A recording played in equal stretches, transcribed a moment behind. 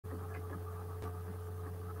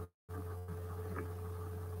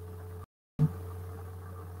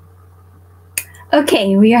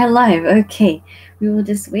Okay, we are live. Okay, we will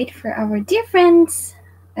just wait for our dear friends.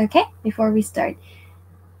 Okay, before we start.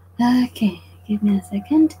 Okay, give me a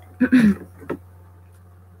second.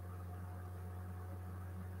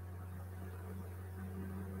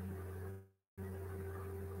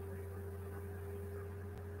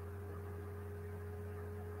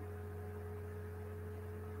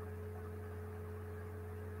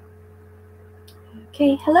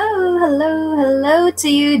 Okay, hello to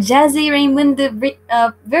you, Jazzy Raymond,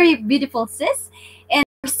 the very beautiful sis, and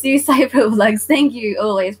Sue Cyber Vlogs. Thank you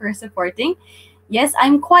always for supporting. Yes,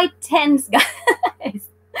 I'm quite tense, guys.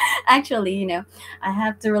 Actually, I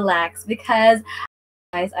have to relax because,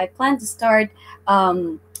 guys, I plan to start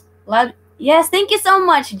live. Yes, thank you so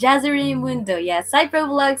much, Jazzy Raimundo. Yes, Cyber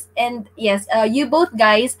Vlogs, and yes, you both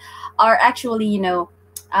guys are actually,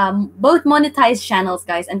 both monetized channels,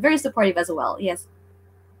 guys, and very supportive as well. Yes.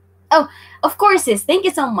 Oh, of course, sis. Thank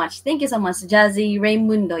you so much. Thank you so much, Jazzy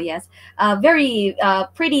Raimundo. Yes. Very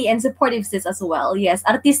pretty and supportive sis as well. Yes.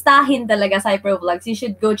 Artistahin talaga Cypro Vlogs. You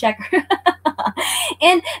should go check her.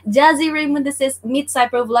 And Jazzy Raimundo says, meet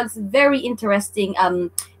Cypro Vlogs. Very interesting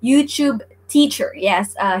YouTube teacher.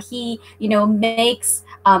 Yes. He, makes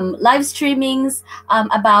live streamings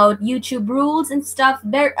about YouTube rules and stuff.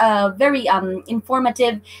 Very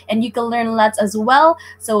informative, and you can learn lots as well.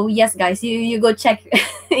 So yes, guys, you go check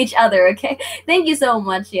each other. Okay, thank you so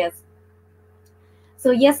much. Yes.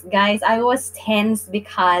 So yes, guys, I was tense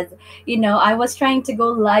because I was trying to go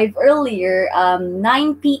live earlier,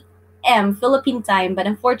 9 p.m. Philippine time, but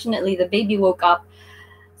unfortunately the baby woke up.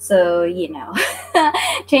 So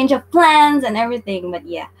change of plans and everything. But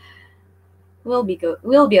yeah, we'll be good.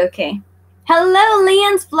 We'll be okay. Hello,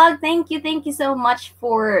 Leon's vlog. Thank you so much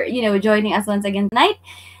for joining us once again tonight.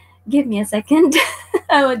 Give me a second.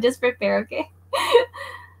 I will just prepare. Okay.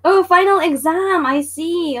 Oh, final exam. I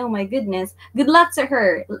see. Oh my goodness. Good luck to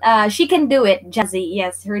her. She can do it, Jazzy.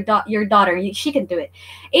 Yes, your daughter. She can do it.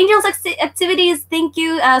 Angels activities. Thank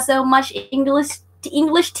you so much,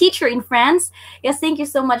 English teacher in France. Yes, thank you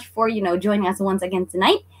so much for joining us once again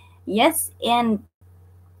tonight. Yes, and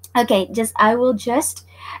okay, just I will just.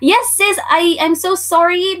 Yes, sis. I am so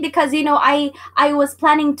sorry because I was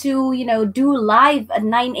planning to do live at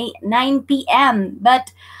 9 p.m.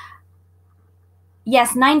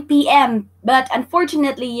 Yes, 9 p.m. But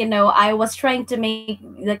unfortunately, I was trying to make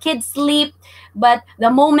the kids sleep. But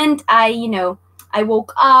the moment I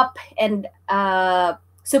woke up and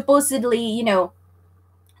supposedly,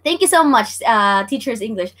 thank you so much, Teachers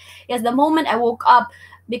English. Yes, the moment I woke up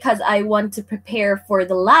because I want to prepare for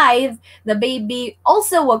the live, the baby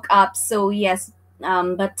also woke up. So, yes,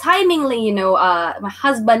 but timingly, my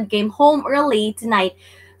husband came home early tonight.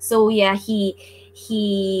 So, yeah, he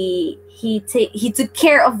took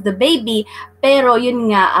care of the baby. Pero yun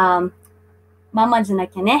nga, mama dyan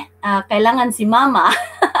na kailangan si mama.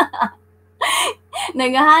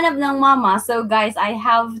 Naghahanap ng mama. So guys, I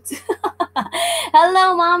have to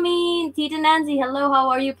Hello, mommy, Tita Nancy. Hello, how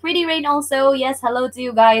are you? Pretty Rain also. Yes, hello to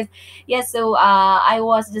you guys. Yes, so I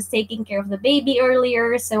was just taking care of the baby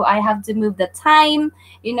earlier, so I have to move the time,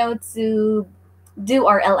 to do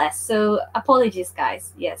our LS. So apologies,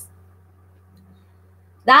 guys. Yes.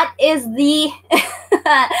 That is the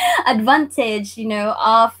advantage,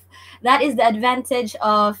 of that is the advantage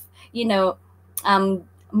of, you know, um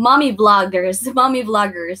mommy vloggers.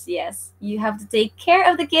 Yes, you have to take care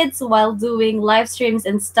of the kids while doing live streams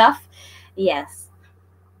and stuff. Yes.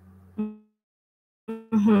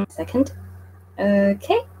 Second.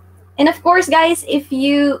 Okay. And of course, guys, if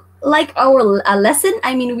you like our lesson,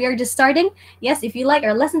 I mean, we are just starting. Yes, if you like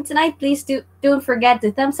our lesson tonight, please don't forget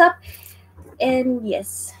to thumbs up. And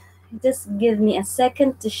yes, just give me a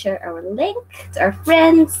second to share our link to our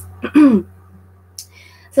friends.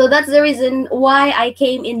 So that's the reason why I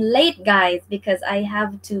came in late, guys, because I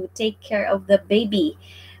have to take care of the baby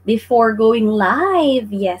before going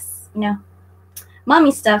live. Yes,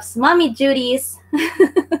 mommy stuffs, mommy duties.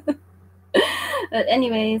 But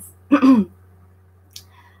anyways,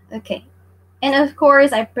 okay. And of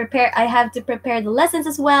course, I have to prepare the lessons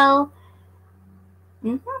as well.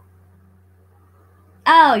 Mm-hmm.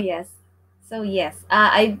 Oh yes. So yes,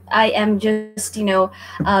 I am just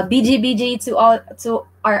BG to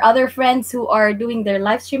our other friends who are doing their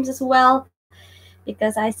live streams as well,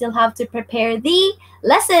 because I still have to prepare the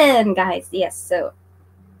lesson, guys. Yes, so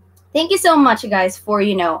thank you so much, guys, for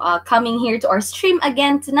coming here to our stream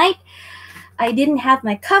again tonight. I didn't have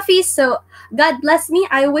my coffee, so God bless me.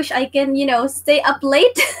 I wish I can stay up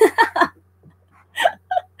late.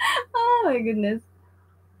 Oh my goodness.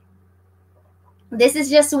 This is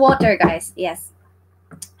just water, guys. Yes.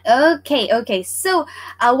 Okay. So,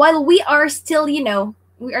 while we are still,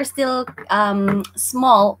 we are still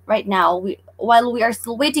small right now. While we are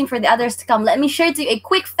still waiting for the others to come, let me share to you a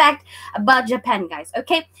quick fact about Japan, guys.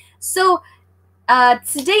 Okay, so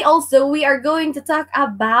today also we are going to talk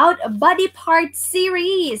about a body part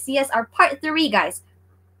series. Yes, our part 3, guys.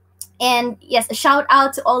 And yes, a shout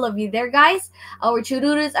out to all of you there, guys. Our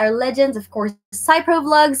chururus, our legends, of course, Cypro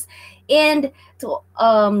Vlogs, and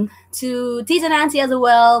to Tita Nancy as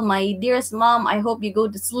well, my dearest mom. I hope you go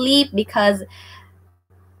to sleep because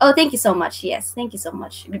thank you so much. Yes, thank you so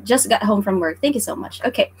much. Just got home from work. Thank you so much.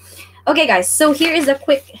 Okay, guys. So here is a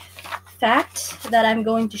quick fact that I'm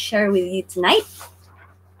going to share with you tonight.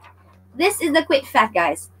 This is the quick fact,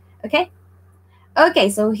 guys. Okay,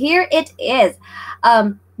 so here it is.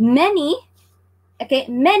 Many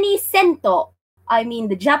sento, I mean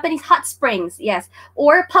the Japanese hot springs, yes,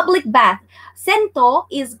 or public bath. Sento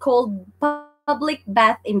is called public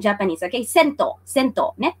bath in Japanese, okay? Sento,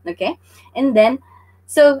 ne? Okay? And then,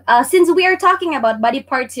 so since we are talking about body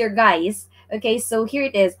parts here, guys, okay, so here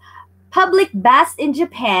it is. Public baths in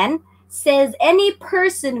Japan says any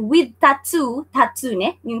person with tattoo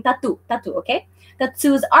ne? Yung tattoo, okay?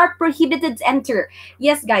 Tattoos are prohibited to enter.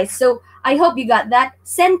 Yes, guys, so I hope you got that.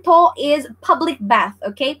 Sento is public bath,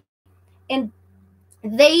 okay? And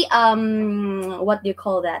they what do you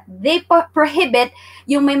call that? They prohibit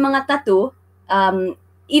yung may mga tattoo,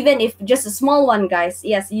 even if just a small one, guys.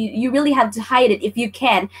 Yes, you really have to hide it if you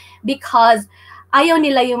can, because ayaw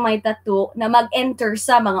nila yung may tattoo na mag-enter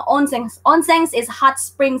sa mga onsengs. Onsengs is hot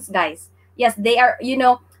springs, guys. Yes, they are,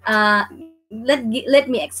 let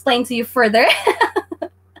me explain to you further.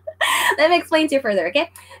 Let me explain to you further,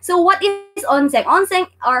 okay? So what is onsen? Onsen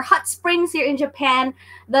are hot springs here in Japan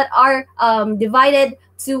that are divided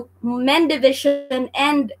to men division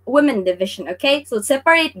and women division, okay? So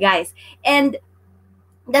separate, guys. And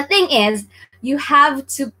the thing is, you have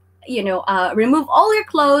to, remove all your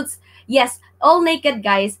clothes. Yes, all naked,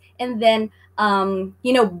 guys. And then,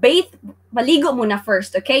 bathe, maligo muna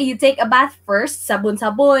first, okay? You take a bath first,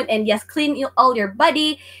 sabon, and yes, clean all your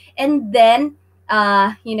body. And then,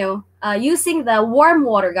 using the warm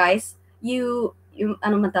water, guys, you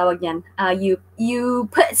ano man tawag yan? You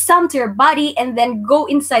put some to your body and then go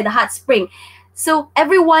inside the hot spring. So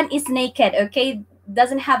everyone is naked, okay?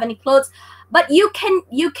 Doesn't have any clothes, but you can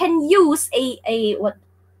use a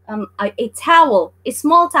towel, a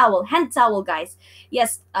small towel, hand towel, guys.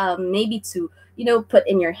 Yes, maybe to put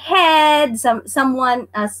in your head. Someone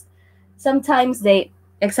sometimes they,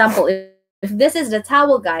 example, if this is the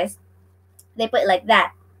towel, guys, they put it like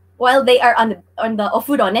that while they are on the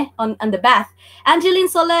ofurone, on the bath. Angeline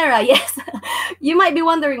Solera, yes. You might be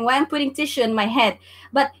wondering why I'm putting tissue in my head.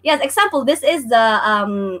 But yes, example, this is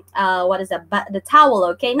the what is that? The towel,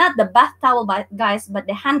 okay? Not the bath towel, guys, but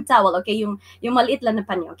the hand towel, okay? Yung maliit lang na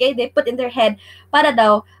panyo, okay? They put in their head para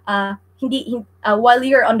daw while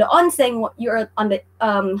you're on the onsen, you're on the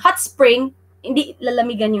hot spring, hindi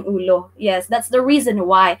lalamigan yung ulo. Yes, that's the reason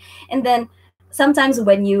why. And then sometimes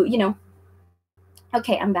when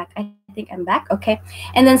okay, I'm back. I think I'm back. Okay.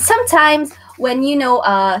 And then sometimes when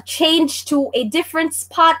change to a different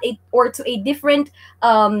spot or to a different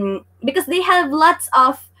because they have lots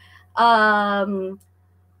of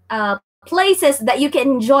places that you can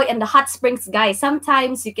enjoy in the hot springs, guys.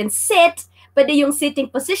 Sometimes you can sit, pwede yung sitting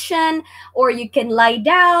position, or you can lie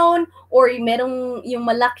down, or merong yung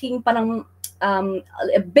malaking parang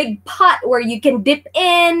a big pot where you can dip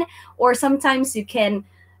in, or sometimes you can.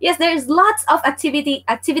 Yes, there's lots of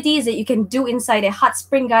activities that you can do inside a hot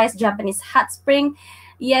spring, guys, Japanese hot spring.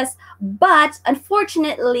 Yes, but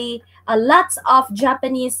unfortunately, lots of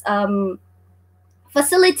Japanese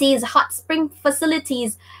facilities, hot spring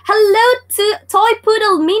facilities. Hello to Toy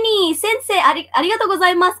Poodle Mini Sensei. Arigatou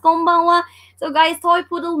gozaimasu, konbanwa. So guys, Toy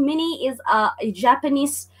Poodle Mini is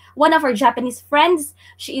one of our Japanese friends.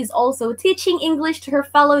 She is also teaching English to her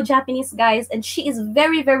fellow Japanese guys, and she is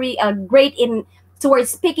very, very great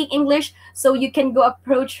towards speaking English, so you can go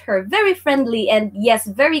approach her. Very friendly and yes,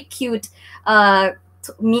 very cute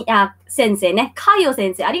sensei ね。Kayo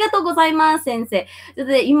sensei. ありがとうございます、先生。ちょっ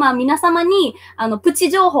と今皆様にプ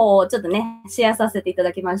チ情報をちょっとね、シェアさせていた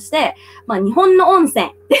だきまして、日本の温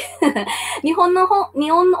泉日本の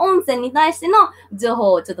温泉に対しての情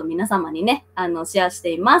報をちょっと皆様にね、シェアし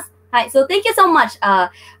ています。はい、so thank you so much,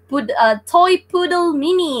 Toy Poodle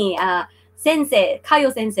Mini, Sensei,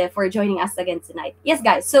 Kayo Sensei, for joining us again tonight. Yes,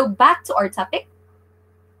 guys, so back to our topic.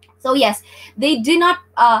 So yes, they do not,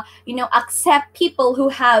 accept people who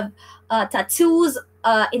have tattoos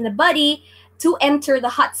in the body to enter the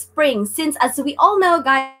hot spring. Since, as we all know,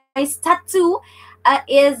 guys, tattoo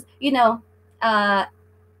is,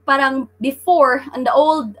 parang before on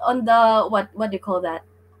the what do you call that?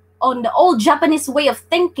 On the old Japanese way of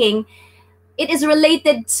thinking, it is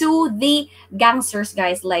related to the gangsters,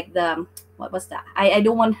 guys, like the what was that? I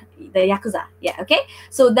don't want the yakuza. Yeah, okay.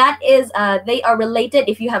 So that is they are related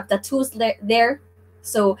if you have tattoos there.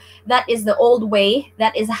 So that is the old way.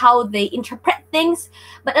 That is how they interpret things.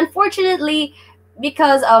 But unfortunately,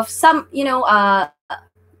 because of some,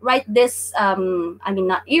 right, this I mean,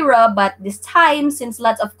 not era, but this time, since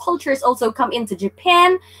lots of cultures also come into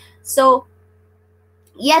Japan. So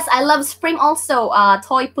yes, I love spring also.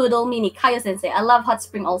 Toy Poodle Mini, Kayo Sensei. I love hot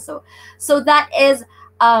spring also. So that is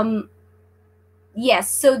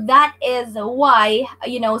yes, so that is why,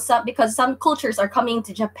 some, because some cultures are coming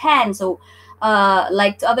to Japan. So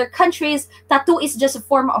like to other countries, tattoo is just a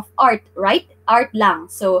form of art, right? Art lang.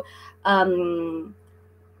 So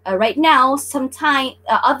right now, sometimes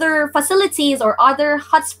other facilities or other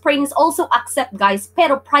hot springs also accept, guys,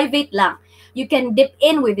 pero private lang. You can dip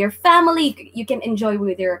in with your family, you can enjoy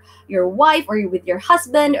with your wife or with your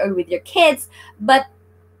husband or with your kids. But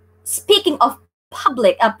speaking of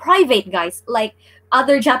public, private, guys, like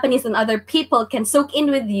other Japanese and other people can soak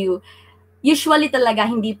in with you, usually talaga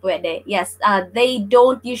hindi pwede. Yes, they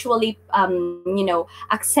don't usually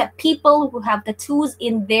accept people who have tattoos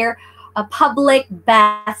in their public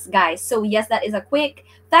baths, guys. So yes, that is a quick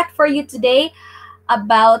fact for you today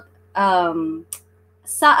about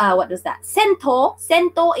what was that? Sento.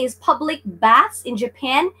 Sento is public baths in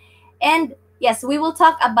Japan. And yes, we will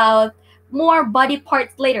talk about more body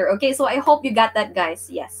parts later. Okay, so I hope you got that, guys.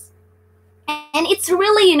 Yes. And it's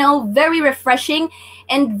really, very refreshing,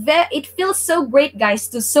 and it feels so great, guys,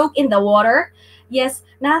 to soak in the water. Yes,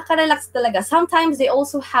 nakaka-relax talaga. Sometimes they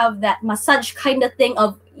also have that massage kind of thing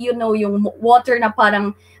of, yung water na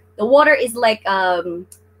parang, the water is like,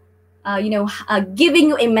 giving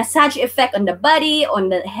you a massage effect on the body, on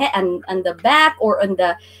the head, and on the back, or on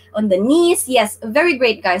the knees. Yes, very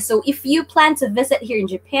great, guys. So if you plan to visit here in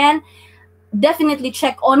Japan, definitely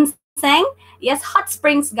check onsen. Yes, hot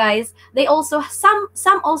springs, guys. They also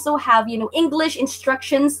some also have English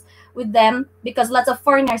instructions with them, because lots of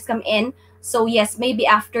foreigners come in. So yes, maybe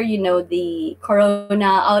after the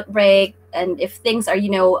corona outbreak, and if things are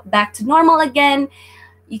back to normal again,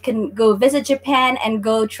 you can go visit Japan and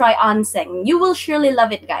go try onsen. You will surely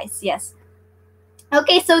love it, guys. Yes.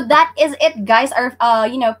 Okay, so that is it, guys. Our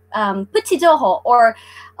puchidoho, or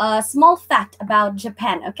small fact about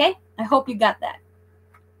Japan. Okay, I hope you got that.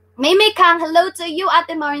 Maymay Kang, hello to you.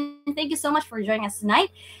 Ate Marin, thank you so much for joining us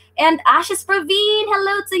tonight. And Ash's Praveen,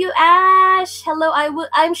 hello to you, Ash. Hello,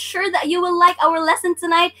 I'm sure that you will like our lesson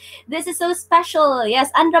tonight. This is so special.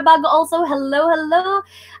 Yes, Andra Bago also, hello.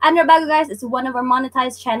 Andra Bago, guys, is one of our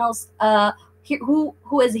monetized channels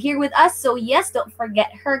who is here with us. So yes, don't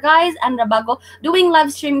forget her, guys. Andra Bago doing live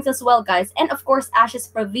streamings as well, guys. And of course, Ash's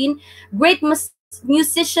Praveen, great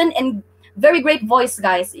musician and very great voice,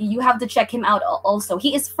 guys. You have to check him out also.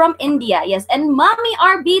 He is from India. Yes. And Mommy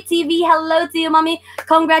RBTV, hello to you, Mommy.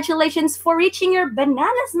 Congratulations for reaching your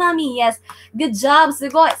bananas, Mommy. Yes. Good job.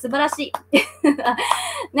 Sugoi. Subarashi.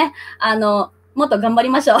 ね、もっと頑張り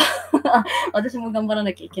ましょう。私も頑張ら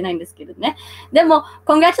なきゃいけないんですけどね。でも、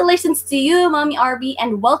congratulations to you, Mommy RB,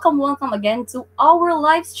 and welcome again to our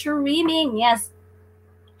live streaming. Yes.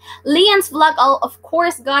 Leon's vlog, of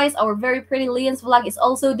course, guys, our very pretty Leon's vlog is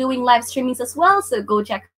also doing live streamings as well, so go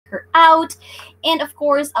check her out. And of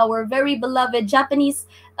course, our very beloved Japanese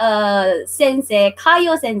sensei,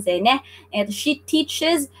 Kayo Sensei, ne? And she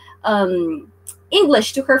teaches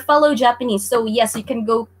English to her fellow Japanese. So yes, you can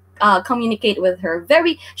go communicate with her.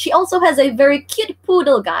 She also has a very cute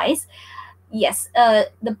poodle, guys. Yes,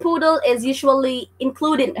 the poodle is usually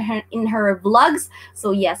included in her vlogs.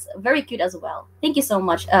 So yes, very cute as well. Thank you so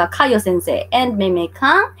much, Kayo Sensei and Maymay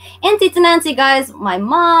Kang. And Tita Nancy, guys, my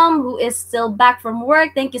mom, who is still back from work.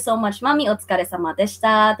 Thank you so much, Mami. Otsukare-sama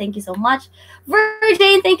deshita. Thank you so much.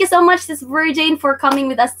 Virgin, thank you so much, Sis Virgin, for coming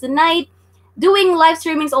with us tonight. Doing live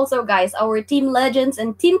streamings also, guys. Our Team Legends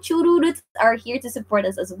and Team Chururut are here to support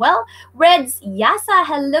us as well. Reds, Yasa,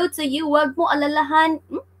 hello to you. Wag mo alalahan.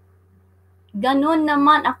 Ganon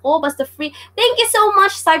naman ako, basta free. Thank you so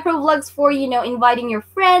much, Cypro Vlogs, for, inviting your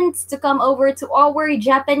friends to come over to our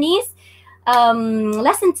Japanese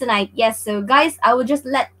lesson tonight. Yes, so guys, I will just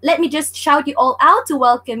let me just shout you all out to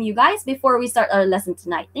welcome you guys before we start our lesson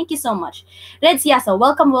tonight. Thank you so much. Reds Yasa,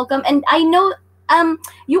 welcome. And I know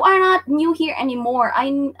you are not new here anymore.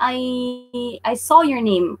 I saw your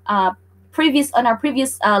name on our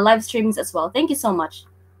previous live streamings as well. Thank you so much.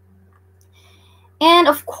 And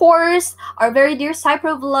of course, our very dear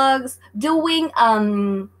Cypro Vlogs doing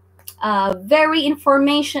very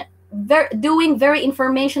doing very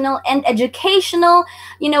informational and educational,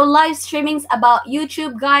 live streamings about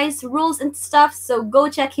YouTube, guys, rules and stuff. So go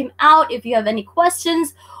check him out if you have any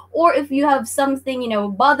questions, or if you have something,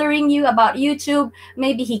 bothering you about YouTube,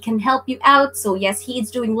 maybe he can help you out. So yes, he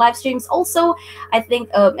is doing live streams also, I think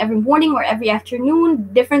every morning or every afternoon,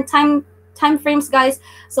 different time frames, guys.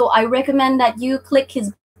 So I recommend that you click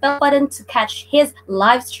his bell button to catch his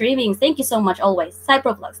live streaming. Thank you so much always.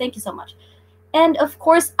 Cypro Vlogs, thank you so much. And of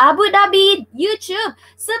course, Abu Dhabi YouTube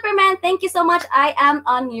Superman, thank you so much. I am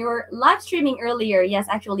on your live streaming earlier. Yes,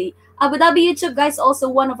 actually, Abu Dhabi YouTube, guys, also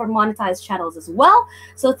one of our monetized channels as well.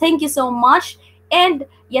 So thank you so much. And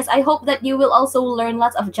yes, I hope that you will also learn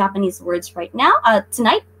lots of Japanese words right now,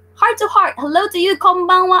 tonight. Heart to heart. Hello to you.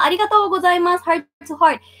 Konbanwa. Arigatou gozaimasu. Heart to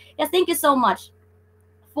heart. Yes, thank you so much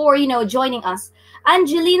for joining us.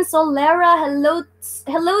 Angeline Solera,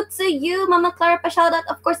 hello to you. Mama Clara pa shout out.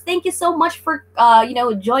 Of course, thank you so much for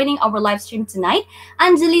joining our live stream tonight,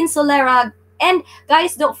 Angeline Solera. And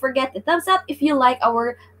guys, don't forget the thumbs up if you like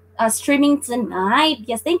our streaming tonight.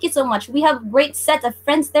 Yes, thank you so much. We have a great set of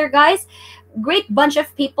friends there, guys. Great bunch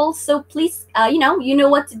of people. So please, you know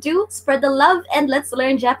what to do. Spread the love and let's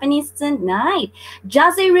learn Japanese tonight.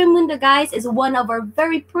 Jazzy Raimundo, guys, is one of our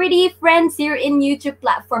very pretty friends here in YouTube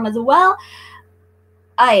platform as well.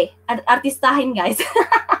 Ay, artistahin, guys.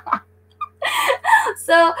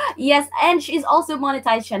 So yes, and she's also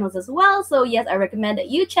monetized channels as well. So yes, I recommend that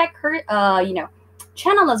you check her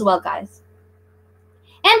channel as well, guys.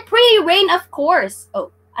 And Pretty Rain, of course.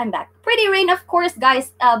 Oh, I'm back. Pretty Rain, of course,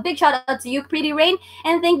 guys. Big shout out to you, Pretty Rain.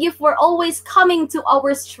 And thank you for always coming to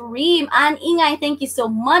our stream. And Ingay, thank you so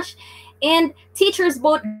much. And teachers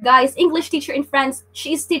both, guys. English teacher in France.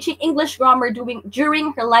 She's teaching English grammar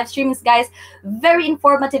during her live streamings, guys. Very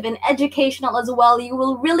informative and educational as well. You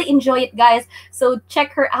will really enjoy it, guys. So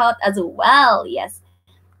check her out as well. Yes.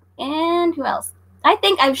 And who else? I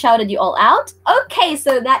think I've shouted you all out. Okay,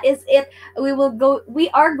 so that is it. We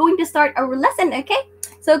are going to start our lesson, okay?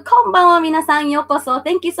 So, konbanwa minasan, yokoso.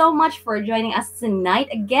 Thank you so much for joining us tonight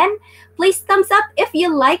again. Please thumbs up if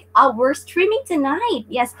you like our streaming tonight.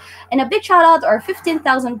 Yes, and a big shout out to our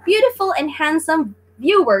 15,000 beautiful and handsome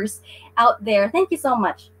viewers out there. Thank you so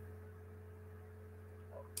much.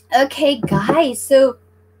 Okay, guys. So,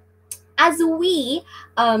 as we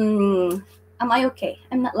am I okay?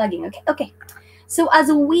 I'm not lagging. Okay. Okay. So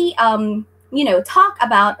as we talk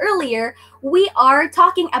about earlier, we are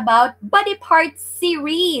talking about body parts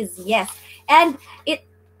series. Yes. And it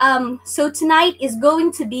so tonight is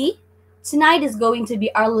going to be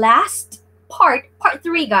our last part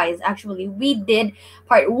 3, guys. Actually, we did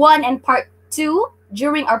part 1 and part 2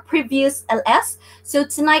 during our previous LS. So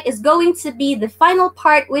tonight is going to be the final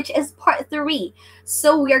part, which is part 3.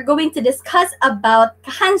 So we are going to discuss about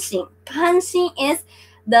kahanshin. Kahanshin is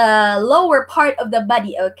the lower part of the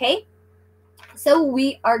body, okay? So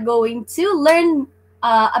we are going to learn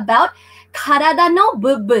about karada no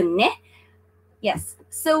bubun, ne? Yes.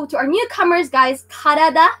 So to our newcomers, guys,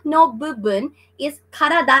 karada no bubun is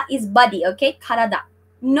karada is body, okay? Karada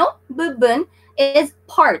no bubun is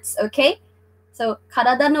parts, okay? So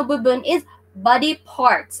karada no bubun is body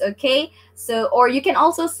parts, okay? So or you can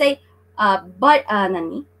also say karada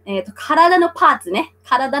no parts, ne?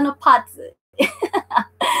 Karada no parts.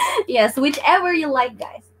 Yes, whichever you like,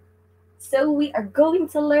 guys. So we are going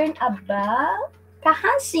to learn about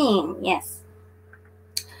kahanshin. Yes.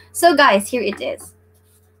 So guys, here it is.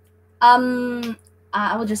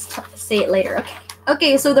 I will just say it later. Okay.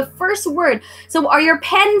 Okay, so the first word. So are your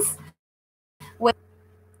pens with?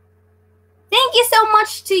 Thank you so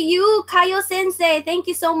much to you, Kayo Sensei. Thank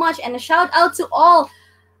you so much. And a shout out to all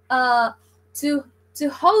to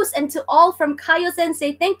host and to all from Kayo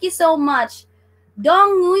Sensei. Thank you so much.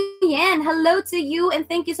 Dong Nguyen, hello to you and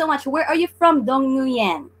thank you so much. Where are you from, Dong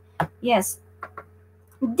Nguyen? Yes.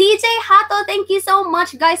 DJ Hato, thank you so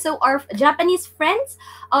much, guys. So our Japanese friends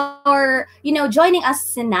are, joining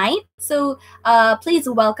us tonight. So please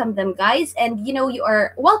welcome them, guys. And, you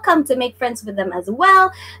are welcome to make friends with them as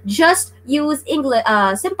well. Just use English,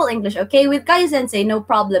 simple English, okay? With Kayo Sensei, no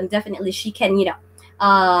problem. Definitely she can,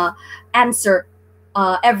 answer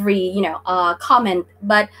every, comment.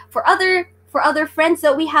 But for other friends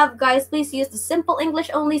that we have, guys, please use the simple English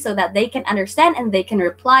only so that they can understand and they can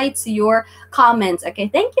reply to your comments. Okay,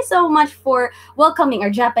 thank you so much for welcoming our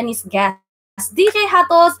Japanese guests. DJ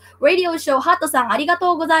Hato's radio show, Hato-san,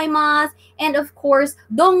 arigatou gozaimasu. And of course,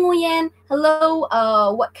 Dong Nguyen, hello.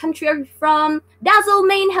 What country are you from? Dazzle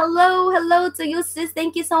Main, hello to you, sis.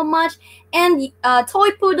 Thank you so much. And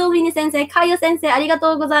Toy Poodle Winnie Sensei, Kayo Sensei,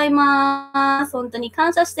 arigatou gozaimasu. Hontou ni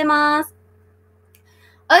kansha shite masu.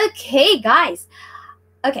 Okay, guys.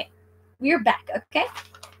 Okay, we're back, okay?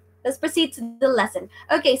 Let's proceed to the lesson.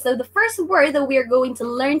 Okay, so the first word that we are going to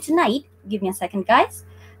learn tonight, give me a second, guys.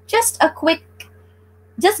 Just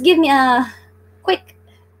give me a quick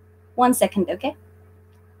 1 second, okay?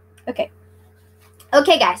 Okay.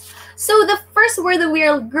 Okay, guys. So the first word that we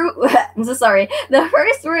are I'm so sorry. The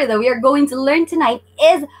first word that we are going to learn tonight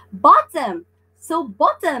is bottom. So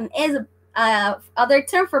bottom is other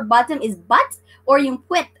term for bottom is butt or yung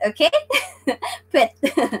puwet, okay? Puwet.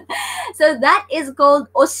 So that is called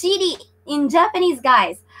oshiri in Japanese,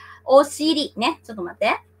 guys. Oshiri, ne? ちょっと待っ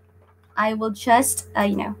て. I will just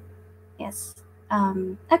yes.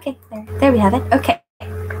 Okay, there we have it. Okay.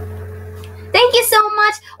 Thank you so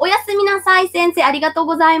much. おやすみなさい、先生。ありがとう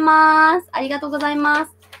ございます。ありがとうございま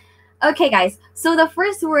す。Okay, guys. So the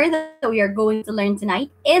first word that we are going to learn tonight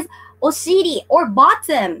is oshiri or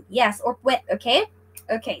bottom. Yes, or puwet, okay?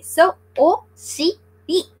 Okay, so oshiri.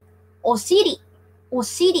 Oshiri.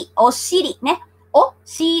 Oshiri. Oshiri, ne?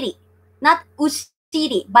 Oshiri. Not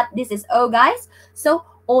ushiri, but this is O, guys. So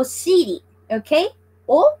oshiri, okay?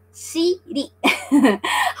 Oshiri.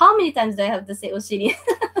 How many times do I have to say oshiri?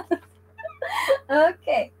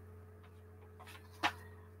 Okay.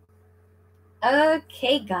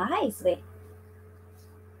 Okay, guys. Wait.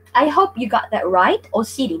 I hope you got that right.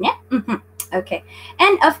 Oshiri, ne? Okay.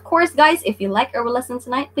 And of course, guys, if you like our lesson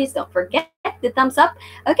tonight, please don't forget the thumbs up.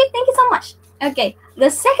 Okay, thank you so much. Okay, the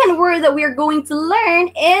second word that we're going to learn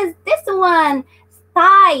is this one.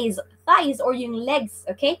 Thighs. Thighs or yung legs,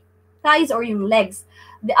 okay? Thighs or yung legs.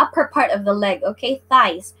 The upper part of the leg, okay?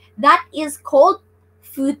 Thighs. That is called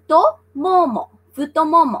futomomo.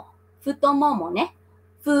 Futomomo. Futomomo, ne?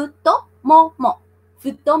 Futomomo.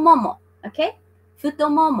 Futomomo, okay?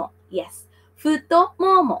 Futomomo, yes.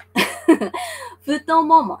 Futomomo.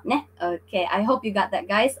 Futomomo, ne? Okay, I hope you got that,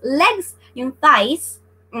 guys. Legs, yung thighs,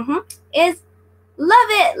 is love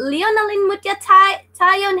it. Leonalyn Mutya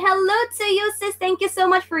Tayon, hello to you, sis. Thank you so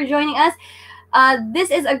much for joining us.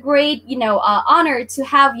 This is a great, honor to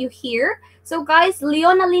have you here. So, guys,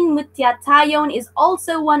 Leonalyn Mutya Tayon is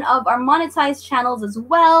also one of our monetized channels as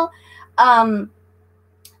well.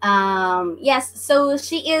 Yes, so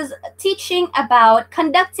she is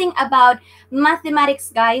conducting about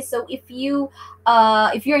mathematics, guys. So if you're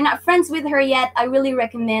not friends with her yet, I really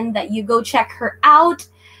recommend that you go check her out.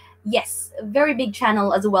 Yes, a very big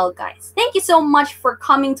channel as well, guys. Thank you so much for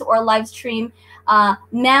coming to our live stream,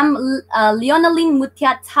 ma'am. Leonalyn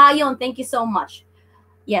Mutya Tayon, thank you so much.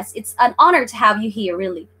 Yes, it's an honor to have you here,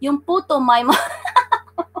 really. Yung puto my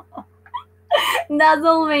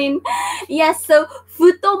Dazzle main. Yes, so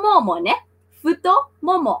futomomo, ne?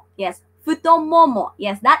 Futomomo. Yes, futomomo.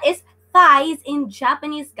 Yes, that is thighs in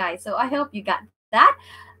Japanese, guys. So I hope you got that.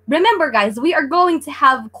 Remember, guys, we are going to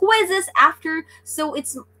have quizzes after. So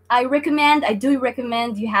I do recommend that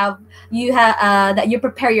you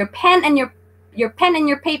prepare your pen and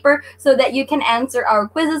your paper so that you can answer our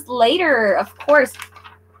quizzes later. Of course,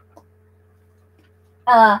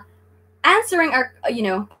 answering our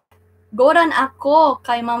Goran ako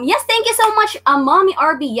kay mom. Yes, thank you so much, Mommy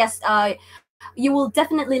RB. Yes, you will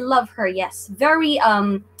definitely love her. Yes, very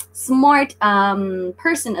smart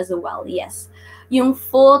person as well. Yes, yung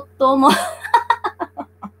photo mo.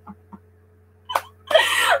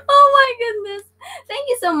 Oh my goodness. Thank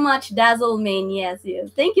you so much, Dazzle Main. Yes.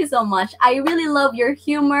 Thank you so much. I really love your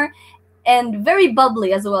humor and very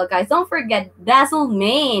bubbly as well, guys. Don't forget Dazzle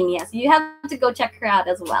Main. Yes, you have to go check her out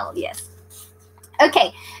as well. Yes.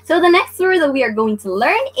 Okay, so the next word that we are going to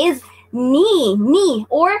learn is knee. Knee,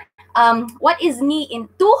 or what is knee in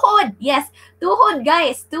tuhod? Yes, tuhod,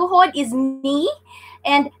 guys. Tuhod is knee,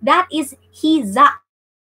 and that is hiza.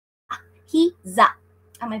 Hiza.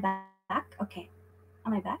 Am I back? Okay.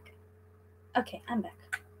 Am I back? Okay, I'm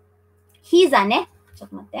back. Hiza ne. ちょっ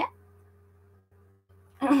と待って.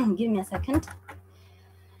 Give me a second.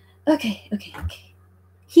 Okay.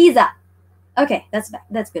 Hiza. Okay, that's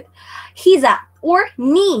good. Hiza or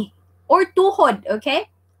knee or tuhod, okay?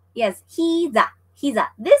 Yes, hiza.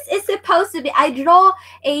 This is supposed to be, I draw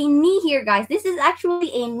a knee here, guys. This is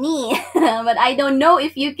actually a knee, but I don't know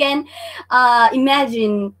if you can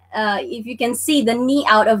imagine, if you can see the knee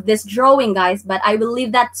out of this drawing, guys, but I will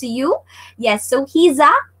leave that to you. Yes, so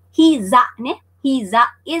hiza ne? Hiza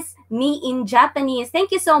is knee in Japanese.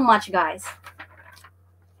 Thank you so much, guys.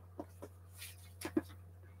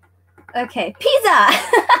 Okay, pizza.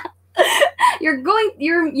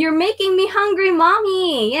 You're making me hungry,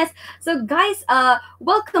 mommy. Yes. So guys,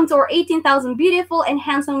 welcome to our 18,000 beautiful and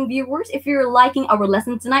handsome viewers. If you're liking our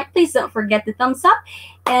lesson tonight, please don't forget the thumbs up.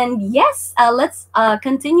 And yes, let's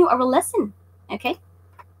continue our lesson. Okay.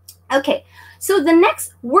 So the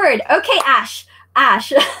next word. Okay, Ash.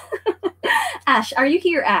 Ash. Ash, are you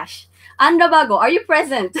here, Ash? Andabago, are you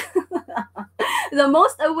present? The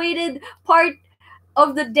most awaited part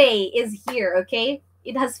of the day is here, okay?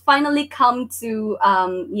 It has finally come to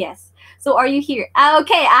yes. So are you here?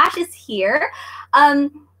 Okay, Ash is here.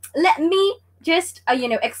 Let me just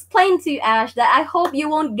explain to you, Ash, that I hope you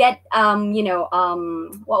won't get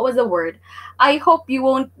what was the word? I hope you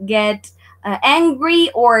won't get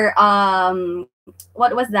angry or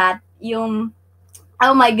what was that? Yung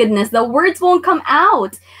oh my goodness, the words won't come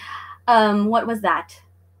out. What was that?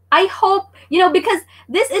 I hope, because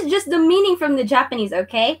this is just the meaning from the Japanese,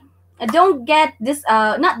 okay? Don't get this,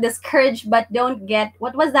 not discouraged, but don't get,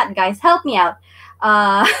 what was that, guys? Help me out.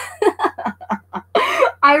 I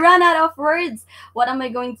ran out of words. What am I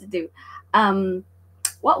going to do?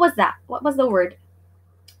 What was that? What was the word?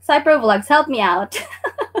 Cypro Vlogs, help me out.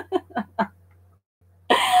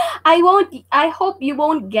 I hope you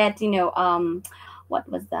won't get, what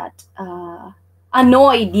was that?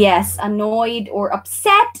 Annoyed, yes, annoyed or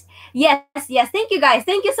upset. Yes. Thank you, guys.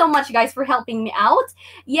 Thank you so much, guys, for helping me out.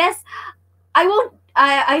 Yes,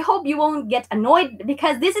 I hope you won't get annoyed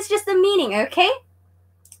because this is just the meaning, okay?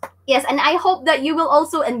 Yes, and I hope that you will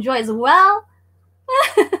also enjoy as well.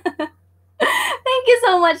 Thank you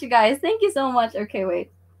so much, guys. Thank you so much. Okay,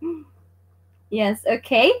 wait. Yes,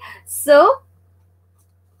 okay. So,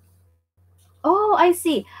 oh, I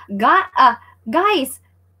see. Guys,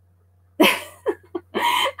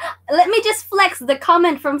 let me just flex the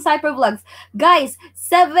comment from Cypher Vlogs. Guys,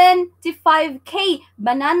 75K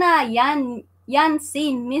banana yan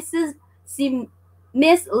si Miss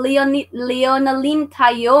Leonaline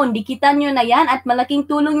Tayon. Dikitan nyo na yan at malaking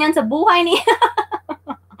tulong yan sa buhay niya.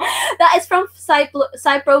 That is from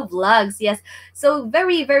Cypro Vlogs. Yes. So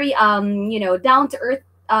very, very down to earth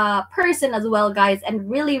person as well, guys, and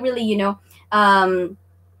really, really,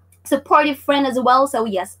 supportive friend as well. So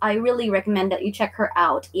yes, I really recommend that you check her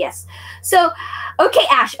out. Yes. So okay,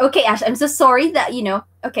 Ash. I'm so sorry that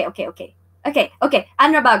Okay.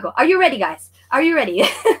 Anrabago, are you ready, guys? Are you ready?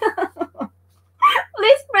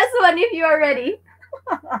 Please press 1 if you are ready.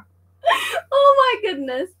 Oh my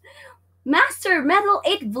goodness. Master Metal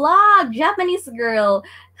 8 Vlog, Japanese girl.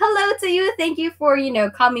 Hello to you. Thank you for,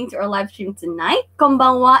 coming to our live stream tonight.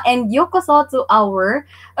 Konbanwa and yokoso to our...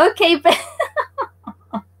 Okay.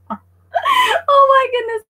 Oh my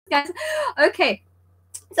goodness, guys. Okay.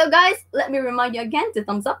 So, guys, let me remind you again to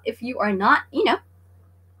thumbs up if you are not,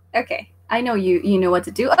 Okay. I know you know what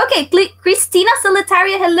to do. Okay, Christina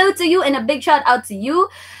Solitaria, hello to you and a big shout out to you.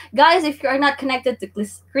 Guys, if you are not connected to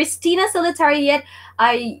Christina Solitaria yet,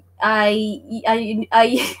 I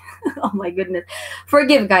oh my goodness.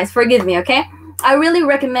 Forgive me, okay? I really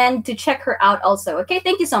recommend to check her out also, okay?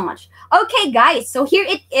 Thank you so much. Okay, guys, so here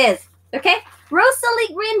it is, okay?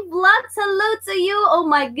 Rosalie Green Vlogs, hello to you. Oh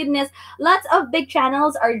my goodness. Lots of big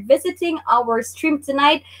channels are visiting our stream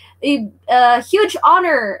tonight. A huge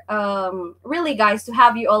honor, really, guys, to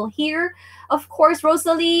have you all here. Of course,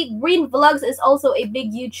 Rosalie Green Vlogs is also a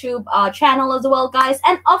big YouTube channel as well, guys.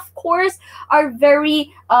 And of course, our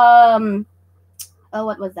very, what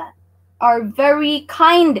was that? Our very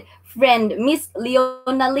kind friend, Miss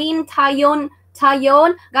Leonaline Tayon.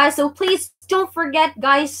 Guys, so please don't forget,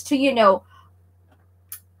 guys, to, you know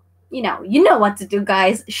what to do,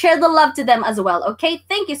 guys. Share the love to them as well, okay?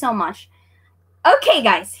 Thank you so much. Okay,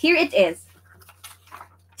 guys, here it is.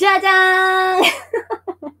 Jadang!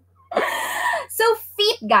 So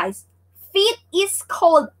feet, guys. Feet is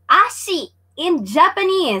called ashi in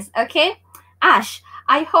Japanese, okay? Ash,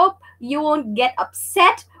 I hope you won't get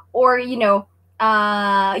upset or, you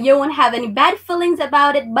won't have any bad feelings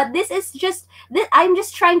about it. But this is just, I'm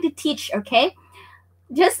just trying to teach, okay?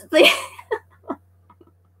 Just,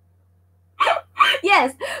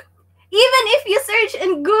 yes. Even if you search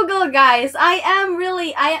in Google, guys, I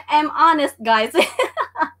am honest, guys.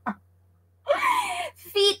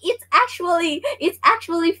 Feet, it's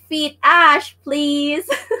actually feet. Ash, please.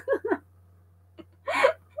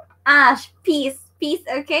 Ash, peace,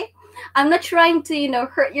 okay? I'm not trying to,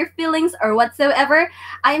 hurt your feelings or whatsoever.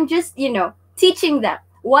 I'm just, teaching them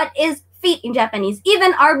what is feet in Japanese.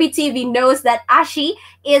 Even RBTV knows that ashi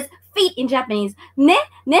is feet in Japanese. Ne,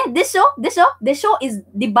 desho is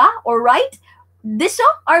diba or right? Desho,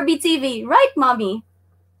 RBTV, right, mommy?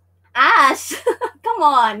 Ash, come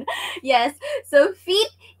on. Yes, so feet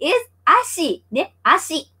is ashi, ne,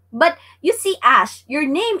 ashi. But you see, Ash, your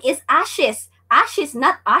name is Ashes. Ashes,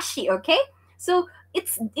 not ashi, okay? So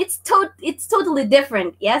it's totally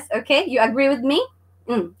different. Yes, okay? You agree with me?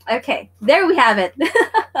 Okay, there we have it.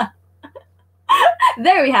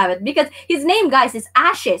 There we have it. Because his name, guys, is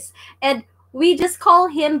Ashes. And we just call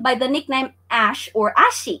him by the nickname ash or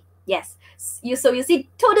ashi. Yes. So you see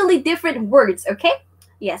totally different words, okay?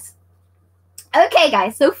 Yes. Okay,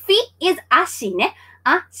 guys. So feet is ashi ne.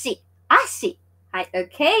 Ashi. Ashi. Hi,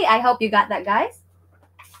 okay. I hope you got that, guys.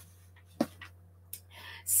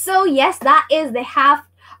 So yes, that is the half,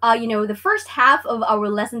 the first half of our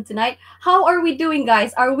lesson tonight. How are we doing,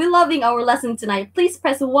 guys? Are we loving our lesson tonight? Please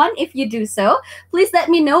press 1 if you do so. Please let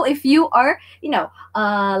me know if you are,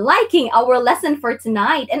 liking our lesson for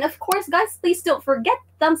tonight. And of course, guys, please don't forget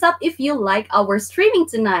thumbs up if you like our streaming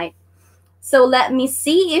tonight. So let me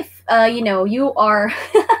see if, you are,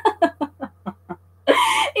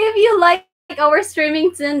 if you like our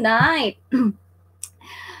streaming tonight.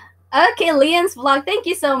 Okay, Leon's vlog. Thank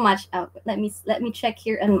you so much. Oh, let me check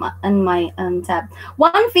here on my tab.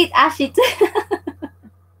 1 feet Ashi.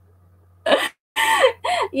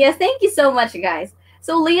 Yes, thank you so much, guys.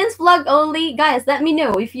 So Leon's vlog only, guys. Let me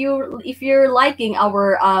know if you're liking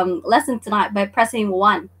our lesson tonight by pressing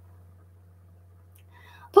 1.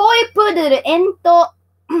 Toy poodle ento.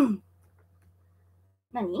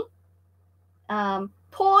 Nani?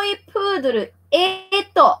 Toy poodle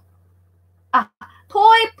eto.ト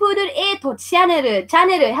イプードル8チャンネル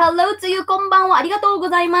Hello to you こんばんはありがとうご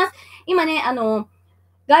ざいます今ね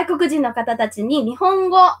外国人の方たちに日本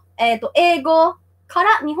語英語か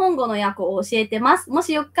ら日本語の訳を教えてますも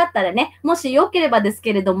しよかったらねもしよければです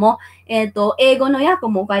けれども英語の訳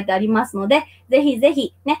も書いてありますのでぜひぜ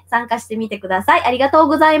ひね参加してみてくださいありがとう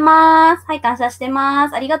ございますはい感謝してま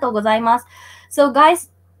すありがとうございます So guys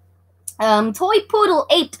Toy Poodle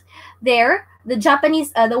 8 there the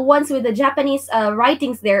Japanese, the ones with the Japanese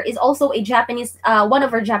writings there is also a Japanese, one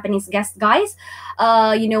of our Japanese guests, guys.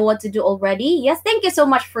 You know what to do already. Yes, thank you so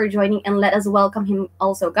much for joining and let us welcome him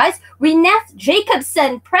also, guys. Reneth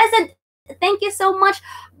Jacobson, present. Thank you so much.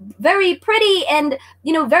 Very pretty and,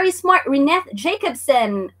 very smart Reneth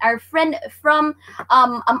Jacobson, our friend from,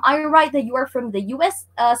 am I right that you are from the US,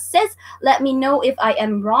 sis? Let me know if I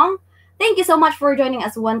am wrong. Thank you so much for joining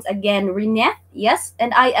us once again, Reneth. Yes,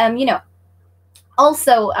 and I am,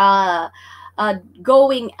 also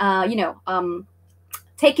going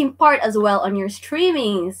taking part as well on your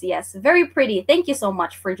streamings. Yes, very pretty. Thank you so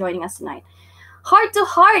much for joining us tonight. Heart to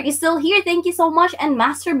Heart is still here. Thank you so much. And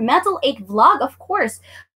Master Metal 8 vlog, of course.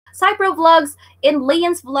 Cypro vlogs and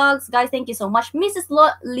Leon's vlogs, guys. Thank you so much. Mrs.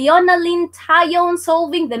 Leona Lynn Tayon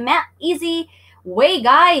solving the math easy way,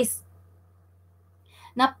 guys.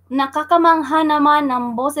 Nakakamangha naman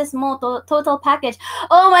ng boses mo total package.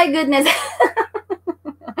 Oh my goodness.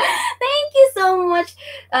 Thank you so much,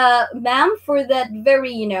 ma'am, for that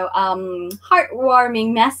very,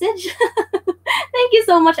 heartwarming message. Thank you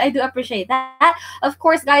so much. I do appreciate that. Of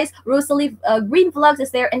course, guys, Rosalie Green Vlogs is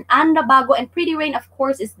there, and Anda Bago and Pretty Rain, of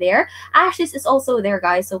course, is there. Ashes is also there,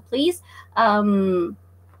 guys. So please,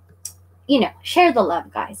 share the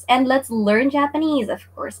love, guys. And let's learn Japanese, of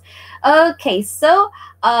course. Okay, so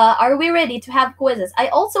are we ready to have quizzes? I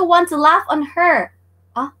also want to laugh on her.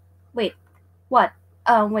 Wait. What?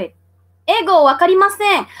 Wait. Ego,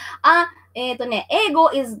 wakarimasen. Ego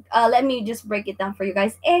is, let me just break it down for you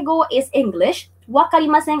guys. Ego is English.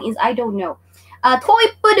 Wakarimasen is I don't know. トイ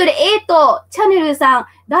プルチャンネルさん、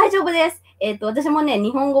大丈夫です。私もね、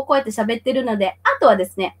日本語こうやって喋ってるので、あとはで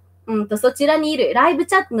すね、そちらにいる、ライブ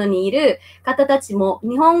チャットにいる方たちも、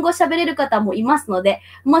日本語喋れる方もいますので、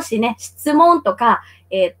もしね、質問とか、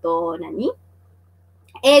英語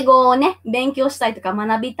をね、勉強したいとか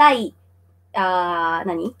学びたい、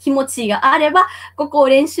気持ちがあれば、ここを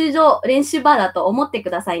練習場だと思ってく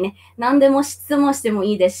ださいね。何でも質問しても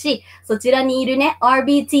いいですし、そちらにいるね、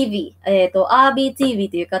RBTV、RBTV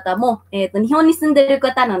という方も、日本に住んでる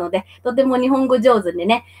方なので、とても日本語上手で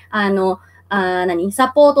ね、サ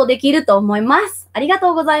ポートできると思います。ありが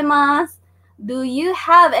とうございます。Do you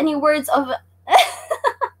have any words of...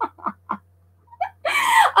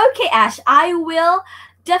 Okay, Ash, I will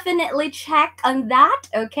definitely check on that,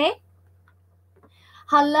 okay?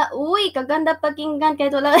 Hala, uy, kaganda pakinggan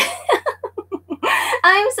kahit wala.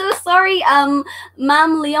 I'm so sorry,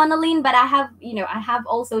 Ma'am Leonaline, but I have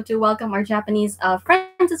also to welcome our Japanese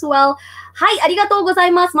friends as well. Hi, arigatou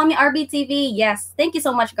gozaimasu, Mami RBTV. Yes, thank you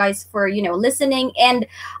so much, guys, for listening and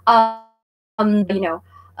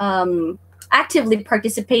actively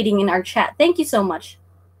participating in our chat. Thank you so much.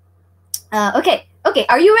 Okay,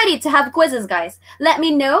 are you ready to have quizzes, guys? Let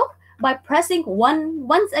me know by pressing 1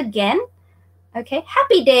 once again. Okay,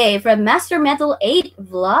 happy day from Master Metal 8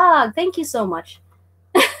 vlog. Thank you so much.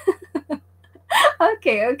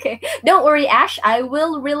 Okay. Don't worry, Ash. I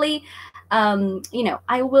will really,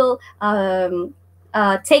 I will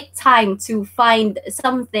take time to find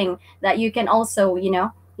something that you can also,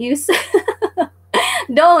 use.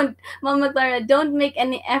 Don't, Mama Clara, don't make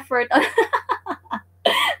any effort on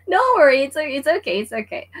Don't worry, it's okay, it's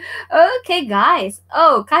okay. Okay, guys.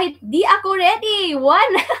 Oh, kahit di ako ready.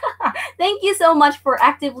 One. Thank you so much for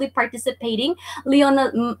actively participating.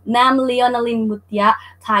 Ma'am Leonaline Mutya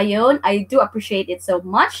Tayon. I do appreciate it so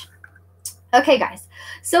much. Okay, guys.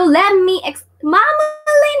 So let me Mama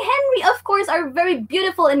Lane Henry, of course, our very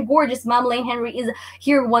beautiful and gorgeous Mama Lane Henry is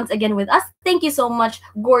here once again with us. Thank you so much,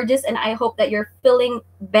 gorgeous, and I hope that you're feeling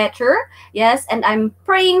better. Yes, and I'm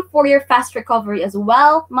praying for your fast recovery as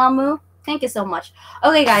well, Mamu. Thank you so much.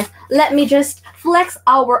 Okay, guys, let me just flex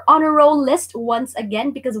our honor roll list once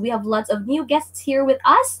again because we have lots of new guests here with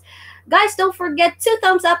us. Guys, don't forget 2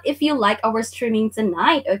 thumbs up if you like our streaming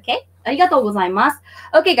tonight, okay? Arigatou gozaimasu.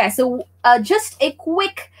 Okay, guys, so just a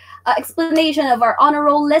quick explanation of our honor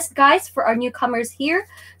roll list, guys, for our newcomers here.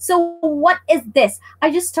 So what is this?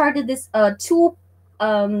 I just started this two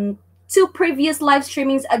previous live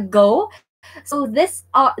streamings ago. So this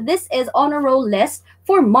is honor roll list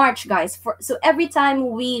for March, guys. So every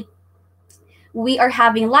time we are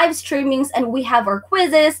having live streamings and we have our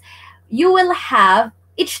quizzes, you will have,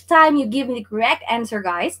 each time you give me the correct answer,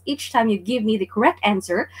 guys, each time you give me the correct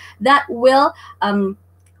answer, that will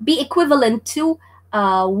be equivalent to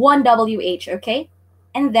 1 WH, okay?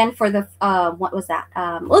 And then for the, what was that?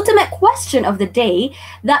 Ultimate question of the day,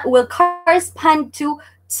 that will correspond to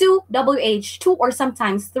 2 WH, 2 or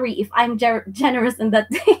sometimes 3 if I'm generous in that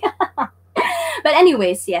day. But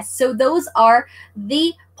anyways, yes, so those are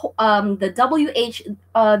the WH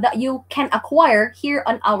that you can acquire here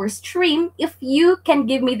on our stream if you can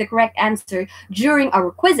give me the correct answer during our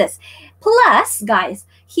quizzes. Plus, guys,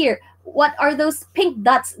 here, what are those pink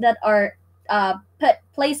dots that are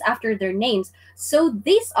placed after their names? So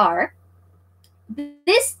these are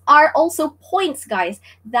also points, guys,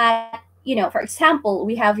 that, you know, for example,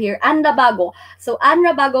 we have here Anna Bago. So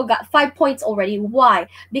Anna Bago got 5 points already. Why?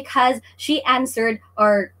 Because she answered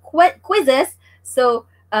our quizzes. So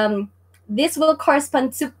this will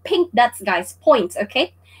correspond to pink dots, guys, points,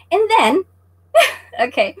 okay? And then,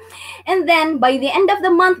 okay, and then by the end of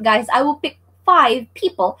the month, guys, I will pick 5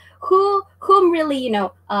 people whom really, you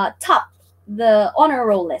know, top the honor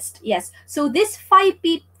roll list. Yes, so this 5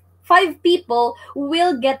 people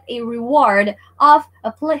will get a reward of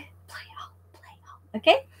a playoff,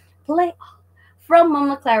 okay, playoff from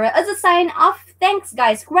Mama Clara as a sign of thanks,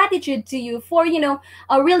 guys, gratitude to you for, you know,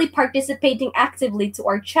 really participating actively to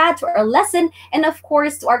our chat, to our lesson, and of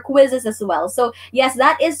course to our quizzes as well. So yes,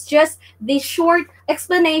 that is just the short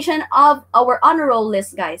explanation of our honor roll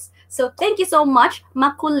list, guys. So thank you so much,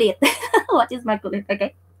 makulit. What is makulit?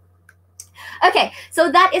 Okay,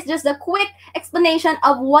 so that is just a quick explanation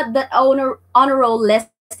of what the honor roll list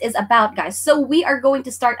is about, guys. So we are going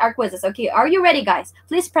to start our quizzes. Okay, are you ready, guys?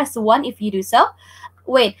 Please press 1 if you do so.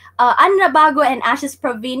 Wait, Anna Bago and Ashes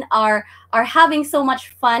Praveen are having so much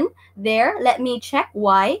fun there. Let me check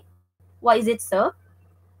why. Why is it so?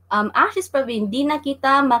 Ashes Praveen, di na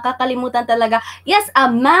kita makakalimutan talaga. Yes,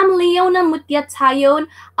 Ma'am Leona Mutya Tayon.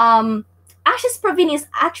 Ashes Praveen is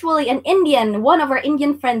actually an Indian, one of our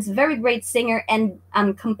Indian friends, very great singer and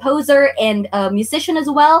composer and musician as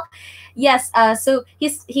well. Yes, so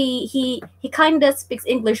he kind of speaks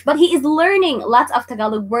English, but he is learning lots of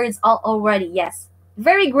Tagalog words already. Yes,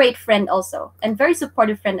 very great friend also, and very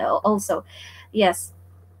supportive friend also. Yes.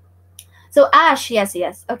 So Ash, yes.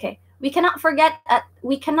 Okay, we cannot forget.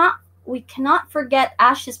 We cannot forget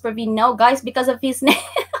Ash's Praveen, no, guys, because of his name.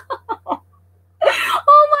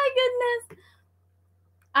 Oh my goodness.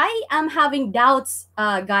 I am having doubts,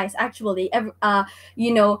 guys, actually.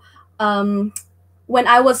 You know, when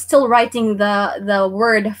I was still writing the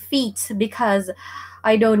word feet, because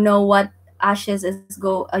I don't know what Ash's is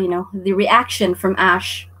you know, the reaction from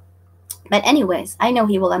Ash. But anyways, I know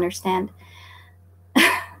he will understand.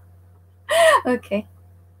 Okay.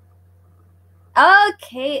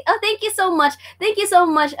 Okay. Oh, thank you so much. Thank you so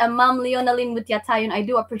much, Ma'am Leonaline Mutya Tayon. I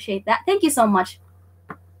do appreciate that. Thank you so much.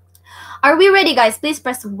 Are we ready, guys? Please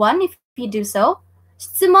press 1 if you do so.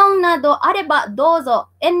 質問などあればどうぞ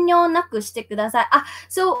遠慮なくしてください。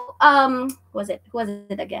So, who was it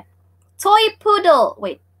again? Toy Poodle.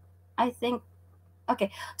 Wait, I think, okay.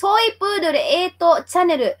 Toy Poodle チャン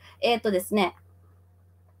ネル、ですね。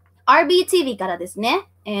RBTV からですね。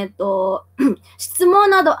質問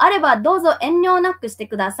などあればどうぞ遠慮なくして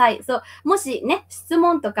ください。そう、もしね、質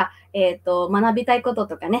問とか、学びたいこと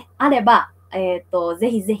とかね、あれば、ぜ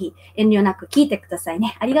ひぜひ遠慮なく聞いてください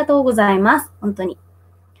ね。ありがとうございます。本当に。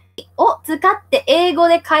を使って英語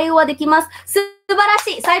で会話できます。素晴ら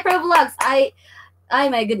しい。Cypro Vlogs.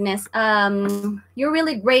 My goodness. You're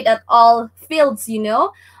really great at all fields, you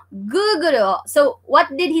know. Google を、so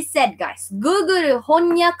what did he said, guys? Google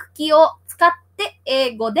翻訳機を使って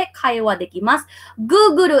英語で会話できます。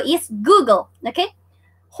Google is Google, okay?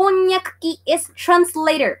 翻訳機 is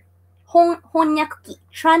translator. 翻訳機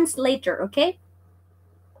translator, okay?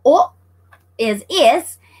 を is,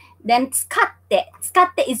 then 使って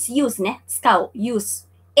is use ね。使う use.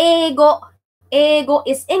 英語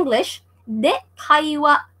is English. で、会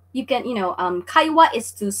話 you can, 会話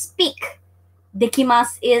is to speak. できま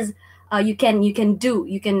す is you can do.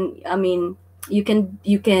 You can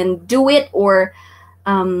do it or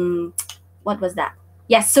what was that?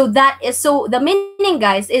 Yes, so the meaning,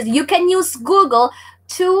 guys, is you can use Google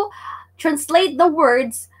to translate the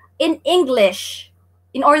words in English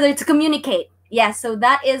in order to communicate. Yes, so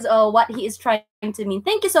that is what he is trying to mean.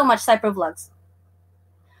 Thank you so much, Cypher Vlogs.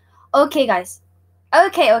 Okay, guys.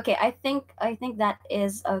 Okay. I think that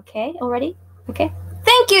is okay already. Okay.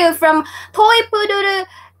 Thank you from Toy Poodle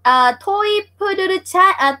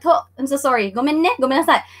chat. I'm so sorry. ごめんな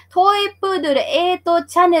さい. Toy Poodle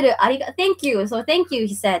channel. Thank you. So thank you,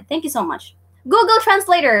 he said. Thank you so much. Google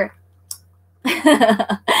Translator.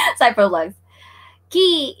 Cypher Vlogs.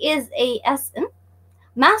 Key is a SM.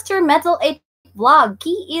 Master Metal 8 Vlog.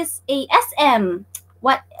 Key is a SM.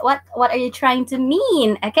 What are you trying to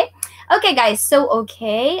mean? Okay, guys. So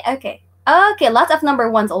okay, lots of number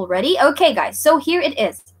ones already. Okay, guys. So here it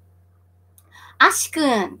is.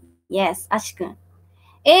 Ash-kun. Yes, Ash-kun.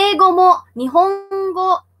 英語も日本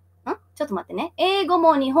語、ちょっと待ってね。英語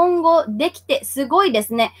も日本語できてすごいで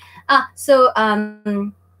すね。So, あ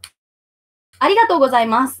りがとうござい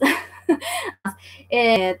ます。フィ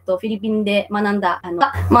リピンで学んだ、日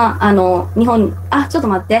本、ちょっと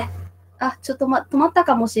待って。止まった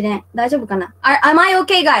かもしれん。大丈夫かな? Am I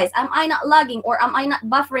okay, guys? Am I not lagging or am I not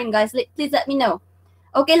buffering, guys? Please let me know.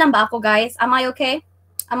 Okay lang ba ako, guys? Am I okay?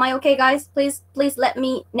 Am I okay, guys? Please let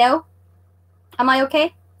me know. Am I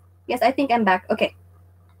okay? Yes, I think I'm back. Okay.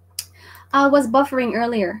 I was buffering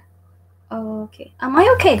earlier. Okay. Am I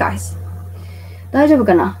okay, guys? 大丈夫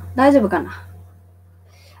かな?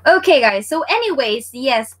 Okay, guys. So anyways,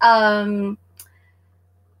 yes.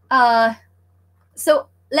 So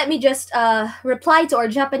let me just reply to our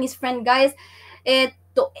Japanese friend, guys.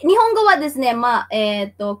 日本語はですね、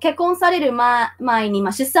結婚される前に、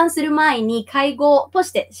出産する前に介護と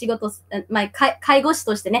して介護士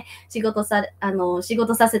としてね、仕事さ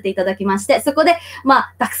せていただきまして、そこで、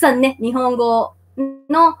たくさんね、日本語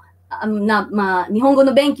の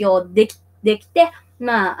勉強できて、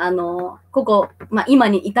ここ、今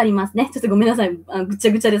に至りますね。ちょっとごめんなさい。ぐち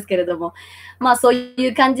ゃぐちゃですけれども。そうい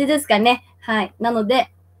う感じですかね。はい。なの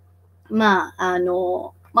で、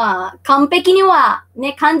完璧には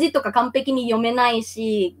ね、漢字とか完璧に読めない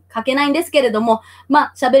し、書けないんですけれども、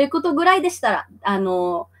喋ることぐらいでしたら、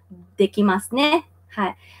できますね。は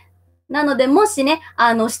い。なので、もしね、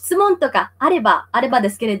質問とかあればで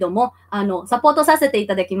すけれども、サポートさせてい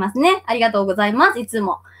ただきますね。ありがとうございます。いつ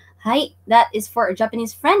も。はい。That is for a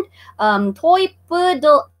Japanese friend. Toy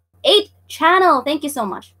Poodle 8 channel. Thank you so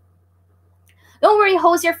much. Don't worry,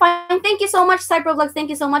 host, you're fine. Thank you so much, Cypher Vlogs. Thank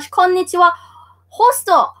you so much. こんにちは。ホス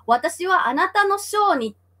ト、私はあなたのショー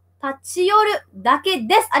に立ち寄るだけ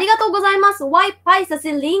です。ありがとうございます。Why Pai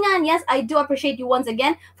Sasilingan? Yes, I do appreciate you once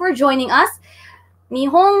again for joining us. 日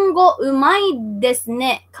本語うまいです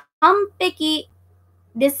ね。完璧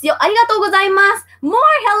ですよ。ありがとうございます。More, hello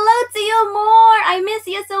to you, more. I miss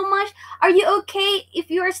you so much. Are you okay?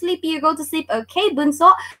 If you are sleepy, you go to sleep. Okay,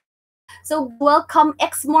 Bunso. So welcome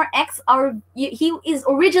X More X. He is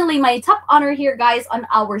originally my top honor here, guys, on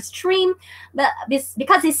our stream. But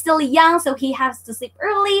because he's still young, so he has to sleep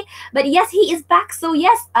early. But yes, he is back. So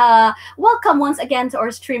yes, welcome once again to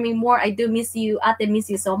our streaming more. I do miss you. Ate miss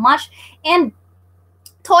you so much. And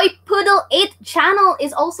Toy Poodle 8 channel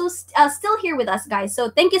is also still here with us, guys.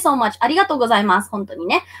 So thank you so much. ありがとうございます。本当に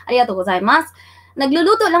ね。ありがとうございます。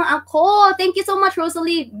Nagluluto lang ako. Thank you so much,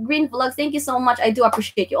 Rosalie Green Vlogs. Thank you so much. I do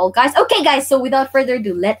appreciate you all, guys. Okay, guys. So without further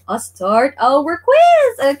ado, let us start our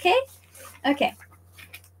quiz. Okay.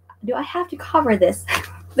 Do I have to cover this?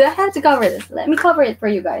 Let me cover it for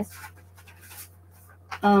you guys.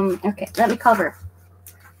 Okay. Let me cover.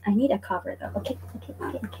 I need a cover though. Okay.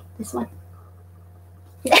 This one.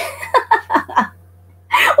 What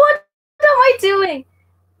am I doing?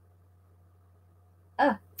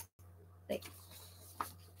 Wait.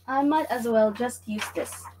 I might as well just use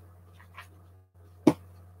this.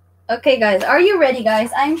 Okay, guys. Are you ready,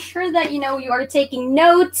 guys? I'm sure that, you are taking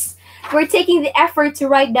notes. We're taking the effort to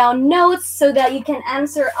write down notes so that you can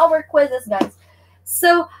answer our quizzes, guys.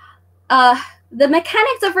 So, the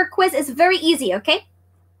mechanics of our quiz is very easy, okay?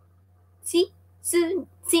 つ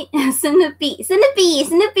Snoopy. Snoopy.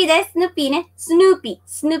 Snoopy です。Snoopy ね。Snoopy.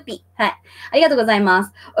 Snoopy. はい。ありがとうございま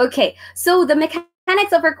す。Okay. So the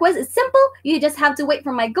mechanics of our quiz is simple. You just have to wait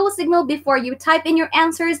for my go signal before you type in your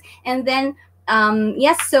answers. And then,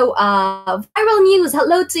 yes, so viral news.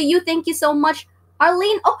 Hello to you. Thank you so much.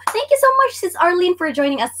 Arlene, oh, thank you so much, sis Arlene, for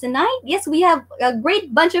joining us tonight. Yes, we have a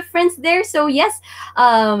great bunch of friends there. So yes,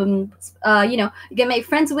 you know, you can make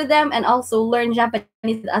friends with them and also learn Japanese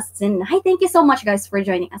with us tonight. Thank you so much, guys, for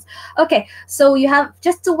joining us. Okay, so you have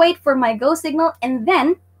just to wait for my go signal and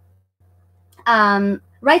then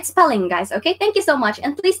write spelling, guys. Okay, thank you so much.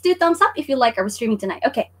 And please do thumbs up if you like our streaming tonight.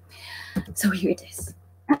 Okay, so here it is.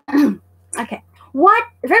 Okay, what?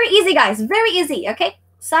 Very easy, guys. Very easy, okay?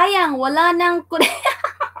 Sayang, wala nang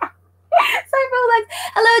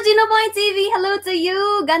Hello, Gino Boy TV. Hello to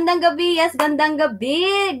you. Gandang gabi. Yes, gandang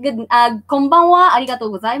gabi. Good, konbanwa.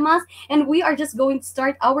 Arigatou gozaimasu. And we are just going to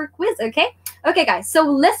start our quiz, okay? Okay, guys. So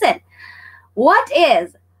listen. What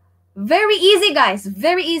is very easy, guys?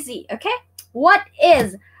 Very easy, okay? What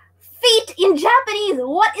is feet in Japanese?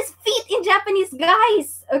 What is feet in Japanese,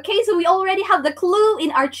 guys? Okay, so we already have the clue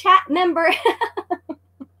in our chat member.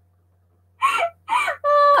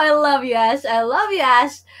 Oh, I love you, Ash. I love you,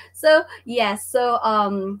 Ash. So, yes. So,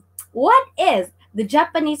 what is the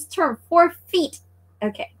Japanese term for feet?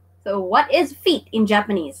 Okay. So, what is feet in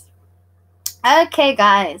Japanese? Okay,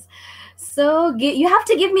 guys. So, you have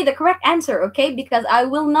to give me the correct answer, okay? Because I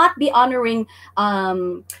will not be honoring,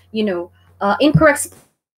 you know, incorrect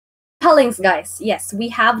spellings, guys. Yes, we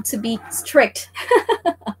have to be strict.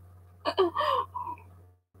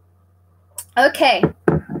 Okay.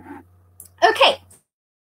 Okay,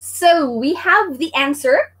 so we have the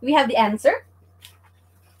answer. We have the answer.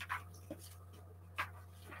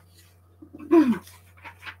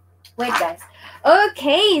 Wait, guys.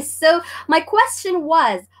 Okay, so my question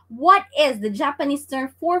was, what is the Japanese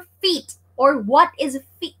term for feet? Or what is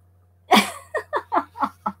feet? More,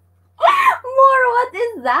 what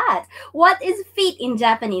is that? What is feet in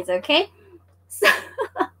Japanese, okay? So,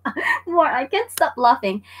 more, I can't stop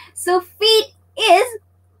laughing. So feet is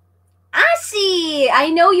ashi. I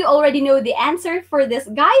know you already know the answer for this,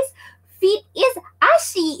 guys. Feet is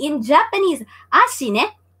ashi in Japanese. Ashi ne.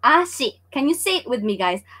 Ashi. Can you say it with me,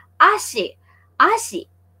 guys? Ashi. Ashi.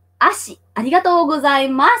 Ashi. Arigatou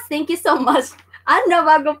gozaimasu. Thank you so much. Anna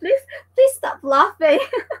Bago, please stop laughing.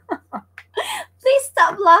 Please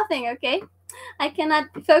stop laughing, okay? I cannot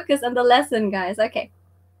focus on the lesson, guys. Okay.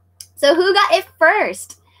 So who got it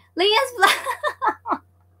first? Leah's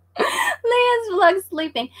Leah's vlog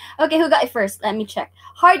sleeping. Okay, who got it first? Let me check.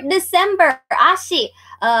 Heart December. Ashi.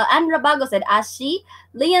 Andra Bago said Ashi.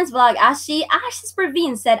 Leon's vlog. Ashi. Ash's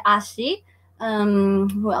Praveen said Ashi.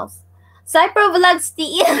 Who else? Cypro vlog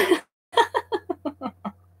Steve.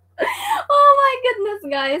 Oh my goodness,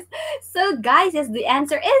 guys. So, guys, yes, the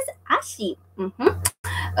answer is Ashi.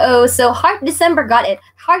 Oh, so Heart December got it.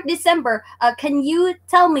 Heart December. Can you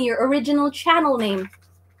tell me your original channel name?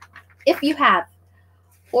 If you have.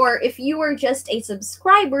 Or if you were just a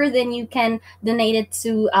subscriber, then you can donate it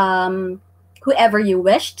to whoever you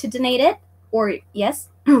wish to donate it. Or yes.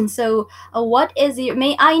 So what is your?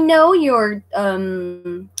 May I know your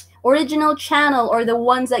original channel or the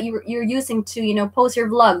ones that you're using to, you know, post your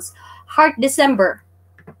vlogs? Heart December.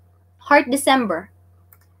 Heart December.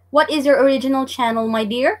 What is your original channel, my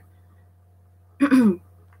dear?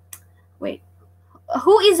 Wait.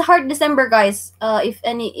 Who is Heart December, guys? If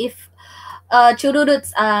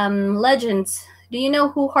Chururut's legends, do you know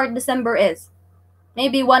who Heart December is?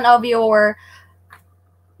 Maybe one of your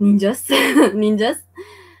ninjas. Ninjas.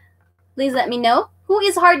 Please let me know. Who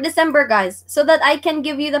is Heart December, guys? So that I can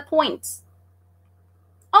give you the points.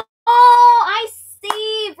 Oh, I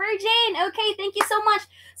see. Virgin. Okay, thank you so much.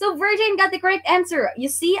 So Virgin got the correct answer. You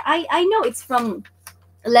see, I know it's from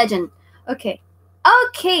Legend. Okay.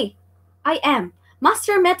 Okay. I am.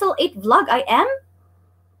 Master Metal 8 vlog, I am?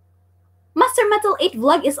 Master Metal 8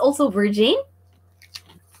 vlog is also Virgin?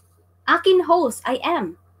 Akin host, I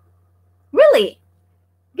am. Really?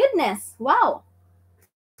 Goodness. Wow.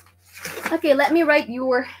 Okay, let me write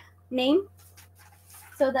your name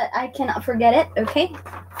so that I cannot forget it, okay?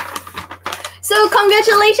 So,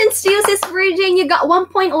 congratulations to you, Sis Virgin. You got 1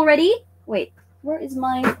 point already. Wait, where is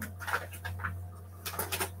my...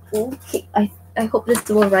 Okay, I hope this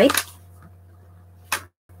is all right.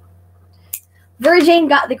 Virgin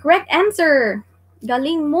got the correct answer.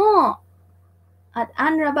 Galing mo. At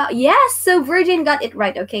Anraba. Yes, so Virgin got it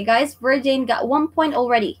right. Okay, guys. Virgin got 1 point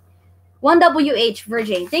already. 1WH,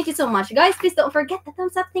 Virgin. Thank you so much. Guys, please don't forget the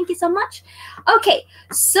thumbs up. Thank you so much. Okay,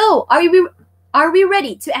 so are we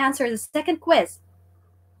ready to answer the second quiz?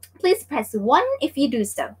 Please press 1 if you do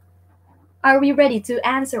so. Are we ready to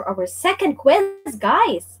answer our second quiz,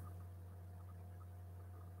 guys?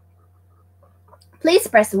 Please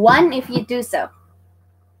press 1 if you do so.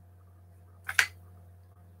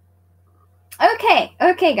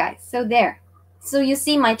 Okay, guys. So there. So you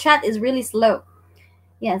see my chat is really slow.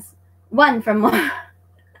 Yes, 1 from 1.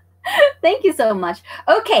 Thank you so much.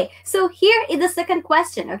 Okay, so here is the second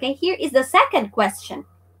question. Okay, here is the second question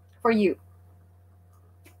for you.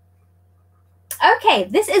 Okay,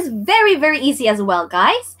 this is very, very easy as well,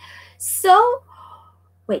 guys. So,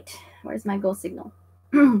 wait, where's my go signal?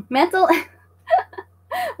 Mental.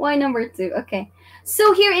 Why number 2? Okay,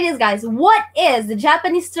 so here it is, guys. What is the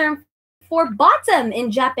Japanese term for bottom in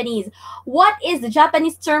Japanese? What is the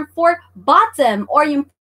Japanese term for bottom, or yung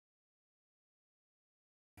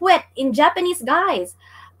puwet in Japanese, guys?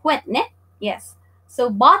 Puwet, ne? Yes. So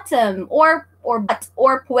bottom or butt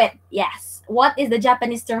or puwet. Yes. What is the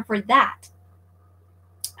Japanese term for that?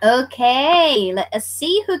 Okay, let us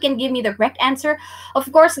see who can give me the correct answer.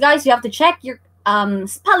 Of course, guys, you have to check your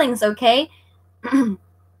spellings, okay?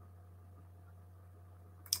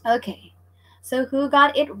 Okay. So who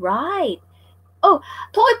got it right? Oh,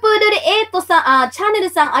 Toy Poodle 8 さん、チャンネル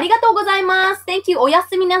さん、ありがとうございます。Thank you. おや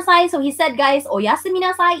すみなさい。So he said, guys, おやすみ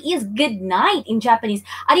なさい is good night in Japanese.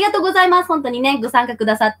 ありがとうございます。本当にね、ご参加く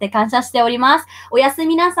ださって感謝しております。おやす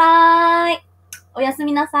みなさい。おやす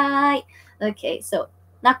みなさい。Okay, so,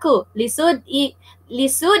 naku, lisod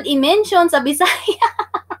i-mention sa Bisaya.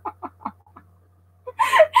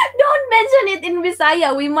 Don't mention it in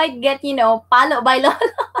Bisaya. We might get, palo by lolo.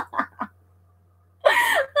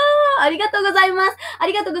 ありがとうございます。あ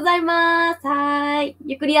りがとうございます。はい。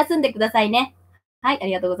ゆっくり休んでくださいね。はい、あ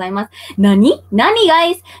りがとうございます。何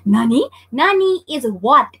guys? 何 is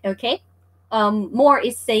what, okay? More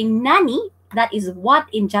is saying nani. That is what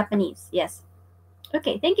in Japanese. Yes.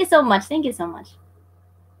 Okay, thank you so much. Thank you so much.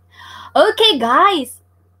 Okay, guys.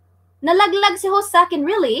 Nalaglag si host sa akin,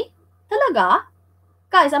 really? Talaga?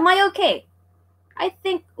 Guys, am I okay? I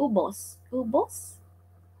think ubos. Ubos?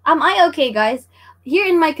 Am I okay, guys? Here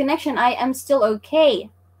in my connection, I am still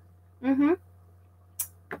okay. Please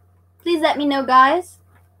let me know, guys.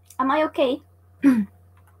 Am I okay?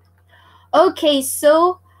 Okay,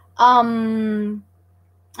 so I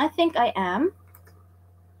think I am.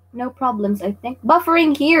 No problems, I think.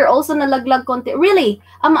 Buffering here, also nalaglag konti. Really?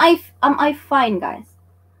 Am I fine, guys?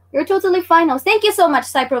 You're totally fine now. Thank you so much,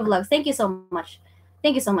 Cypro Vlogs. Thank you so much.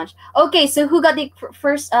 Thank you so much. Okay, so who got the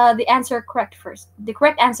first the answer correct first? The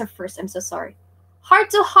correct answer first. I'm so sorry.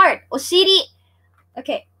 Heart to heart. Oshiri.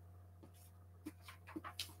 Okay.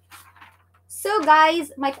 So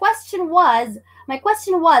guys, my question was,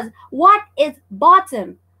 what is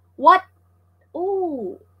bottom? What?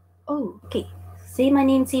 Oh, okay. Say My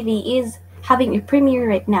Name TV is having a premiere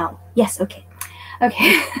right now. Yes, okay.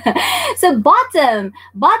 Okay. So bottom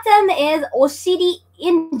is oshiri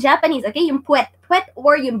in Japanese, okay? Yung puwet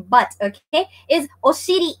or yung butt, okay? Is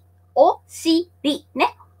oshiri, ne?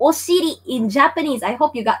 Oshiri in Japanese. I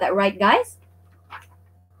hope you got that right, guys.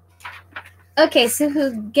 Okay, so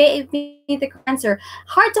who gave me the answer?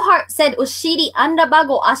 Heart to Heart said oshiri,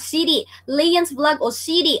 Andabago, ashiri, Leon's Vlog,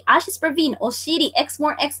 oshiri, Ashes Praveen, oshiri, X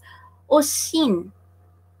more X, oshin.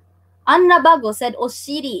 Andabago said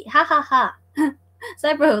oshiri, ha ha ha.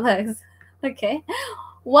 Cyber Vlogs. Okay.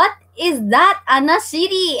 What is that,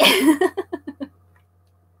 anashiri?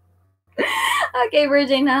 Okay,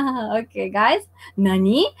 Virgin. Okay, guys.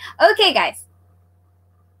 Nani? Okay, guys.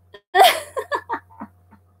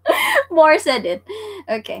 More said it.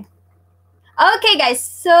 Okay. Okay, guys.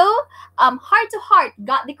 So, Heart to Heart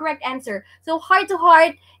got the correct answer. So, Heart to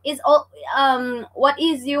Heart is all. What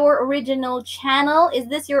is your original channel? Is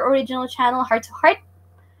this your original channel, Heart to Heart,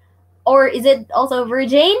 or is it also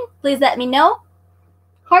Virgin? Please let me know.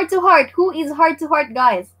 Heart to Heart. Who is Heart to Heart,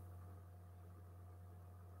 guys?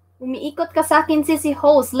 Umiikot ka sa akin, si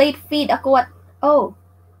host. Late feed. Ako what? Oh.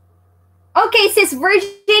 Okay, sis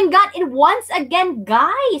Virgin got it once again,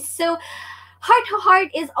 guys. So, Heart to Heart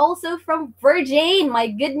is also from Virgin. My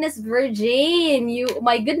goodness, Virgin.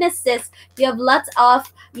 My goodness, sis. You have lots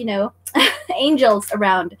of, angels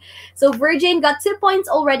around. So, Virgin got 2 points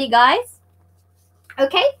already, guys.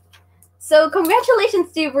 Okay? So,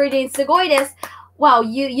 congratulations to you, Virgin. Sugoi desu. Wow,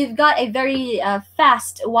 you've got a very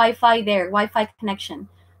fast Wi-Fi there, Wi-Fi connection.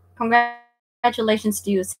 Congratulations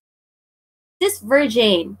to you. This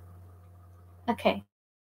Virgin. Okay.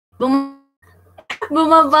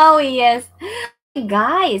 Bumabawi, yes.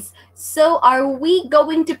 Guys, so are we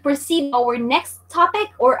going to proceed our next topic,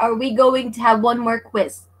 or are we going to have one more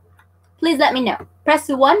quiz? Please let me know. Press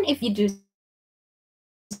 1 if you do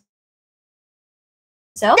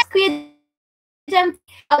So, Kuya Jem, shout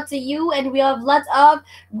out to you, and we have lots of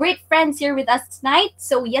great friends here with us tonight.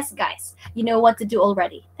 So, yes, guys, you know what to do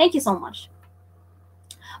already. Thank you so much.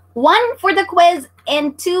 1 for the quiz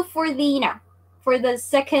and 2 for the for the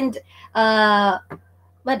second.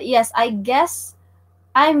 But yes, I guess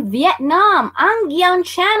I'm Vietnam. Angyan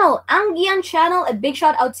Channel. Angyan Channel, a big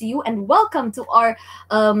shout out to you and welcome to our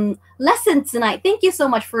lesson tonight. Thank you so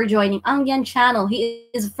much for joining Angyan Channel. He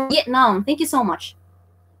is from Vietnam. Thank you so much.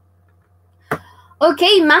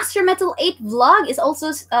 Okay, Master Metal 8 vlog is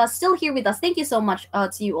also still here with us. Thank you so much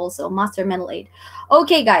to you also, Master Metal 8.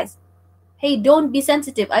 Okay, guys. Hey, don't be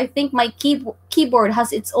sensitive. I think my keyboard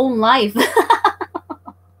has its own life.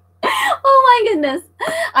 Oh my goodness.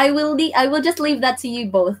 I will just leave that to you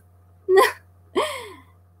both.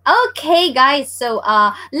 Okay, guys. So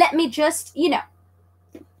let me just,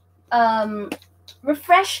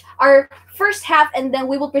 refresh our first half and then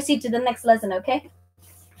we will proceed to the next lesson, okay?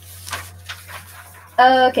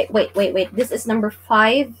 Okay, wait. This is number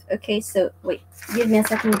 5. Okay, so wait. Give me a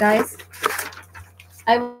second, guys.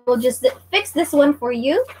 I will just fix this one for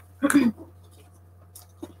you.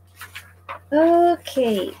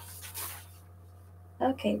 Okay.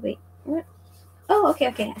 Okay, wait. Oh, okay,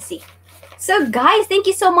 I see. So, guys, thank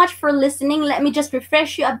you so much for listening. Let me just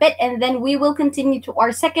refresh you a bit, and then we will continue to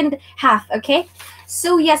our second half, okay?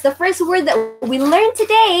 So, yes, the first word that we learned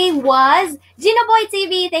today was Gino Boy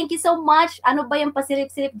TV. Thank you so much. Ano ba yung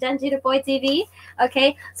pasirip-sirip dyan, Gino Boy TV?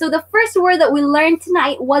 Okay, so the first word that we learned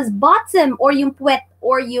tonight was bottom, or yung puwet,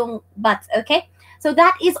 or yung butt, okay? So,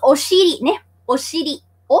 that is oshiri, ne? Oshiri.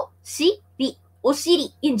 Oshiri. Oshiri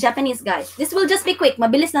in Japanese, guys. This will just be quick.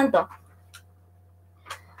 Mabilis lang to.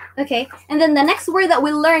 Okay, and then the next word that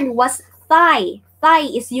we learned was thigh. Thigh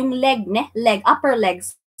is yung leg, ne? Leg, upper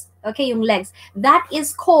legs. Okay, yung legs. That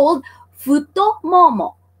is called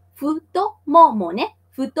futomomo. Futomomo, ne?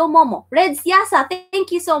 Futomomo. Reds Yasa,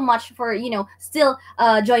 thank you so much for, still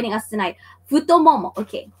joining us tonight. Futomomo,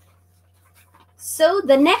 okay. So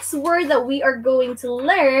the next word that we are going to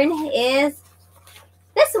learn is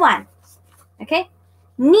this one. Okay?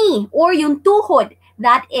 Knee, or yung tuhod.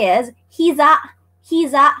 That is hiza.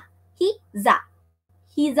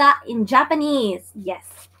 Hiza in Japanese.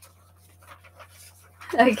 Yes.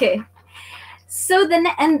 Okay. So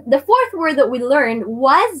the fourth word that we learned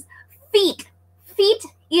was feet. Feet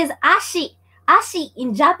is ashi. Ashi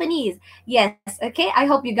in Japanese. Yes. Okay. I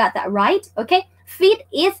hope you got that right. Okay. Feet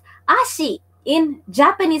is ashi in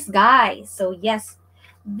Japanese, guys. So yes.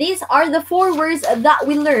 These are the 4 words that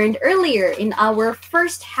we learned earlier in our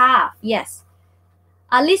first half. Yes.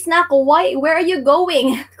 Alis na ako. Where are you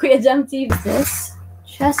going? Kuya Jam TV.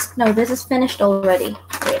 No, this is finished already.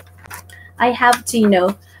 Wait. I have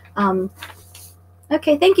to,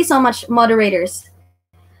 okay, thank you so much, moderators.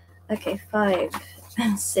 Okay, 5,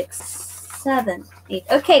 6, 7, 8.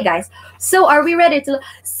 Okay, guys. So are we ready to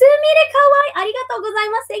Sumire Kawaii? Arigatou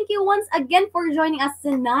gozaimasu. Thank you once again for joining us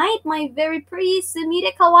tonight. My very pretty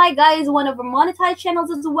Sumire Kawaii, guys, one of our monetized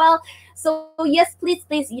channels as well. So yes, please,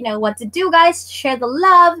 you know what to do, guys. Share the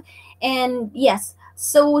love. And yes,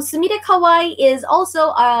 so Sumire Kawaii is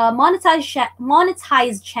also a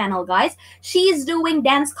monetized channel, guys. She is doing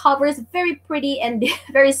dance covers, very pretty and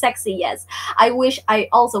very sexy. Yes, I wish I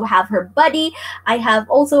also have her buddy. I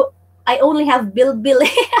only have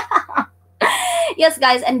Billy. Yes,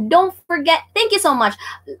 guys, and don't forget. Thank you so much.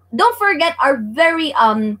 Don't forget our very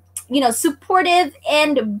supportive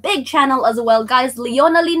and big channel as well, guys.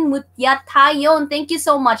 Leonalyn Mutyatayon. Thank you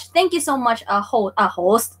so much. Thank you so much,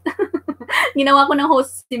 host. Ginawa ko ng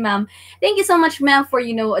host si ma'am. Thank you so much, ma'am, for,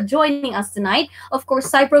 joining us tonight. Of course,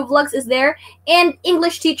 Cypro Vlogs is there. And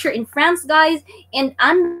English teacher in France, guys. And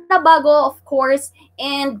Anda Bago, of course.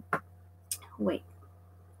 And, wait.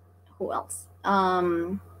 Who else?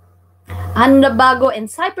 Anda Bago and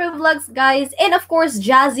Cypro Vlogs, guys. And, of course,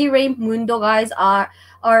 Jazzy Raymundo, guys, are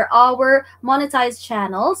our monetized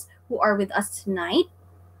channels who are with us tonight.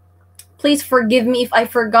 Please forgive me if I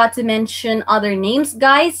forgot to mention other names,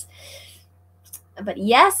 guys. But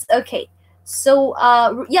yes, okay. So,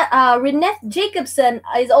 Reneth Jacobson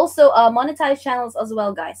is also monetized channels as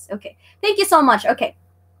well, guys. Okay. Thank you so much. Okay.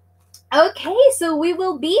 Okay, so we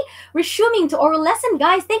will be resuming to our lesson,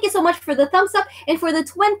 guys. Thank you so much for the thumbs up and for the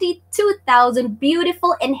 22,000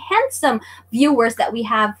 beautiful and handsome viewers that we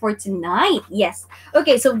have for tonight. Yes.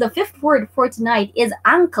 Okay, so the 5th word for tonight is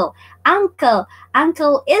ankle. Ankle.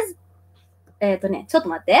 Ankle is...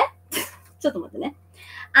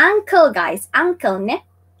 Ankle, guys. Ankle, ne,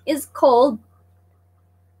 is called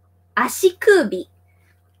ashikubi.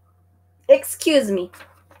 Excuse me.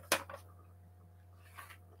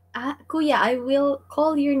 Kuya, I will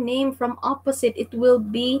call your name from opposite. It will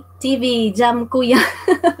be TV Jam Kuya.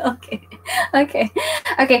 Okay. Okay.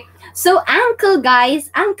 Okay. So uncle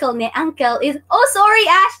guys, uncle ne uncle is oh sorry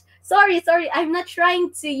Ash. Sorry. I'm not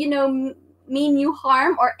trying to, mean you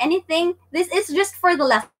harm or anything. This is just for the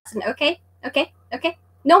lesson, okay? Okay.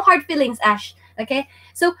 No hard feelings, Ash. Okay?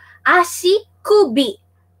 So ashi kubi.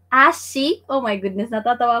 Ashi, oh my goodness,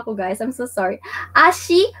 natatawa ako guys. I'm so sorry.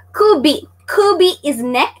 Ashi kubi. Kubi is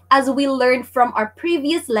neck, as we learned from our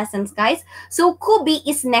previous lessons, guys. So kubi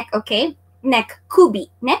is neck, okay? Neck,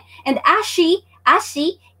 kubi, neck. And ashi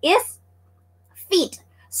is feet.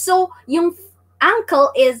 So yung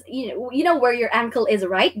ankle is, you know where your ankle is,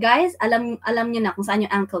 right, guys? Alam nyo na kung saan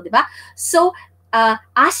yung ankle, di ba? So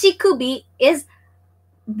ashi kubi is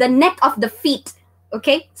the neck of the feet,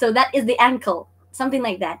 okay? So that is the ankle, something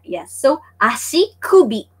like that. Yes. So ashi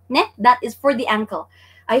kubi, neck, that is for the ankle.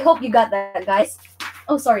 I hope you got that, guys.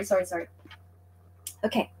 Oh, sorry.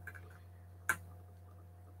 Okay.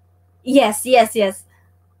 Yes.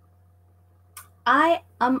 I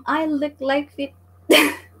look like it.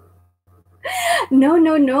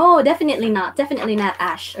 No. Definitely not,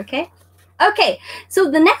 Ash. Okay. So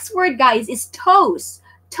the next word, guys, is toes.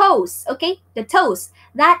 Toes. Okay. The toes.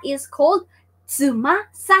 That is called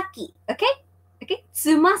tsumasaki. Okay.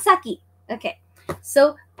 Tsumasaki. Okay.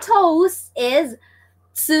 So toes is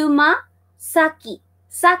tsumasaki.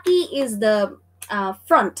 Saki is the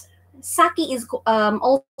front. Saki is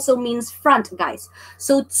also means front, guys.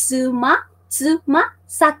 So tsumasaki.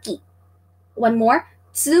 One more.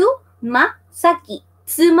 Tsumasaki.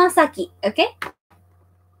 Okay?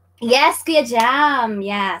 Yes, Kuya Jam.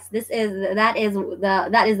 Yes, that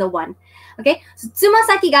is the one. Okay? So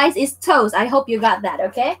tsumasaki, guys, is toes. I hope you got that,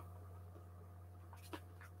 okay?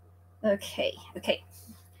 Okay.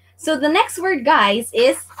 So the next word, guys,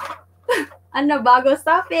 is ano bago,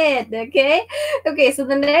 stop it. Okay, so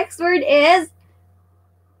the next word is,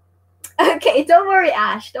 okay, don't worry,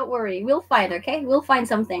 Ash, don't worry, we'll find, okay, we'll find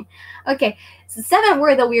something. Okay, so the seventh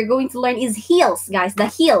word that we're going to learn is heels, guys. The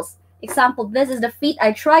heels. Example, this is the feet.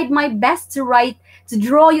 I tried my best to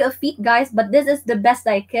draw you a feet, guys, but this is the best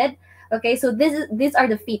I could. Okay, so these are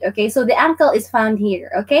the feet. Okay, so the ankle is found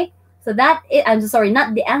here. Okay, so I'm sorry,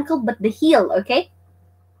 not the ankle, but the heel. Okay,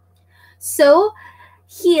 so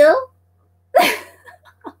heel.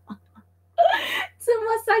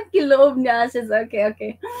 Sumasaki loob niya.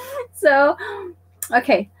 Okay. So,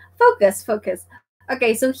 okay. Focus.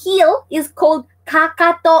 Okay, so heel is called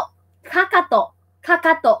kakato.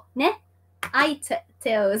 Ne?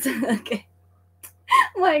 Toes. Okay.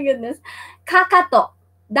 My goodness. Kakato.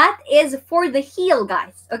 That is for the heel,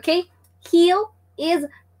 guys. Okay? Heel is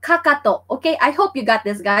kakato. Okay? I hope you got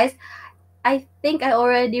this, guys. I think I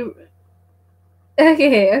already...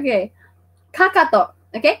 Okay. Kakato.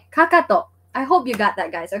 Okay? Kakato. I hope you got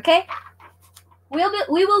that, guys. Okay? We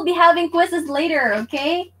will be having quizzes later.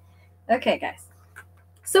 Okay? Okay, guys.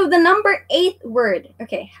 So the number 8 word.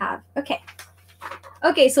 Okay,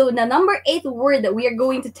 Okay, so the number 8 word that we are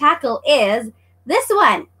going to tackle is this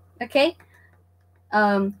one. Okay?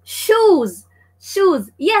 Shoes.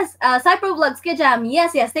 Yes, Cypro Vlogs, Kijam.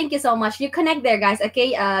 Yes. Thank you so much. You connect there, guys.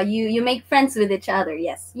 Okay? You make friends with each other.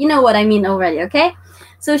 Yes. You know what I mean already, okay?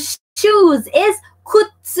 So shoes is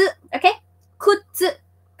kutsu. Okay? Kutsu.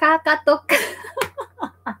 Kakato.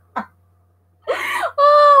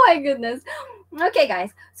 Oh my goodness. Okay,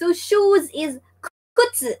 guys. So shoes is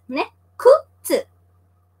kutsu. Ne? Kutsu.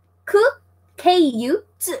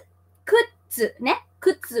 K-U-tsu. Kutsu. Ne?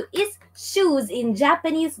 Kutsu is shoes in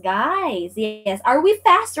Japanese, guys. Yes. Are we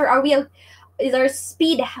fast or is our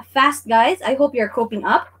speed fast, guys? I hope you're coping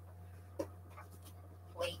up.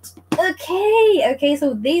 Wait. Okay.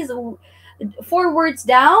 So these 4 words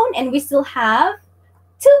down, and we still have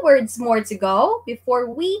 2 words more to go before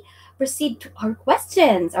we proceed to our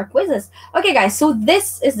questions, our quizzes. Okay, guys. So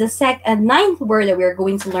this is the 9th word that we're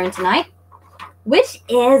going to learn tonight, which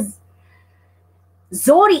is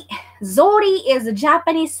zori. Zori is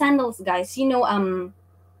Japanese sandals, guys. You know,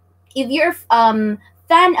 if you're fan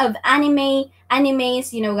of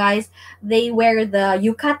animes, you know, guys, they wear the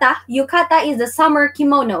yukata. Yukata is the summer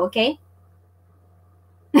kimono, okay?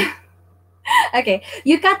 Okay,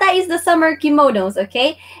 yukata is the summer kimonos,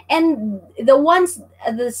 okay? And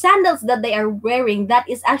the sandals that they are wearing, that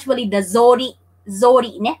is actually the zori,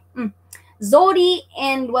 ne? Zori,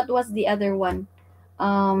 and what was the other one?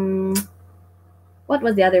 What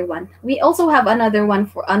was the other one? We also have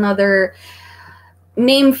another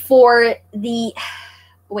name for the...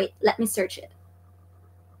 Wait, let me search it.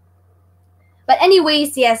 But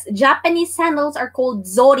anyways, yes, Japanese sandals are called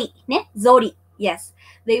zori, ne? Zori. Yes,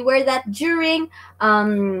 they wear that during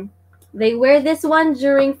they wear this one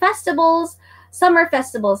during festivals, summer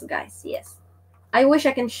festivals, guys. Yes. I wish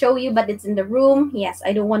I can show you, but it's in the room. Yes,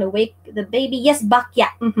 I don't want to wake the baby. Yes,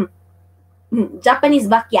 bakya.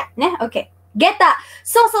 Japanese bakya. Ne? Okay. Geta.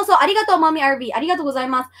 So. Arigato, Mommy RB. Arigato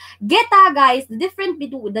gozaimasu. Geta, guys. The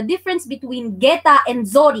difference between geta and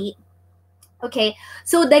zori. Okay.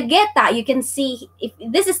 So the geta, you can see, if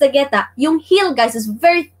this is the geta, yung heel, guys, is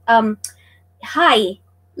very high.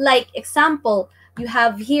 Like example, you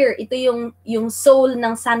have here, ito yung sole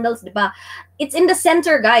ng sandals, diba? It's in the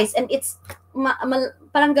center, guys, and it's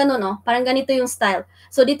parang gano, no? Parang ganito yung style.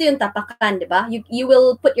 So dito yung tapakan, diba? You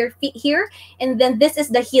will put your feet here, and then this is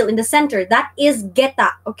the heel in the center. That is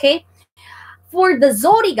geta, okay? For the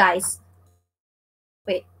zori, guys,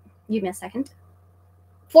 wait, give me a second.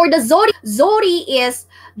 For the zori is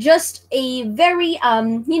just a very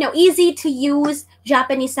easy to use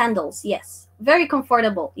Japanese sandals. Yes, very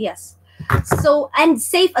comfortable. Yes. So, and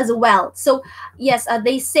safe as well. So yes,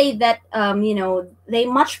 they say that they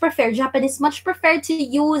Japanese much prefer to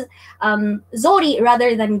use zori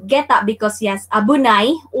rather than geta, because yes,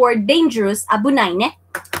 abunai, or dangerous, abunai ne.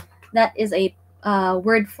 That is a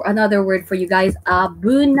another word for you guys.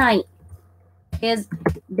 Abunai is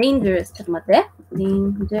dangerous.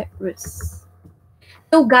 Dangerous.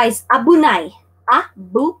 So guys, abunai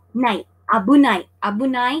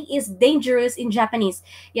is dangerous in Japanese.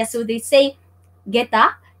 Yeah, so they say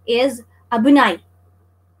geta is abunai,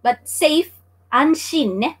 but safe,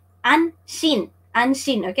 anshin,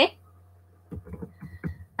 okay?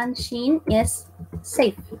 Anshin is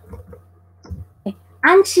safe. Okay.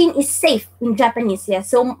 Anshin is safe in Japanese. Yeah,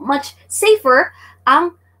 so much safer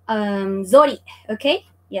ang zori, okay?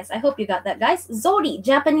 Yes, I hope you got that, guys. Zori,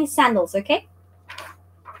 Japanese sandals, okay?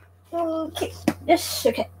 Okay. Yes,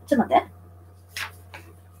 okay.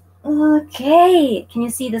 Okay. Can you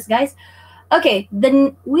see this, guys? Okay,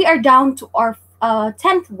 then we are down to our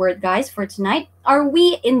 10th word, guys, for tonight. Are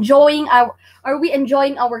we enjoying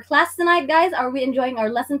our class tonight, guys? Are we enjoying our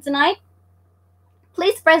lesson tonight?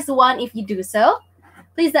 Please press 1 if you do so.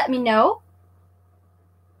 Please let me know.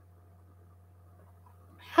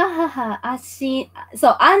 Ashin.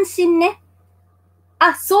 So, anshin ne.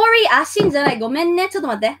 Sorry, ashin じゃない。ごめんね。ちょっと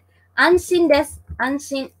待って。安心です。安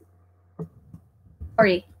心。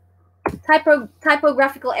Sorry.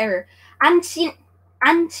 Typographical error. 安心。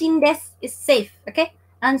安心です is safe. Okay?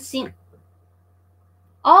 安心。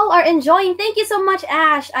All are enjoying. Thank you so much,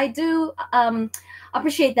 Ash. I do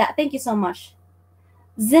appreciate that. Thank you so much.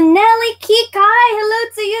 Zanelli Kikai, hello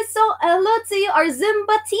to you, our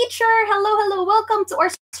Zumba teacher. Hello, welcome to our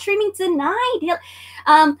streaming tonight.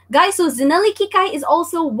 Guys, so Zanelli Kikai is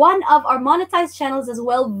also one of our monetized channels as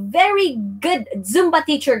well. Very good Zumba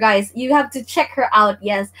teacher, guys. You have to check her out,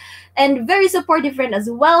 yes. And very supportive friend as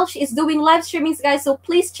well. She is doing live streamings, guys, so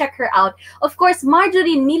please check her out. Of course,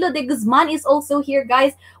 Marjorie Nilo de Guzman is also here,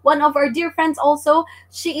 guys. One of our dear friends also.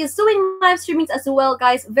 She is doing live streamings as well,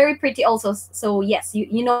 guys. Very pretty also. So yes,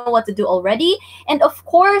 you know what to do already. And of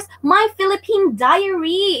course, My Philippine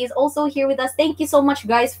Diary is also here with us. Thank you so much,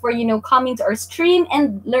 guys, for coming to our stream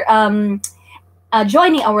and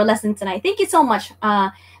joining our lesson tonight. Thank you so much.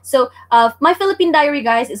 So My Philippine Diary,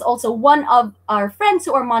 guys, is also one of our friends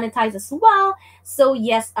who are monetized as well. So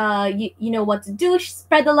yes, you know what to do.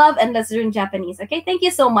 Spread the love and let's learn Japanese. Okay, thank you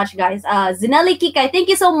so much, guys. Zinali Kikai, thank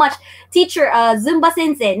you so much, teacher. Zumba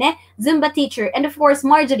Sensei, ne? Zumba teacher, and of course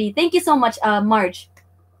Marjorie. Thank you so much, Marge.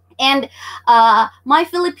 And My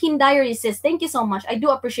Philippine Diary, sis. Thank you so much. I do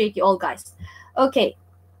appreciate you all, guys. Okay.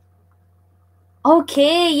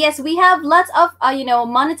 Okay. Yes, we have lots of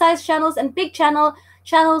monetized channels and big channels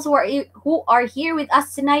who are here with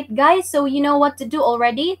us tonight, guys. So you know what to do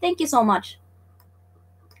already. Thank you so much.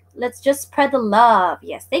 Let's just spread the love.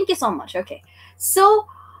 Yes, thank you so much. Okay, so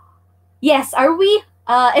yes, are we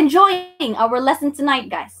enjoying our lesson tonight,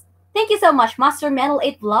 guys? Thank you so much, Master Metal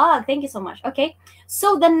 8 Vlog. Thank you so much. Okay,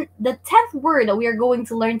 so then the 10th word that we are going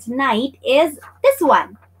to learn tonight is this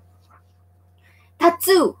one.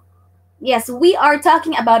 Tattoo. Yes, we are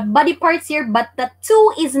talking about body parts here, but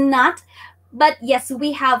tattoo is not. But yes,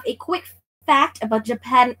 we have a quick fact about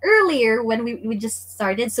Japan earlier when we just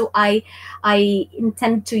started. So I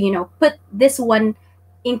intend to, put this one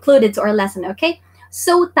included to our lesson, okay?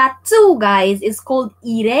 So tattoo, guys, is called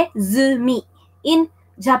irezumi in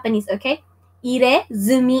Japanese, okay?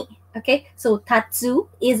 Irezumi, okay? So tattoo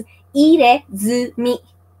is irezumi.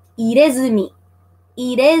 Irezumi.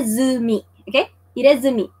 Irezumi, okay?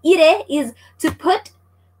 Irezumi. Ire is to put.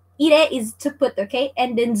 Ire is to put, okay?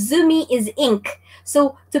 And then zumi is ink.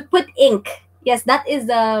 So to put ink. Yes, that is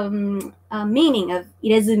the meaning of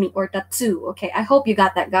irezumi or tattoo. Okay, I hope you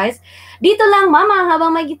got that, guys. Dito lang, mama,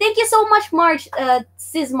 habang thank you so much, March,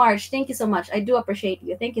 sis March. Thank you so much. I do appreciate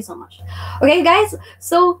you. Thank you so much. Okay, guys.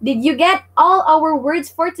 So, did you get all our words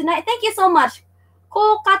for tonight? Thank you so much.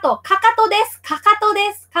 Kokato, kakato desu, kakato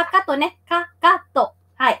desu, kakato ne, kakato.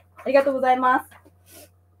 Hi, arigatou gozaimasu.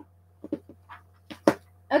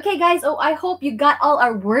 Okay, guys. Oh, I hope you got all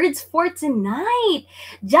our words for tonight.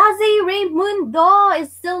 Jazzy Raymundo is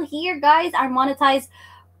still here, guys. Our monetized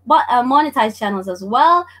channels as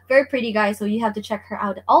well. Very pretty, guys. So you have to check her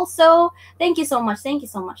out also. Thank you so much. Thank you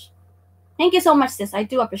so much. Thank you so much, sis. I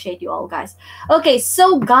do appreciate you all, guys. Okay,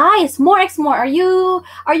 so guys, more. Are you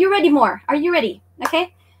ready? More? Are you ready?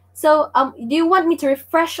 Okay. So do you want me to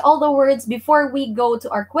refresh all the words before we go to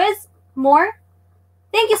our quiz? More?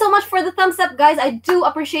 Thank you so much for the thumbs up, guys. I do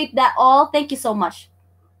appreciate that all. Thank you so much.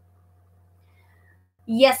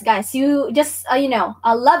 Yes, guys, you just,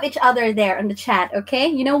 love each other there in the chat, okay?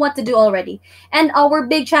 You know what to do already. And our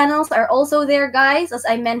big channels are also there, guys, as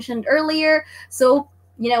I mentioned earlier. So,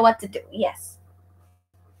 you know what to do. Yes.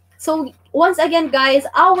 So, once again, guys,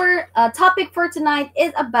 our topic for tonight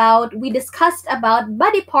is we discussed about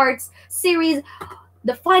body parts series,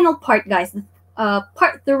 the final part, guys.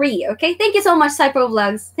 Part 3, okay? Thank you so much, Cypro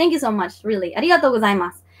Vlogs. Thank you so much, really. Arigatou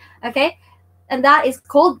gozaimasu. Okay? And that is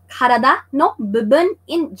called Karada no Bubun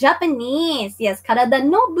in Japanese. Yes, Karada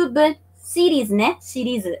no Bubun series ne.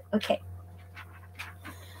 Series. Okay.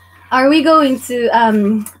 Are we going to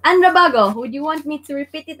Andrabago? Would you want me to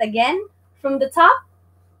repeat it again from the top?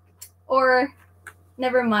 Or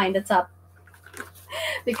never mind the top?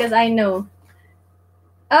 Because I know.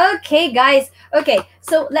 Okay, guys. Okay,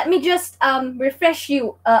 so let me just refresh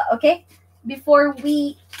you. Okay, before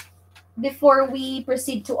we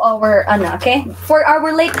proceed to our okay, for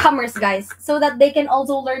our latecomers, guys, so that they can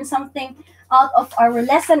also learn something out of our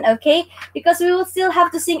lesson. Okay, because we will still have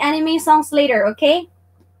to sing anime songs later. Okay,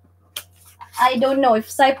 I don't know if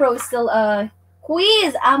Cypro is still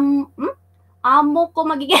quiz. Amo ko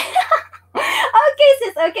magiging.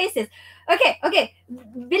 Okay, sis. Okay.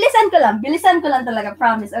 Bilisan ko lang talaga,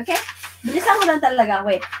 promise, okay? Bilisan ko lang talaga.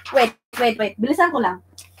 Wait. Bilisan ko lang.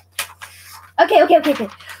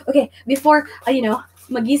 Okay, before,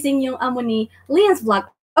 magising yung amo ni Leon's vlog.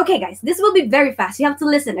 Okay, guys, this will be very fast. You have to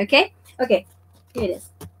listen, okay? Okay, here it is.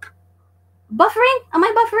 Buffering? Am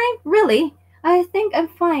I buffering? Really? I think I'm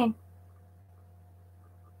fine.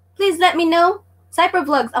 Please let me know. Cypher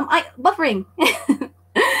Vlogs, am I buffering?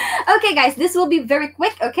 Okay, guys, this will be very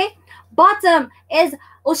quick, okay? Bottom is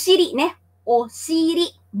oshiri, ne? Oshiri.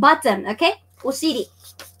 Bottom, okay? Oshiri.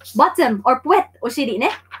 Bottom or puwet, oshiri,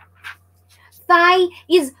 ne? Thigh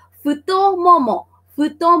is futomomo.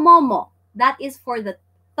 Futomomo. That is for the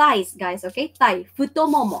thighs, guys, okay? Thigh,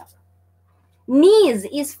 futomomo. Knees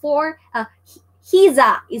is for,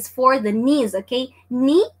 hiza is for the knees, okay?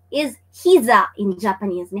 Knee is hiza in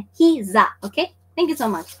Japanese, ne? Hiza, okay? Thank you so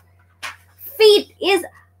much. Feet is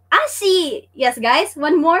ashi. Yes, guys,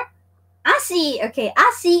 one more. Ashi, okay?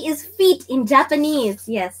 Ashi is feet in Japanese,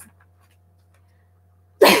 yes.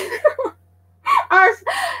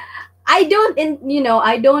 I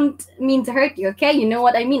don't mean to hurt you, okay? You know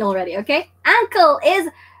what I mean already, okay? Ankle is,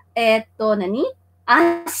 nani?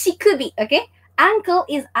 Ashikubi, okay? Ankle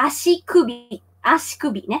is ashikubi.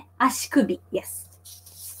 Ashikubi, ne? Ashikubi, yes.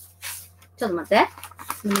 ちょっと待って。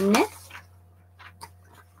ね。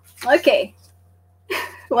Okay.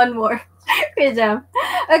 One more. Good job.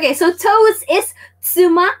 Okay, so toes is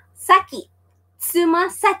tsumasaki.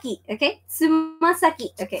 Tsumasaki, okay?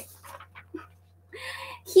 Tsumasaki, okay.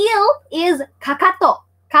 Heel is kakato.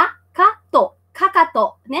 Kakato.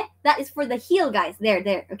 Kakato, ne? That is for the heel, guys.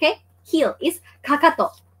 There, okay? Heel is kakato.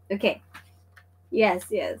 Okay. Yes.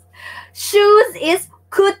 Shoes is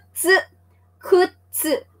kutsu.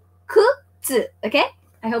 Kutsu. Kutsu, okay?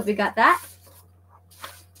 I hope you got that.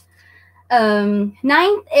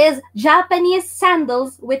 Ninth is Japanese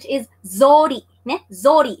sandals, which is zori, ne?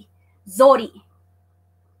 Zori.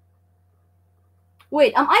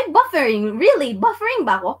 Wait, am I buffering? Really? Buffering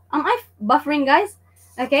ba ako? Am I buffering, guys?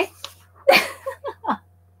 Okay.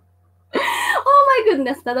 Oh my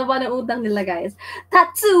goodness. Nataba ng utang nila, guys.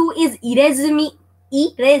 Tattoo is irezumi.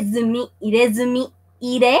 Irezumi.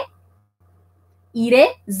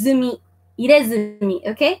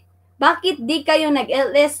 Okay? Bakit di kayo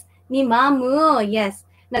nag-LS ni Mamu? Yes.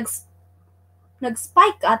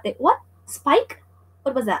 Nag-spike ate. What? Spike?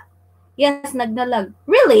 What was that? Yes, naglalag.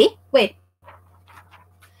 Really? Wait.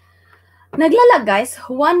 Naglalag, guys.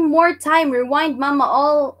 One more time. Rewind, mama.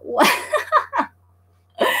 All.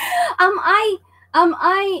 Am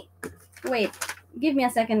I? Wait. Give me a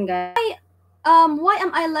second, guys. Why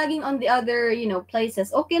am I lagging on the other,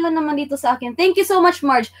 places? Okay lang naman dito sa akin. Thank you so much,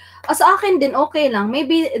 Marge. Sa akin din, okay lang.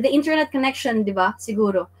 Maybe the internet connection, di ba?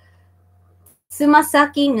 Siguro.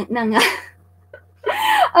 Sumasaki na nga.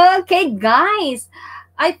 Okay, guys.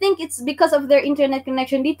 I think it's because of their internet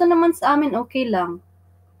connection. Dito naman sa amin, okay lang.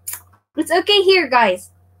 It's okay here,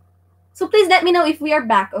 guys. So please let me know if we are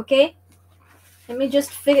back, okay? Let me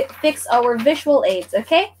just fix our visual aids,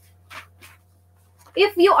 okay?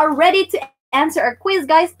 If you are ready to answer our quiz,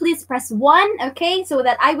 guys, please press 1, okay? So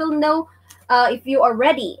that I will know if you are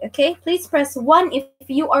ready, okay? Please press 1 if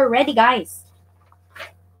you are ready, guys.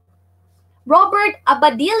 Robert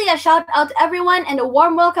Abadilia, shout out to everyone and a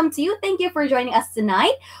warm welcome to you. Thank you for joining us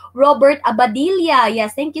tonight. Robert Abadilia,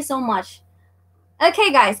 yes, thank you so much.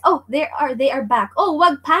 Okay, guys. Oh, they are back. Oh,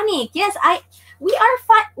 wag panic. Yes, we are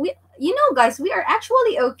fine. Guys, we are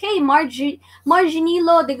actually okay. Marjorie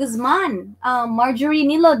Nilo de Guzman,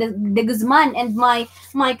 de Guzman, and my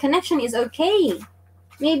connection is okay.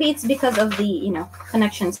 Maybe it's because of the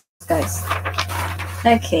connections, guys.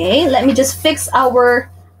 Okay, let me just fix our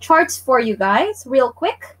charts for you guys real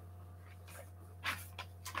quick.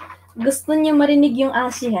 Gusto niyo marinig yung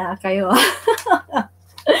Ashi ha, kayo.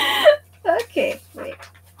 Okay, wait.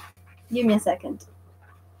 Give me a second.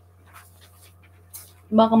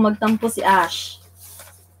 Baka magtampo si Ash.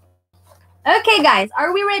 Okay, guys,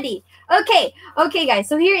 are we ready? Okay, guys,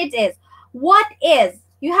 so here it is. What is?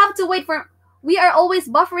 You have to wait for... We are always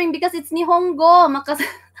buffering because it's nihonggo.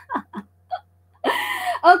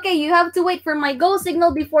 Okay, you have to wait for my go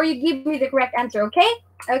signal before you give me the correct answer, okay?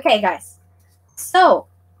 Okay, guys. So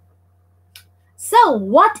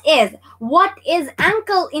what is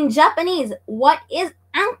ankle in Japanese? What is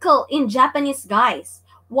ankle in Japanese, guys?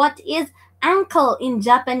 What is ankle in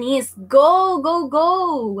Japanese? Go, go,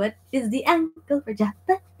 go. What is the ankle for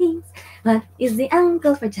Japanese? What is the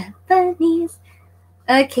ankle for Japanese?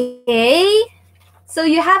 Okay. So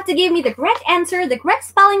you have to give me the correct answer, the correct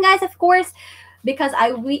spelling, guys, of course, because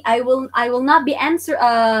I will not be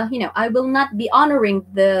I will not be honoring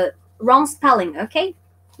the wrong spelling, okay?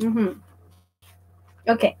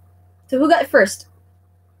 Okay. So who got it first?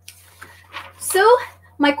 So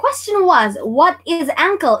my question was, what is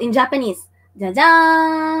ankle in Japanese?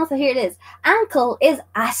 Ja-ja! So here it is. Ankle is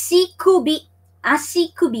ashikubi.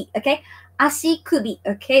 Ashikubi, okay? Ashikubi,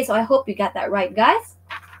 okay? So I hope you got that right, guys.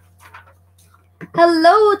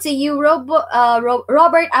 Hello to you, Robert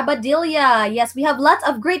Abadilia. Yes, we have lots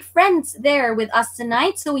of great friends there with us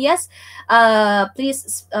tonight. So yes,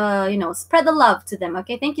 please, spread the love to them,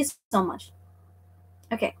 okay? Thank you so much.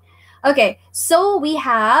 Okay. So we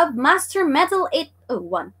have Master Metal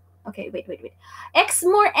 801. Okay, wait. X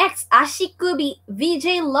more X, Ashikubi.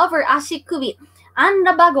 VJ Lover, Ashikubi.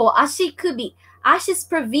 Anrabago, Ashikubi. Ashis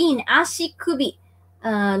Praveen, Ashikubi.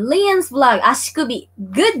 Leon's Vlog, Ashikubi.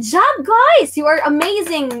 Good job, guys. You are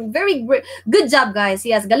amazing. Very great. Good job, guys.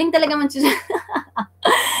 Yes, galing talaga man.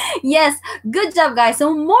 Yes, good job, guys.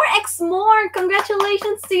 So more X more.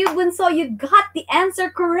 Congratulations to you, Bunso. You got the answer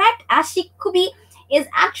correct. Ashikubi is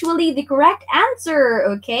actually the correct answer,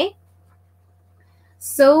 okay?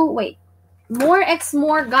 So, wait. More X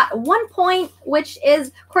more got 1 point, which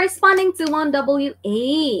is corresponding to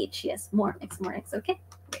 1WH. Yes, more X, okay?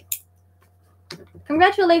 Great.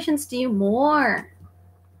 Congratulations to you, more.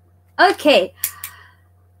 Okay.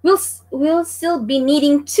 We'll still be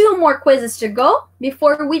needing 2 more quizzes to go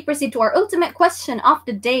before we proceed to our ultimate question of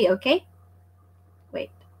the day, okay? Wait.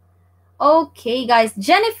 Okay, guys.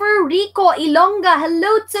 Jennifer Rico Ilonga,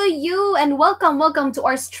 hello to you and welcome to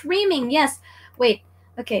our streaming. Yes. Wait.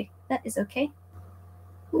 Okay, that is okay.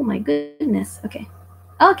 Oh my goodness. Okay,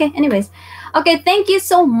 anyways. Okay, thank you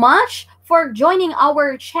so much for joining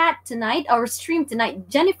our chat tonight, our stream tonight.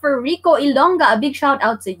 Jennifer Rico Ilonga, a big shout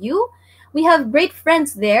out to you. We have great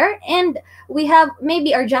friends there, and we have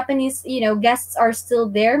maybe our Japanese, guests are still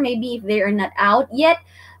there, maybe if they are not out yet.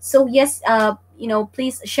 So yes,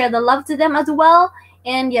 please share the love to them as well.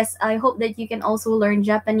 And yes, I hope that you can also learn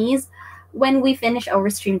Japanese when we finish our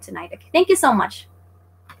stream tonight. Okay, thank you so much.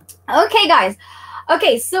 Okay, guys.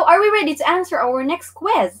 Okay, so are we ready to answer our next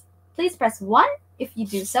quiz? Please press 1 if you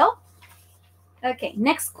do so. Okay,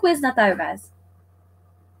 next quiz na tayo, guys.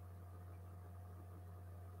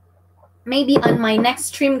 Maybe on my next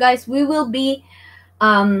stream, guys, we will be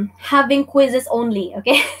having quizzes only,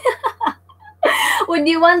 okay? Would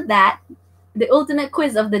you want that? The ultimate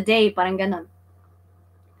quiz of the day, parang ganon.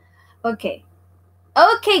 Okay.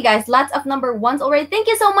 Okay, guys, lots of number 1s already. Thank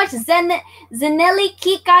you so much, Zenelli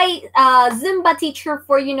Kikai, Zumba teacher,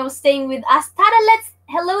 for, staying with us. Tara,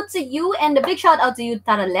 hello to you, and a big shout out to you,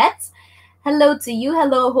 Tara. Hello to you.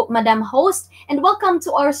 Hello, Madam Host. And welcome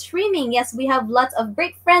to our streaming. Yes, we have lots of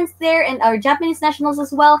great friends there and our Japanese nationals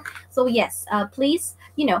as well. So yes, please,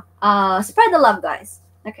 spread the love, guys.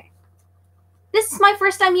 Okay. This is my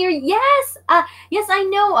first time here. Yes. Yes, I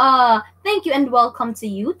know. Thank you and welcome to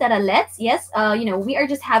you, Tara Let's. Yes. We are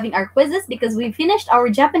just having our quizzes because we finished our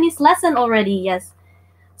Japanese lesson already. Yes.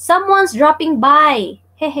 Someone's dropping by.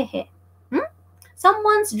 Hehehe.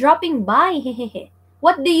 Someone's dropping by. Hehehe.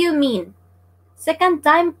 What do you mean? Second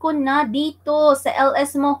time ko na dito sa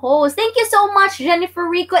LS mo host. Thank you so much, Jennifer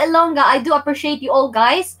Rico Elonga. I do appreciate you all,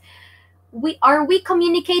 guys. Are we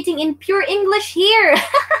communicating in pure English here?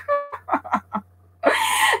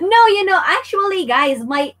 No, actually, guys,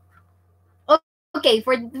 okay,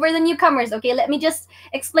 for the newcomers, okay, let me just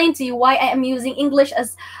explain to you why I am using English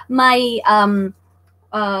as my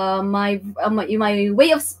my way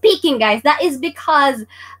of speaking, guys. That is because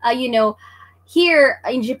here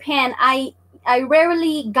in Japan, I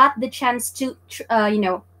rarely got the chance to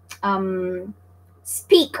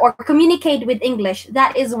speak or communicate with English.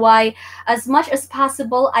 That is why, as much as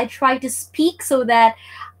possible, I try to speak so that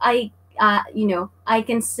I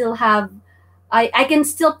can still have I can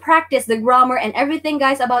still practice the grammar and everything,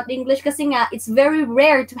 guys, about English. Kasi nga, it's very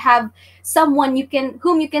rare to have someone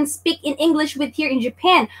whom you can speak in English with here in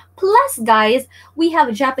Japan. Plus, guys, we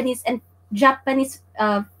have Japanese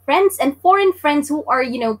friends and foreign friends who are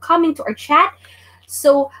coming to our chat.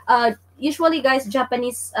 So usually, guys,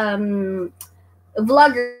 Japanese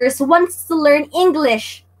vloggers wants to learn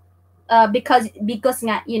English because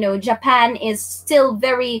nga, Japan is still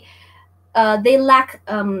very they lack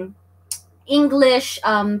English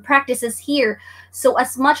practices here. So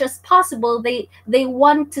as much as possible, they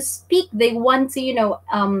want to speak. They want to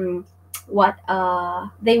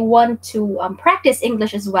they want to practice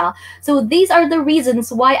English as well. So these are the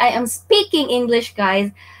reasons why I am speaking English,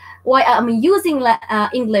 guys. Why I'm using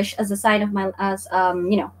English as a sign of my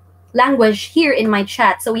language here in my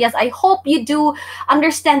chat. So yes, I hope you do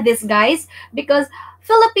understand this, guys, because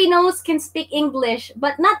Filipinos can speak English,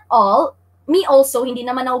 but not all. Me also, hindi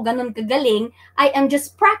naman ako ganun kagaling. I am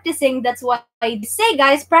just practicing. That's why I say,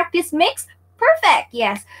 guys, practice makes perfect.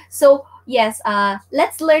 Yes. So yes,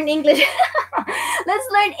 let's learn English. Let's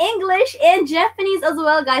learn English and Japanese as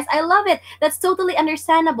well, guys. I love it. That's totally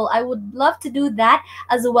understandable. I would love to do that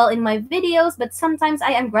as well in my videos, but sometimes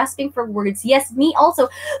I am grasping for words. Yes, me also.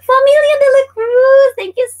 Familia de la Cruz,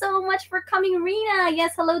 thank you so much for coming, Rina.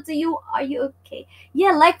 Yes, hello to you. Are you okay?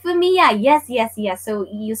 Yeah, like Familia. Yes. So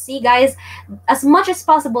you see, guys, as much as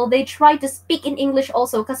possible, they try to speak in English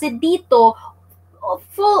also. Kasi dito,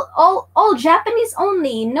 all Japanese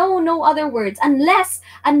only, no other words,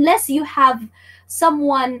 unless you have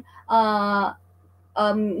someone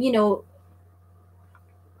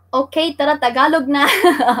okay, tara Tagalog na.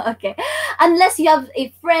 Okay, unless you have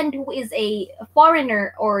a friend who is a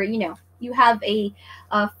foreigner, or you have a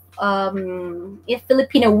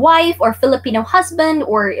Filipino wife or Filipino husband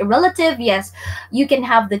or a relative, yes, you can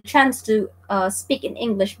have the chance to speak in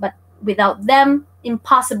English, but without them,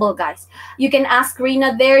 impossible, guys. You can ask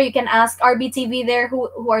Rina there, you can ask RBTV there,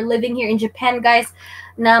 who are living here in Japan, guys,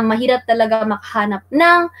 na mahirap talaga makahanap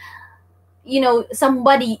ng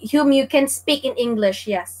somebody whom you can speak in English.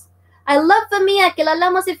 Yes, I love Fumia.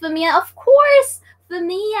 Kilala mo si Fumia? Of course,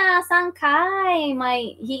 Fumia Sankai.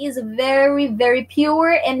 He is very, very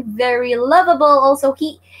pure and very lovable. Also,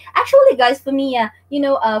 actually, guys, Fumia,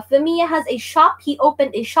 Fumia has a shop. He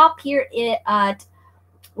opened a shop here at,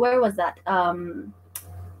 where was that?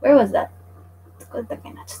 Where was that? ちょっ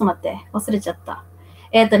と待って、忘れちゃった。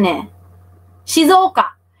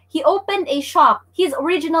Shizuoka. He opened a shop, his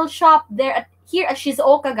original shop here at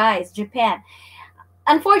Shizuoka, guys, Japan.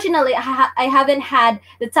 Unfortunately, I haven't had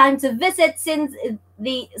the time to visit since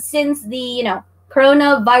the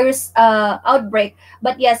coronavirus outbreak.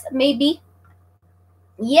 But yes, maybe.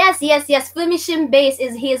 Yes. Fumishin Base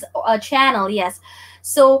is his channel. Yes.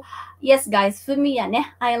 So yes, guys, Fumiya ne.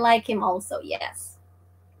 I like him also. Yes.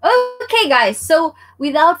 Okay, guys. So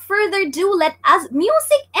without further ado, let us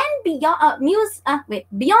music and beyond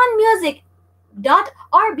beyond music.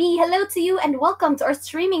 .rb, hello to you and welcome to our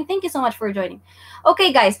streaming. Thank you so much for joining.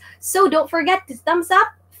 Okay, guys, so don't forget to thumbs up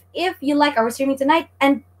if you like our streaming tonight.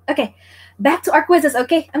 And okay, back to our quizzes.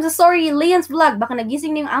 Okay, I'm so sorry, Leon's vlog, baka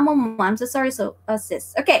nagising na yung amo mo. I'm so sorry,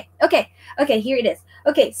 sis. Okay, here it is.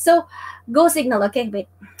 Okay, so go signal. Okay, wait.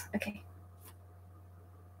 Okay,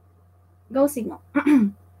 go signal.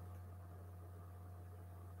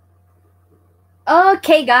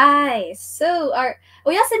 Okay, guys. So our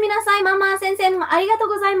oyasumi nasai, mama, sensei, arigatou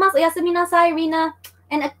gozaimasu. Oyasumi nasai, Rina.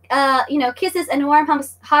 And kisses and warm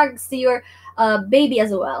hugs to your baby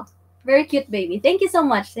as well. Very cute baby. Thank you so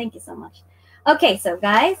much. Thank you so much. Okay, so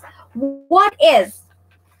guys, what is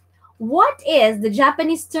the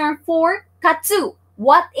Japanese term for tattoo?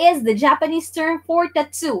 What is the Japanese term for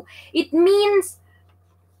tattoo? It means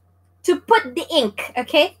to put the ink,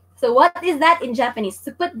 okay? So what is that in Japanese?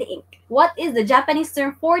 To put the ink. What is the Japanese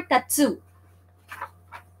term for tattoo?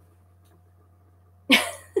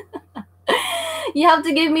 You have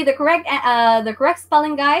to give me the correct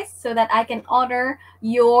spelling, guys, so that I can honor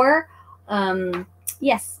your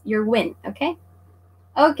your win, okay?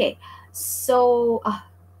 Okay. So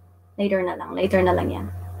later na lang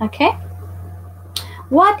yan. Okay?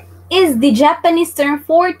 What is the Japanese term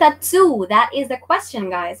for tattoo? That is the question,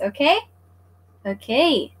 guys, okay?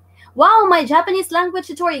 Okay. Wow, my Japanese language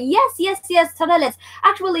tutorial. Yes, Taralets.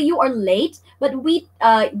 Actually, you are late, but we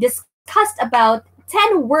discussed about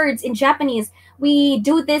 10 words in Japanese. We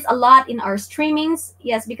do this a lot in our streamings.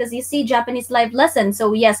 Yes, because you see Japanese live lesson.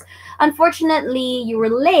 So yes, unfortunately, you were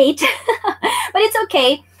late, but it's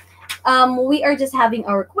okay. We are just having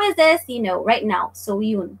our quizzes, right now. So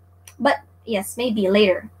yun. But yes, maybe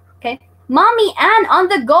later. Okay. Mommy Ann on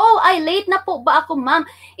the go. Ay, late na po ba ako, ma'am?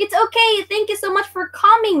 It's okay. Thank you so much for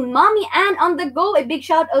coming. Mommy Ann on the go. A big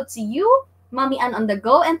shout out to you, Mommy Ann on the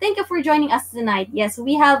go. And thank you for joining us tonight. Yes,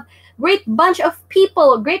 we have great bunch of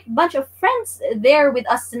people, great bunch of friends there with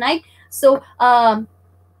us tonight. So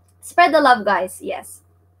spread the love, guys. Yes.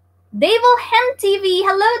 Devil Hen TV,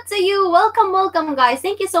 hello to you. Welcome, guys.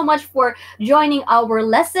 Thank you so much for joining our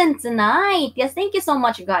lesson tonight. Yes, thank you so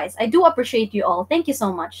much, guys. I do appreciate you all. Thank you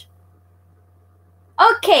so much.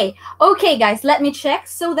 Okay, guys, let me check.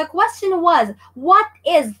 So the question was, what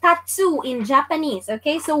is tattoo in Japanese?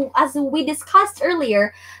 Okay, so as we discussed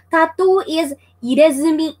earlier, tattoo is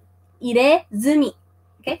irezumi.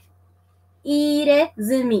 Okay,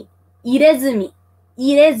 irezumi.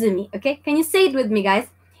 Okay, can you say it with me, guys?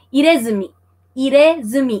 Irezumi.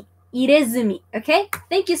 Okay,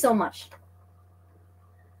 thank you so much.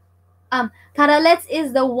 Taralets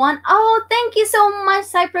is the one. Oh, thank you so much,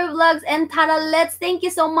 Cypher Vlogs and Taralets. Thank you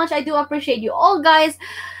so much. I do appreciate you all, guys.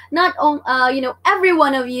 Not every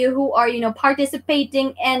one of you who are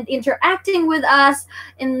participating and interacting with us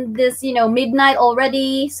in this midnight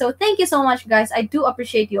already. So thank you so much, guys. I do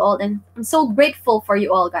appreciate you all, and I'm so grateful for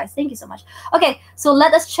you all, guys. Thank you so much. Okay, so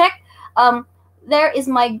let us check. There is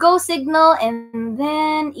my go signal, and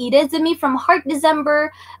then Irezumi from Heart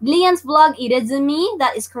December. Glian's vlog, Irezumi,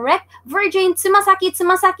 that is correct. Virgin Tsumasaki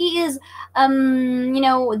is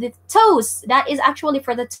the toes. That is actually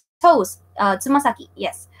for the toes. Tsumasaki,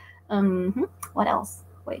 yes. What else?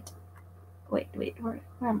 Wait, where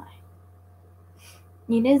am I?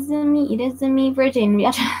 Irezumi, Virgin.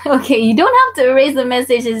 Okay, you don't have to erase the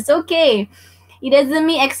message. It's okay.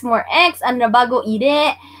 Irezumi, X more X, Anrabago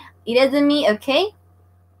Ire. Irezumi, okay?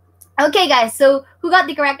 Okay, guys, so who got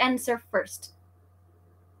the correct answer first?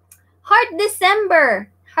 Heart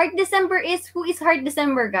December. Heart December is, who is Heart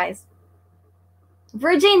December, guys?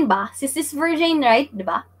 Virgin ba? Sis is Virgin, right?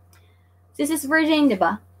 Diba? Sis is Virgin,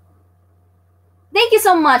 diba? Thank you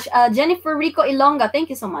so much, Jennifer Rico Ilonga.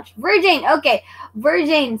 Thank you so much. Virgin, okay.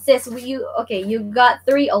 Virgin, sis, you got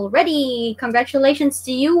 3 already. Congratulations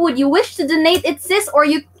to you. Would you wish to donate it, sis, or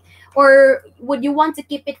would you want to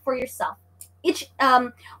keep it for yourself?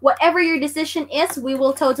 Whatever your decision is, we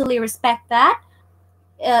will totally respect that.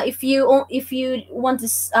 If you want to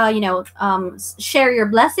share your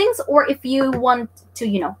blessings, or if you want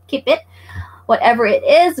to keep it, whatever it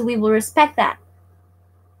is, we will respect that.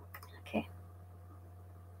 Okay.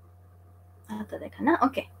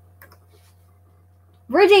 Okay.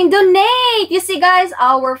 Virgin, donate. You see, guys,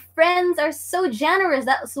 our friends are so generous.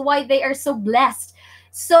 That's why they are so blessed.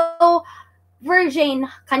 So, Virgin,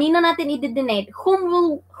 kanino natin i-donate?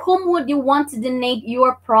 Whom would you want to donate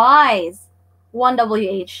your prize?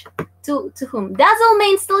 1WH. To whom?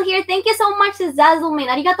 Dazzlemane still here. Thank you so much, Dazzlemane.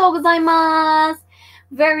 Arigatou gozaimasu.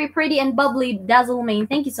 Very pretty and bubbly, Dazzlemane.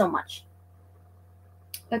 Thank you so much.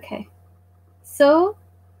 Okay. So,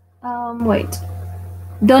 wait.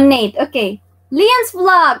 Donate. Okay. Leon's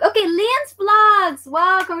vlog. Okay, Leon's vlogs.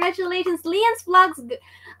 Wow, congratulations. Leon's vlogs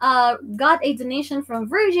got a donation from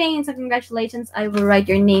Virgin. So congratulations. I will write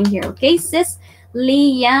your name here. Okay, sis.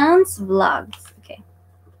 Leon's vlogs. Okay.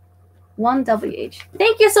 1WH.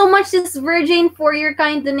 Thank you so much, sis Virgin, for your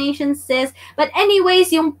kind donation, sis. But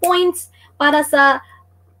anyways, yung points para sa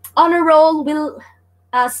honor roll will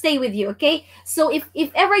stay with you, okay? So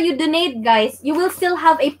if ever you donate, guys, you will still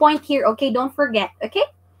have a point here, okay? Don't forget, okay?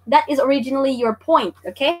 That is originally your point,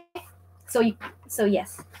 okay? So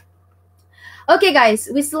yes. Okay, guys,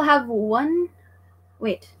 we still have one.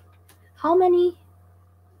 Wait, how many?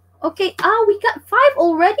 Okay, we got 5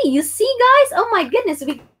 already. You see, guys? Oh my goodness,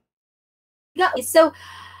 we got. So,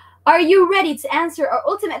 are you ready to answer our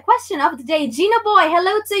ultimate question of the day? Gina Boy,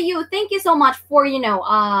 hello to you. Thank you so much for,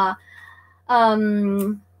 BG.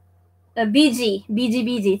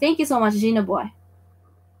 Thank you so much, Gina Boy.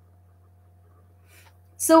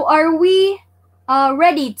 So, are we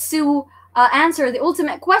ready to answer the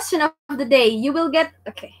ultimate question of the day? You will get,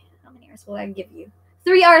 okay, how many hours will I give you?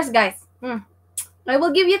 3 hours, guys. I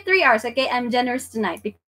will give you 3 hours, okay? I'm generous tonight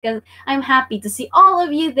because I'm happy to see all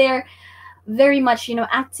of you there, very much,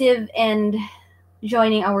 active and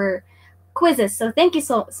joining our quizzes. So thank you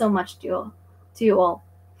so much to you all.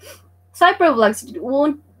 Cypro Vlogs,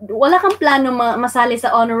 wala kang plano masali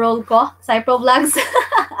sa honor roll ko? Cypro Vlogs?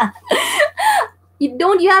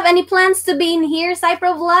 Don't you have any plans to be in here,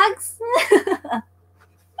 Cypro Vlogs?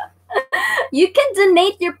 You can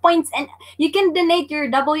donate your points and you can donate your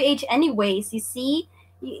WH anyways. You see,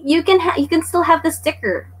 you can still have the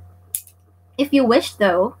sticker if you wish,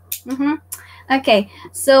 though. Okay,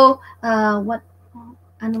 so what?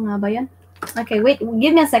 Ano nga ba yun? Okay, wait.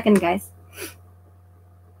 Give me a second, guys.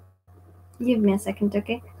 Give me a second,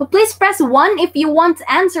 okay? So please press 1 if you want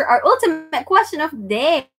to answer our ultimate question of the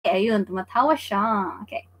day. Ayun, tumatawa siya.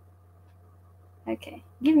 Okay. Okay.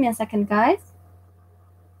 Give me a second, guys.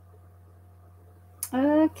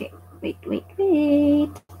 Okay. Wait.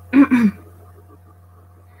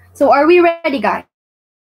 So are we ready, guys?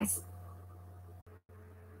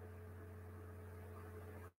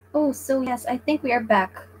 Oh, so yes, I think we are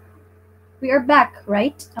back. We are back,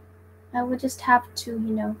 right? I will just have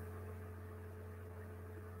to,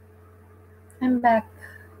 I'm back.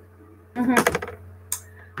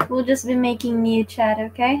 We'll just be making new chat,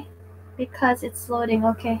 okay? Because it's loading.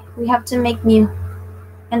 Okay, we have to make new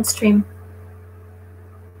and stream.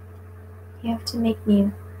 You have to make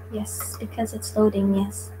new. Yes, because it's loading,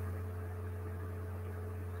 yes.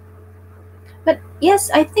 But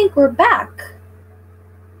yes, I think we're back.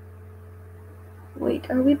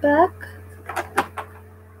 Wait, are we back?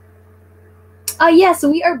 Yes,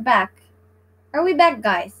 we are back. Are we back,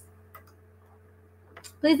 guys?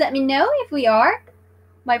 Please let me know if we are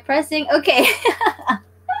by pressing. Okay. I'm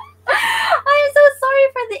so sorry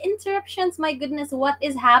for the interruptions. My goodness, what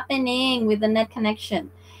is happening with the net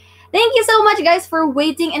connection? Thank you so much, guys, for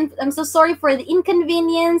waiting, and I'm so sorry for the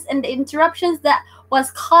inconvenience and the interruptions that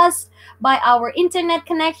was caused by our internet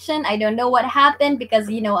connection. I don't know what happened because,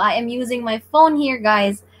 I am using my phone here,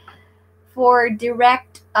 guys, for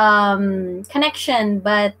direct connection,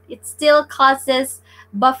 but it still causes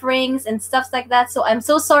bufferings and stuff like that. So I'm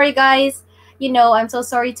so sorry, guys. I'm so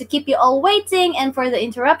sorry to keep you all waiting and for the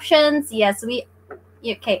interruptions. Yes,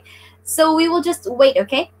 okay. So we will just wait,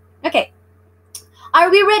 okay? Okay. Are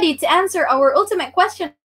we ready to answer our ultimate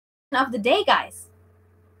question of the day, guys?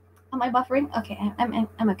 Am I buffering? Okay, I'm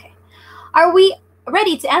okay. Are we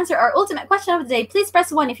ready to answer our ultimate question of the day? Please press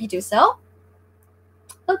 1 if you do so.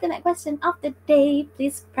 Ultimate question of the day.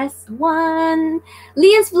 Please press 1.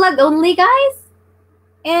 Leon's vlog only, guys.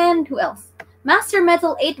 And who else? Master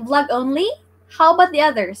Metal 8 vlog only. How about the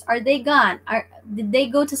others? Are they gone? Did they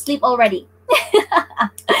go to sleep already?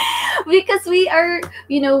 Because we are,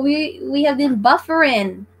 we have been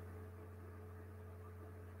buffering.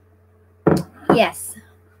 Yes.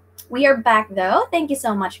 We are back, though. Thank you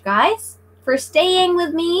so much, guys, for staying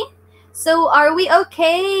with me. So are we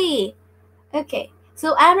okay? Okay.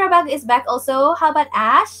 So Anrabag is back also. How about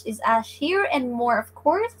Ash? Is Ash here? And more, of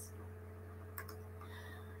course.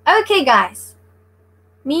 Okay, guys.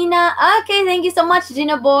 Mina, okay, thank you so much,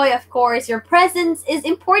 Gina Boy. Of course, your presence is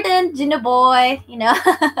important, Gina Boy.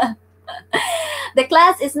 The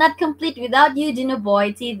class is not complete without you, Gina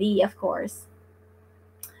Boy TV, of course.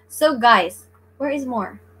 So, guys, where is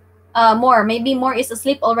More? More. Maybe More is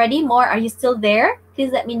asleep already. More, are you still there?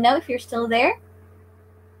 Please let me know if you're still there.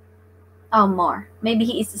 Oh, More. Maybe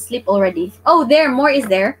he is asleep already. Oh, there. More is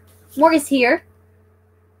there. More is here.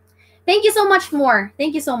 Thank you so much, More.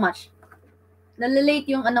 Thank you so much. Nalalate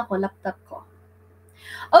yung laptop ko.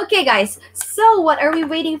 Okay, guys. So, what are we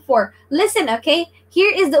waiting for? Listen, okay?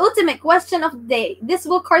 Here is the ultimate question of the day. This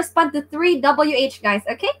will correspond to 3 WH, guys.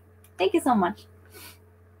 Okay? Thank you so much.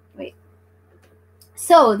 Wait.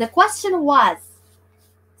 So, the question is,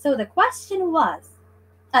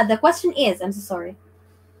 I'm so sorry.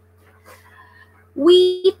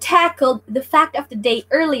 We tackled the fact of the day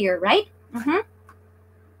earlier, right?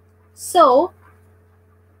 So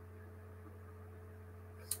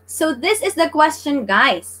this is the question,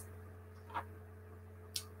 guys.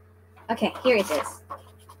 Okay, here it is.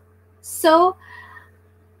 So,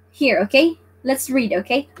 here, okay? Let's read,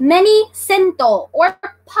 okay? Many sento or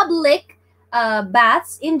public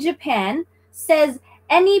baths in Japan says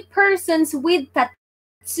any persons with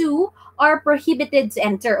tattoo are prohibited to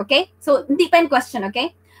enter. Okay, so hindi pa yung question.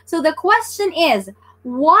 Okay, so the question is,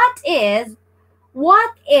 what is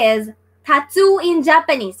tattoo in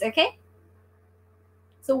Japanese? Okay,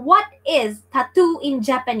 so what is tattoo in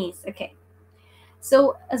Japanese? Okay.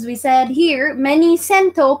 So, as we said here, many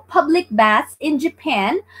Sento public baths in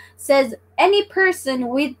Japan says any person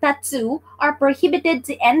with tattoo are prohibited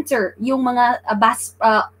to enter yung mga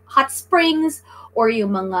hot springs or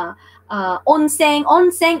yung mga onsen.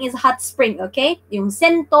 Onsen is hot spring, okay? Yung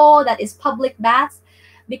Sento, that is public baths.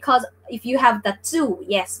 Because if you have tattoo,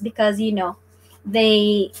 yes, because, you know,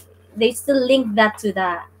 they still link that to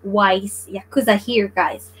the wise Yakuza here,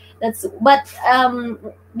 guys.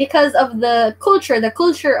 Because of the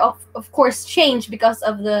culture of course changed because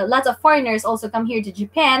of the lots of foreigners also come here to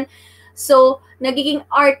Japan. So nagiging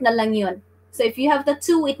art na lang yun. So if you have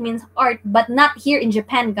tattoo, it means art, but not here in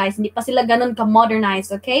Japan, guys. Hindi pa sila ganun ka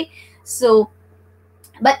modernized, okay? So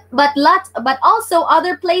but also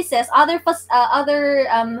other places, other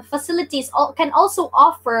facilities can also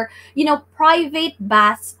offer, you know, private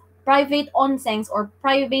baths, private onsens, or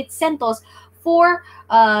private sentos for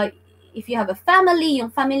if you have a family,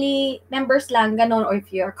 yung family members lang, ganon, or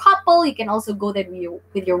if you're a couple, you can also go there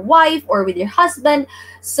with your wife or with your husband.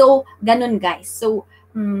 So ganon, guys. So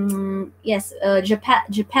yes,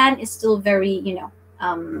 Japan is still very, you know,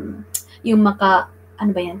 yung ano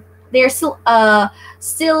ba yan? They're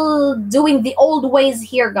still doing the old ways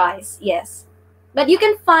here, guys. Yes, but you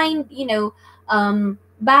can find, you know,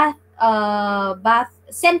 bath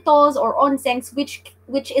sentos or onsens which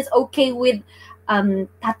is okay with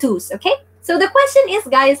tattoos. Okay, so the question is,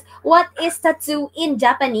 guys, what is tattoo in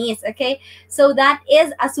Japanese? Okay, so that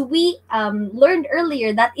is, as we learned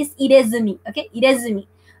earlier, that is irezumi. Okay, irezumi.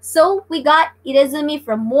 So we got irezumi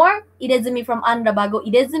from More, irezumi from Anrabago,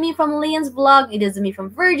 irezumi from Leon's Vlog, irezumi from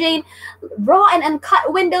Virgin, Raw and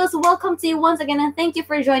Uncut Windows. Welcome to you once again, and thank you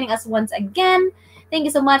for joining us once again. Thank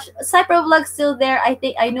you so much. Cypro Vlog still there.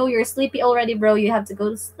 I know you're sleepy already, bro. You have to go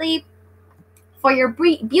to sleep for your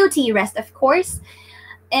beauty rest, of course.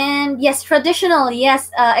 And yes, traditional. Yes,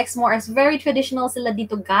 Exmore is very traditional sila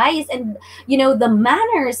dito, guys. And you know, the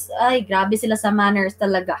manners, ay grabe sila sa manners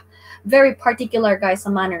talaga. Very particular, guys, sa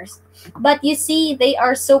manners. But you see, they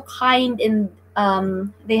are so kind, and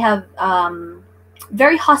they have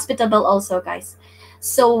very hospitable also, guys.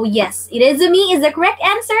 So yes, irezumi is the correct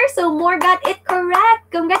answer. So More got it correct.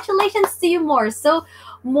 Congratulations to you, More. So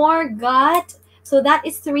More got, so that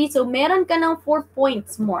is 3. So meron ka ng 4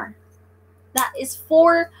 points, More. That is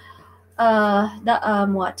 4.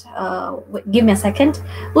 What? Wait, give me a second.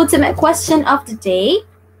 Ultimate question of the day.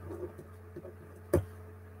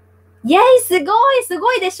 Yay,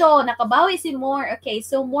 sugoi desho. Nakabawi si More. Okay,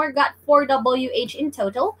 so More got 4 WH in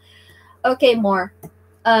total. Okay, More.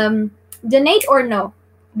 Donate or no?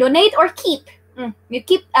 Donate or keep? You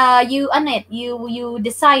keep. You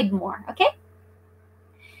decide, More. Okay.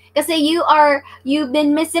 Kasi you've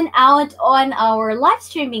been missing out on our live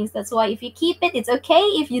streamings. That's why if you keep it, it's okay.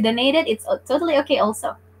 If you donate it, it's totally okay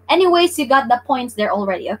also. Anyways, you got the points there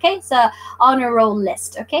already. Okay, so honor roll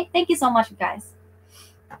list. Okay, thank you so much, guys.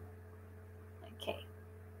 Okay,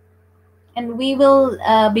 and we will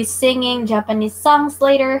be singing Japanese songs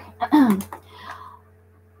later.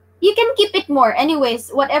 You can keep it, More.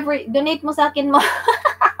 Anyways, whatever, donate mo sa akin mo.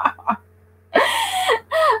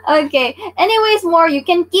 Okay. Anyways, More, you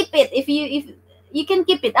can keep it if you can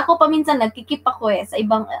keep it. Ako paminsan nagki-keep ako sa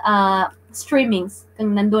ibang streamings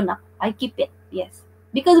kung nandun ako. I keep it. Yes.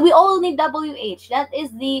 Because we all need WH. That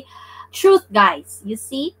is the truth, guys. You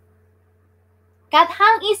see?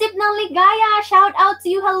 Kathang Isip ng Ligaya, shout out to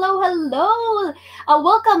you. Hello.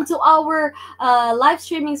 Welcome to our live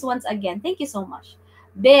streamings once again. Thank you so much.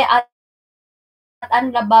 Be at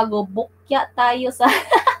Anrabago, bukya tayo sa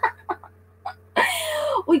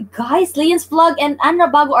Uy, guys, Leon's Vlog and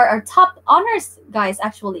Anrabago are our top honors, guys,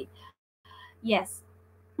 actually. Yes.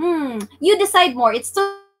 You decide, More. It's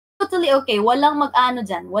totally okay. Walang mag-ano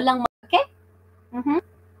dyan. Okay?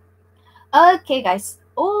 Okay, guys.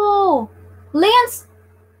 Oh, Leon's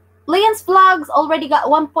Vlogs already got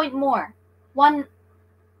 1 point more.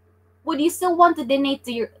 Would you still want to donate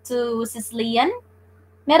to Sis Leon?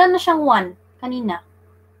 Meron na siyang 1 kanina.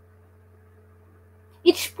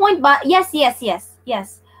 Each point ba? Yes.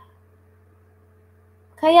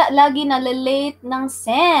 Kaya lagi nalilate ng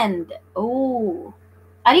send. Oh.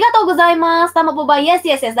 Arigatou gozaimasu. Tama po ba? Yes.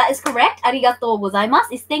 That is correct. Arigatou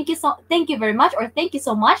gozaimasu is thank you very much, or thank you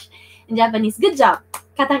so much in Japanese. Good job.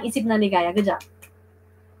 Katang isip na ligaya. Good job.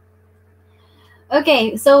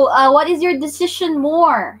 Okay, so what is your decision,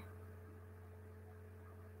 More?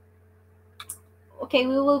 okay,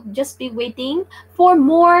 we will just be waiting for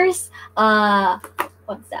more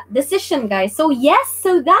what's that decision, guys. So yes,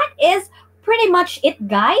 so that is pretty much it,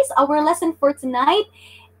 guys. Our lesson for tonight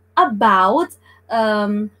about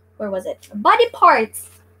where was it, body parts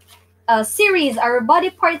series, our body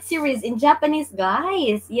part series in Japanese,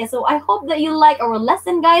 guys. Yeah, so I hope that you like our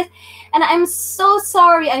lesson, guys. And I'm so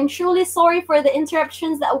sorry, I'm truly sorry for the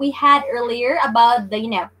interruptions that we had earlier about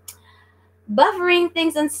the, buffering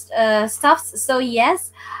things and stuffs. So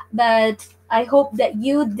yes, but I hope that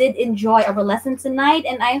you did enjoy our lesson tonight,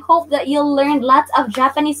 and I hope that you learned lots of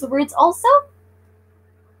Japanese words also.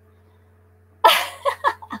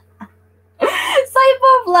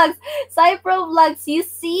 Cypro Vlogs, you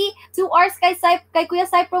see? 2 hours kay Kuya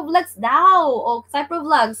Cypro Vlogs daw. Oh, Cypro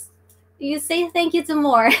Vlogs, you say thank you to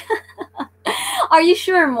more. Are you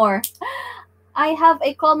sure, more? I have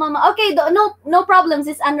a call, mama. Okay, no problems.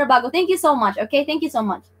 It's Anrabago. Thank you so much. Okay, thank you so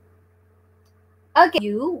much.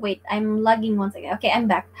 Okay, wait, I'm lagging once again. Okay, I'm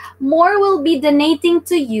back. More will be donating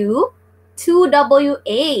to you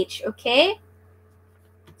 2WH, okay?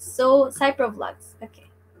 So, Cypro Vlogs.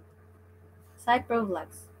 Okay. Cypro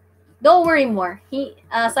Vlogs. Don't worry, more.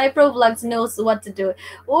 Cypro Vlogs knows what to do.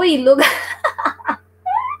 Uy, look.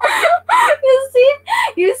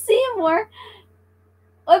 You see, more.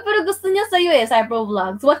 Oy, pero gusto niya sa'yo eh, Cypro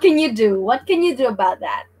Vlogs. What can you do? What can you do about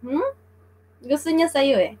that? Gusto niya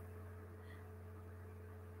sa'yo eh.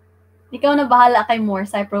 Ikaw na bahala kay more,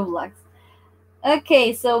 Cypro Vlogs.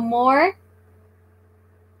 Okay, so more.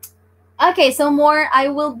 Okay, so more, I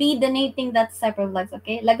will be donating that Cypro Vlogs,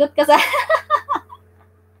 okay? Lagot ka sa...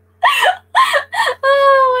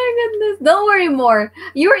 Oh my goodness. Don't worry, more.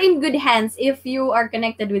 You're in good hands if you are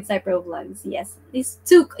connected with Cypro Vlogs. Yes. Is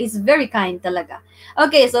very kind talaga.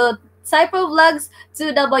 Okay, so Cypro Vlogs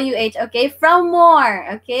to WH, okay? From more,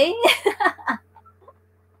 okay?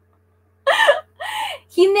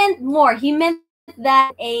 He meant more. He meant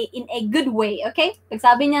that in a good way, okay? Pag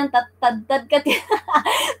sabi niya, tad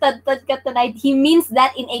ka tonight, he means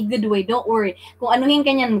that in a good way. Don't worry. Kung anuhin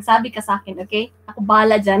ka niyan, magsabi ka sa akin, okay? Ako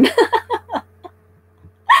bahala dyan.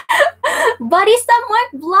 Barista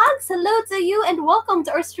Mark Vlogs, hello to you and welcome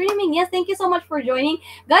to our streaming. Yes, thank you so much for joining.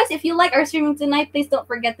 Guys, if you like our streaming tonight, please don't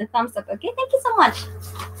forget the thumbs up, okay? Thank you so much.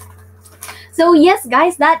 So yes,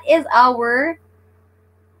 guys, that is our...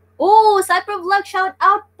 Oh, Cypro Vlog shout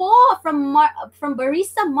out po from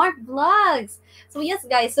Barista Mark Vlogs. So yes,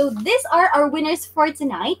 guys, so these are our winners for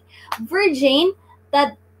tonight. Virgin,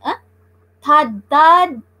 Tad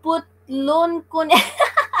Putlon Kun.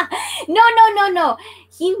 No.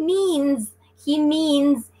 He means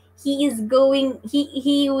he is going,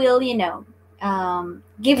 he will,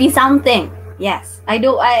 give you something. Yes. I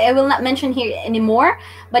will not mention here anymore,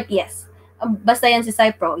 but yes. Basta yan si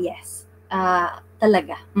Cypro, yes.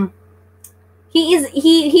 Talaga.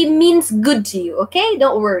 He means good to you, okay?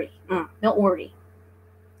 Don't worry. Don't worry.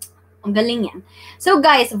 Ang galing yan. So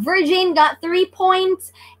guys, Virgin got 3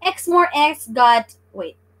 points. X got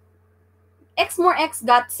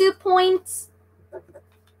 2 points.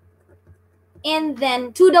 And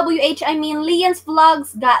then 2WH, Leon's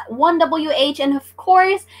Vlogs got 1WH. And of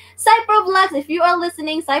course, Cypro Vlogs, if you are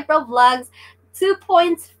listening, Cypro Vlogs, 2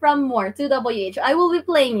 points from more, 2WH. I will be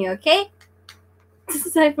playing you, okay?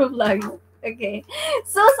 Cypro Vlogs. Okay.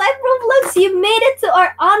 So, Cypro Vlogs, you made it to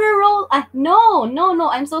our honor roll. No,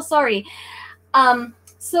 I'm so sorry.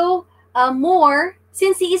 More,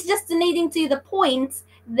 since he is just donating to the points,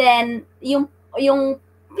 then yung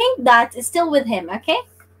pink dot is still with him, okay?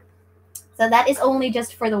 So that is only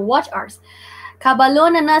just for the watch hours. Kabalo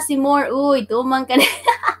na si More. Uy, tumang ka na.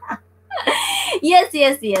 Yes.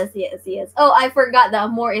 Oh, I forgot that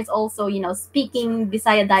More is also, speaking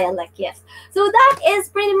Bisaya dialect. Yes. So that is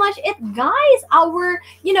pretty much it, guys. Our,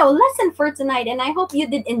 lesson for tonight. And I hope you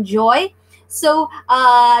did enjoy. So,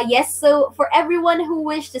 yes. So for everyone who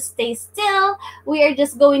wish to stay still, we are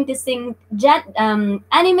just going to sing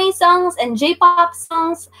anime songs and J-pop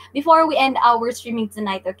songs before we end our streaming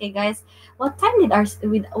tonight. Okay, guys. What time did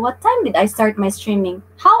I start my streaming?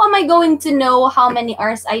 How am I going to know how many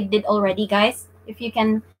hours I did already, guys? If you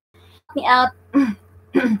can help me out.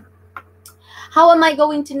 How am I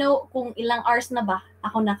going to know kung ilang hours na ba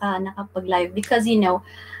ako nakapag-live? Because,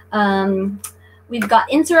 we've got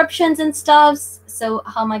interruptions and stuff. So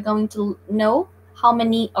how am I going to know how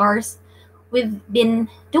many hours we've been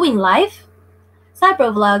doing live?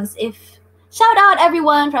 Cypro Vlogs, shout out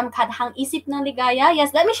everyone from Kathang Isip ng Ligaya.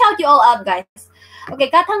 Yes, let me shout you all out, guys.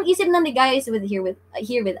 Okay, Kathang Isip ng Ligaya is here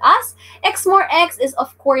with us. X is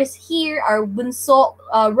of course here. Our bunso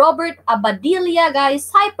Robert Abadilla,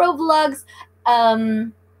 guys. Cypro Vlogs.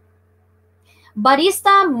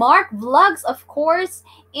 Barista Mark Vlogs, of course,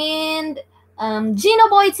 and Gino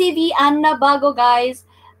Boy TV, Anna Bago, guys.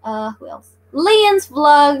 Who else? Leon's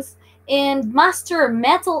Vlogs, and Master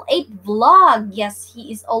Metal 8 Vlog. Yes,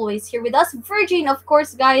 he is always here with us. Virgin, of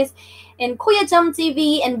course, guys, and Kuya Jam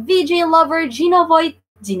TV, and VJ Lover, Gino Boy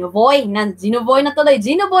na tuloy,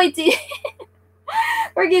 Gino Boy TV.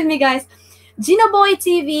 Forgive me, guys. Gino Boy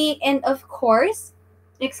TV, and of course,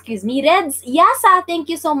 excuse me, Reds Yasa. Thank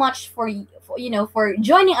you so much for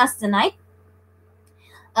joining us tonight.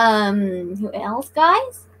 Who else,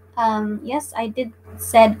 guys? Yes, I did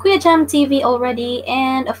said Kuya Jam TV already,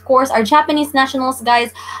 and of course our Japanese nationals,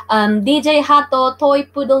 guys. DJ Hato, Toy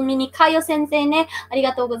Poodle Mini, Kayo Sensei ne,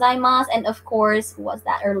 arigatou gozaimasu, and of course, who was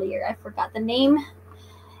that earlier? I forgot the name.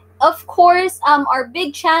 Of course, our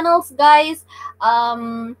big channels, guys.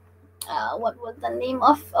 What was the name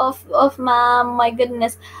of my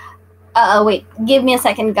goodness? Wait, give me a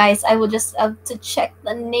second, guys. I will just have to check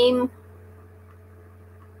the name.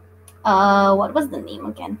 What was the name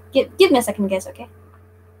again? Give me a second, guys, okay?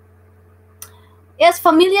 Yes,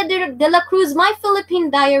 Familia de la Cruz, My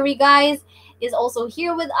Philippine Diary, guys, is also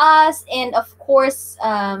here with us. And of course,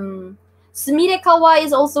 Sumire Kawa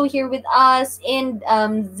is also here with us. And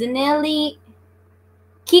Zinelli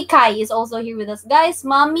Kikai is also here with us, guys.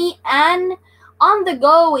 Mommy Ann On The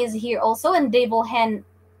Go is here also. And Devil Hen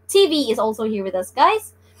TV is also here with us,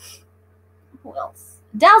 guys. Who else?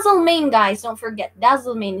 Dazzle Main, guys. Don't forget,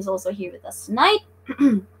 Dazzle Main is also here with us tonight.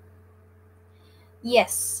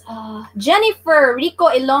 Yes. Jennifer Rico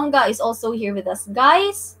Ilonga is also here with us,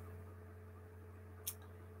 guys.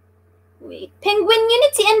 Wait. Penguin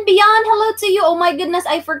Unity and Beyond, hello to you. Oh my goodness,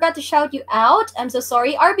 I forgot to shout you out. I'm so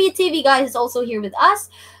sorry. RBTV, guys, is also here with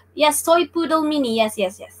us. Yes, Toy Poodle Mini. Yes.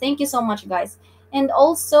 Thank you so much, guys. And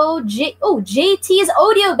also, JT's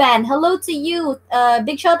Audio Band. Hello to you.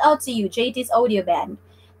 Big shout out to you, JT's Audio Band.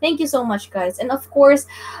 Thank you so much, guys. And of course,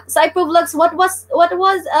 Cypro Vlogs. What was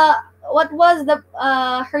the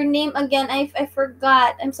her name again? I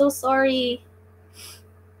forgot. I'm so sorry.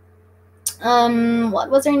 What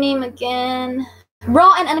was her name again?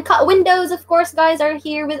 Raw and Uncut Windows, of course, guys, are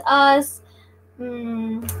here with us.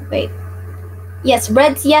 Wait. Yes,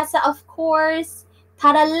 Red Siasa, of course.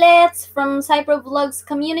 Taralets from Cypro Vlogs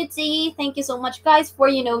community. Thank you so much, guys, for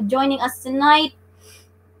joining us tonight.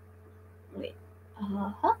 Wait.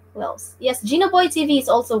 Who else? Yes, Gino Boy TV is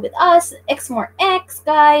also with us. Xmore X,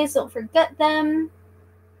 guys, don't forget them.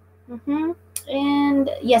 And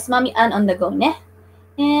yes, Mami Ann On The Go, ne?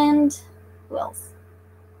 And who else?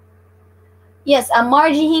 Yes,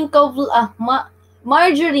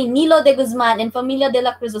 Marjorie Nilo de Guzman and Familia de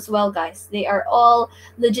la Cruz as well, guys. They are all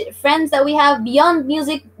legit friends that we have.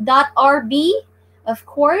 BeyondMusic.rb, of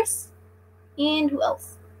course. And who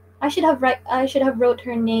else? I should have wrote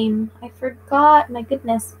her name. I forgot. My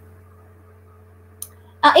goodness.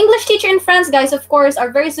 English teacher in France, guys, of course.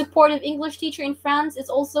 Our very supportive English teacher in France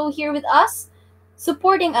is also here with us,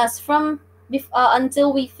 supporting us from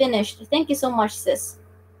until we finished. Thank you so much, sis.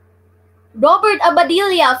 Robert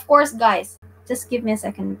Abadilla, of course, guys. Just give me a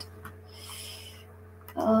second.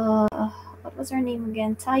 What was her name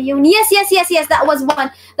again? Tayon. Yes. That was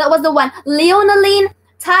one. That was the one. Leonaline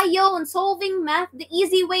Tayon, Solving Math the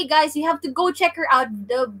Easy Way, guys. You have to go check her out.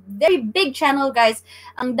 The very big channel, guys.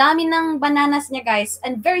 Ang dami ng bananas niya, guys.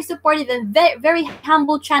 And very supportive and very, very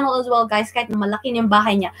humble channel as well, guys. Kahit malaki yung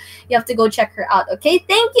bahay niya. You have to go check her out, okay?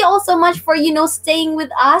 Thank you all so much for, staying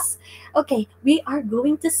with us. Okay, we are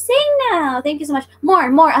going to sing now. Thank you so much.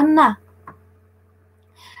 More, Anna.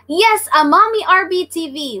 Yes, Mommy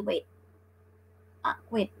RBTV.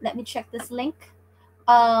 Wait, let me check this link.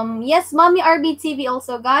 Yes, Mommy RBTV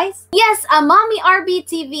also, guys. Yes, Mommy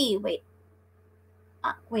RBTV.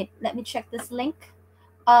 Wait, let me check this link.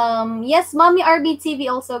 Yes, Mommy RBTV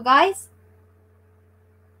also, guys.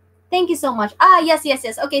 Thank you so much. Yes.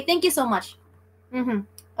 Okay, thank you so much.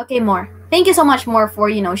 Okay, more. Thank you so much, more,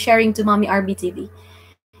 for sharing to Mommy RBTV.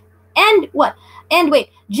 And what? And wait,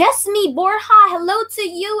 Jesme Borja, hello to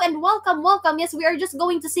you and welcome. Yes, we are just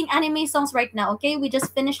going to sing anime songs right now, okay? We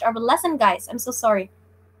just finished our lesson, guys. I'm so sorry.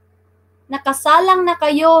 Nakasalang na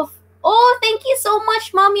kayo. Oh, thank you so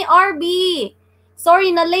much, Mommy RB.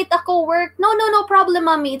 Sorry, na late ako work. No problem,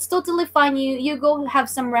 Mommy. It's totally fine. You go have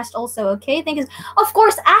some rest also, okay? Thank you. Of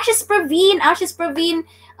course, Ashes Praveen.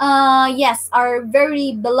 Yes, our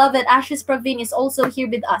very beloved Ashes Praveen is also here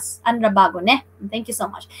with us. Andra Bago, ne? Thank you so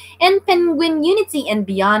much. And Penguin Unity and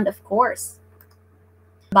Beyond, of course.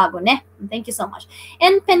 Bago, ne? Thank you so much.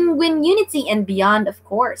 And Penguin Unity and Beyond, of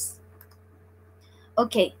course.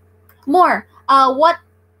 Okay, more. What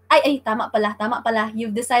Ay, tama pala.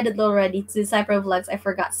 You've decided already to Cypher Vlogs. I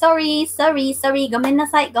forgot. Sorry.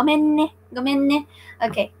 Gomennasai. Gomenne.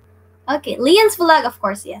 Okay. Okay, Leon's vlog, of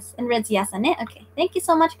course, yes. And Red's Yasane. Okay, thank you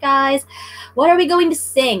so much, guys. What are we going to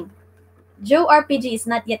sing? Joe RPG is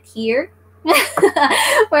not yet here.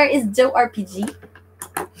 Where is Joe RPG?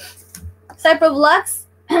 Cypher Vlogs.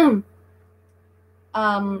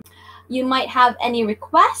 You might have any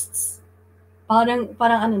requests?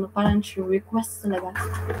 Parang true requests talaga.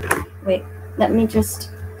 Wait, let me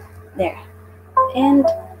just there. And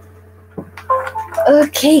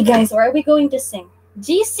okay, guys, what are we going to sing?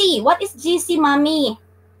 GC. What is GC, mommy?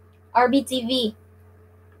 RBTV.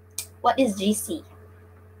 What is GC?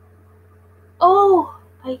 Oh,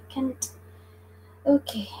 I can't.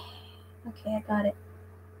 Okay, I got it.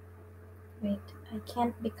 Wait, I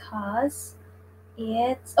can't because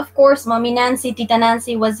it's, of course, Mommy Nancy, Tita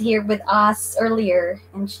Nancy was here with us earlier,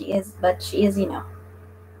 and she is,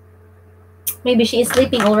 maybe she is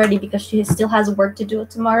sleeping already because she still has work to do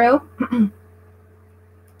tomorrow.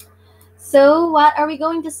 So, what are we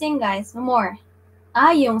going to sing, guys? More.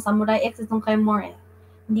 Yung Samurai X itong kay More eh.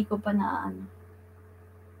 Hindi ko pa na ano.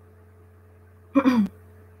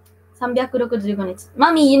 365 nichi.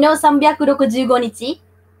 Mommy, you know 365 nichi?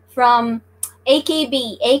 From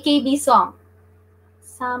AKB song.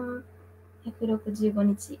 365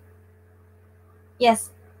 nichi.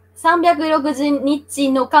 Yes. 360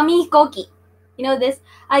日の紙飛行機. You know this?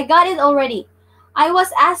 I got it already. I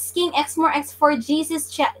was asking X more X for Jesus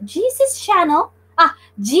channel.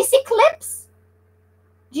 GC clips?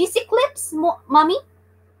 GC clips, mommy?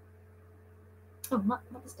 Oh, what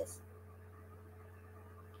is this?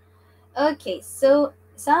 Okay, so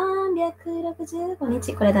 365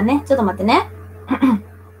日これだね。ちょっと待ってね。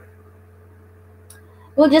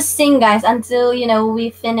We'll just sing, guys, until, we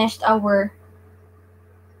finished our...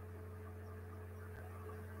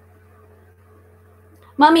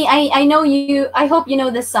 Mommy, I know you... I hope you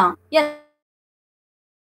know this song. Yes,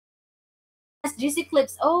 Juicy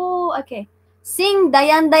Clips. Oh, okay. Sing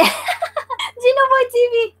Dayan. Gino Boy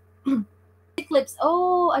TV. Juicy Clips.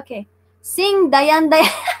 Oh, okay. Sing Dayan.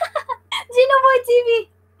 Gino Boy TV.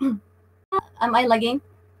 Am I lagging?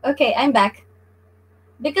 Okay, I'm back.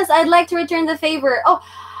 Because I'd like to return the favor. Oh,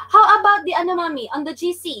 how about the Mommy on the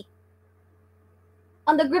GC?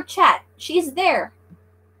 On the group chat. She's there.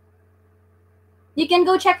 You can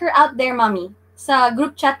go check her out there, Mommy. Sa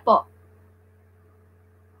group chat po.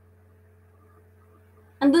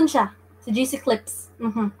 Andun siya. Sa GC Clips.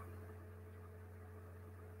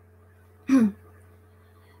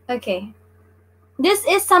 Okay. This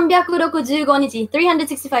is 365日.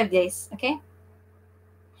 365 days. Okay?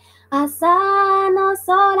 朝の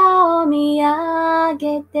空を見上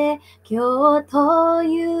げて今日と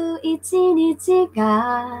いう一日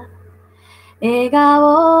が笑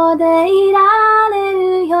顔でいられ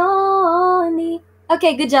るように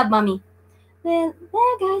Okay, good job, mommy. 願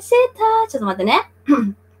いしたちょっと待ってね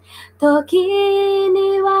時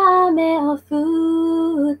には雨を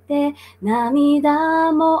降って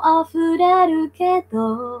涙も溢れるけ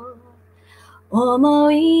ど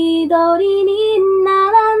思い通りにな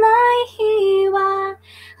らない日は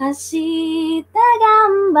明日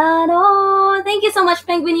頑張ろう Thank you so much,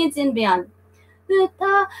 Penguin Youths and Beyond. ちょっと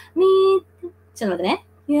待ってね。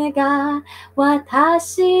が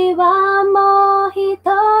私はもう一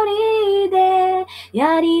人で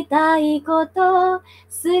やりたいこと好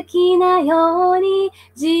きなように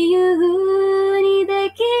自由に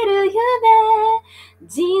できる夢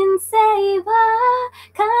人生は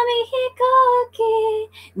紙飛行機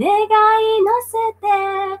願い乗せて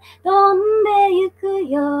飛んでゆく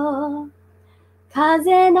よ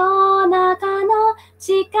風の中の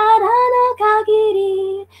力の限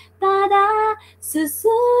りただ進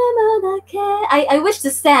むだけ I wish to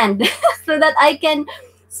stand so that I can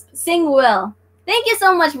sing well. Thank you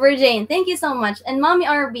so much, Virgin. Thank you so much. And Mommy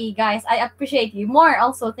RB, guys, I appreciate you. More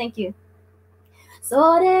also, thank you.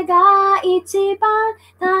 それが一番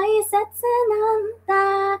大切な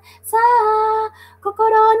んださあ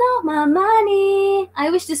心のままに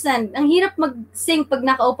I wish to stand. Ang hirap mag-sing pag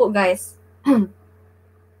nakaupo, guys.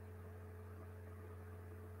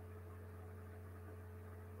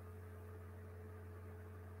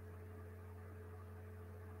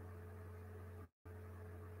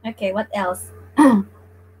 Okay, what else?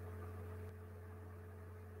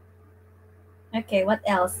 Okay, what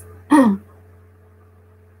else?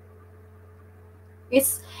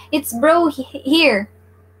 It's bro here.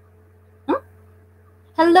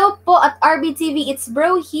 Hello po at RBTV. It's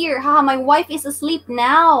bro here. Haha, my wife is asleep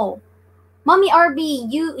now. Mommy RB,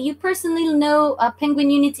 you personally know Penguin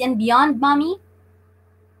Unity and Beyond, Mommy?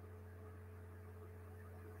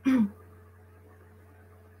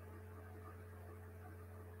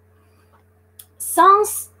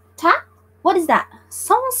 Songs track? What is that?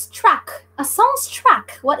 Songs track. A songs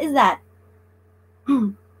track. What is that?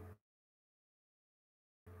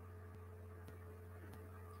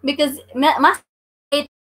 Because mas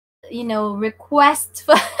request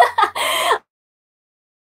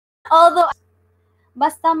although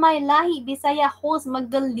basta may lahi Bisaya host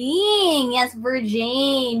magaling. Yes,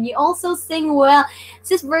 Virgin. You also sing well.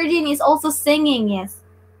 Sis Virgin is also singing, yes.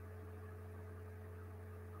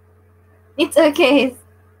 It's okay.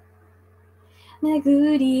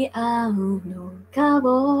 巡り合うのか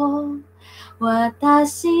を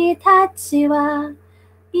私たちは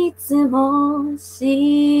いつも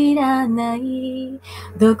知らない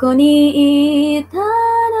どこにいたの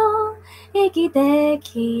生きて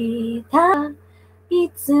きたい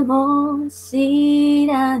つも知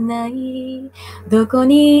らないどこ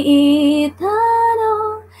にいた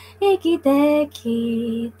の生きて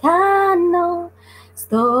きたの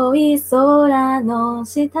遠い空の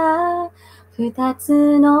下二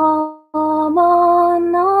つの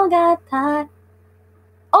物語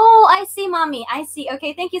Oh, I see, mommy. I see.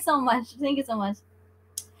 Okay, thank you so much. Thank you so much.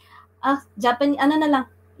 Japan, ano na lang.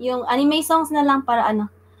 Yung anime songs na lang para ano.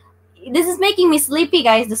 This is making me sleepy,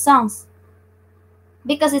 guys, the songs.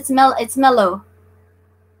 Because it's mellow.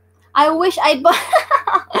 I wish I'd...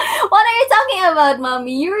 What are you talking about,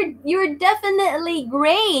 mommy? You're definitely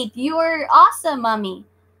great. You're awesome, mommy.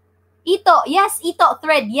 Ito. Yes, Ito.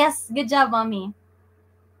 Thread. Yes. Good job, mommy.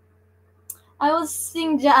 I will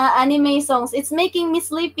sing anime songs. It's making me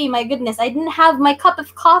sleepy. My goodness. I didn't have my cup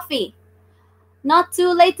of coffee. Not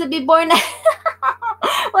too late to be born.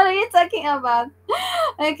 What are you talking about?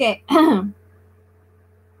 Okay.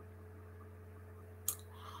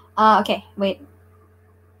 Okay. Wait.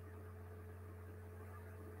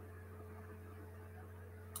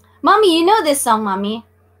 Mommy, you know this song, mommy.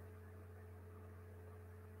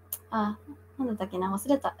 なんだったっけな忘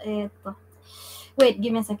れた。Wait,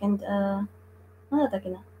 give me a second. なんだったっけ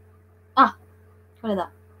なこれ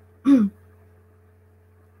だ。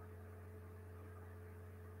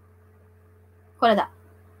これだ。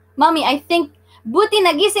Mommy, I think, buti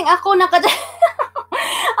nagising ako Apple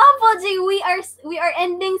G, we are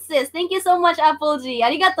ending, sis. Thank you so much, Apple G.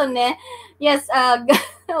 Arigato ne. Yes,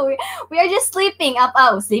 we are just sleeping.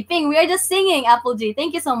 Sleeping. We are just singing, Apple G.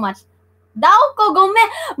 Thank you so much. Daoko, gome.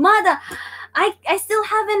 Mada, I still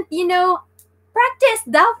haven't, practiced.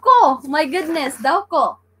 Daoko. My goodness,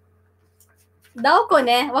 Daoko. Daoko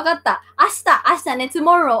ne. Wakatta. Ashita ne.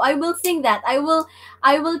 Tomorrow, I will sing that. I will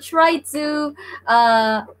try to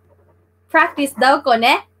practice Daoko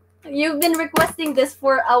ne. You've been requesting this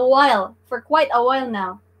for quite a while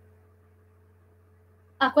now.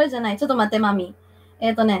 これじゃない。ちょっと待って、マミ。こ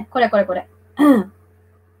れ。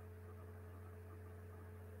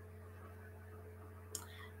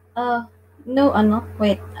No,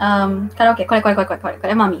 wait. Karaoke. こ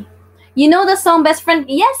れ、マミ。You know the song Best Friend?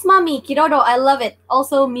 Yes, mommy. Kiroro, I love it.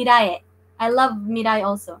 Also, Mirae. I love Mirae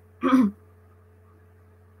also.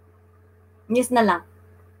 Yes na lang.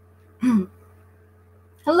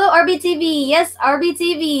 Hello, RBTV. Yes,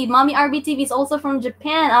 RBTV. Mommy RBTV is also from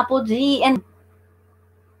Japan. Apple G. And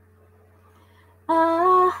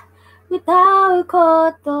歌う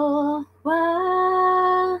こと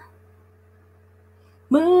は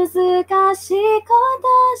難しいこ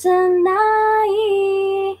とじゃな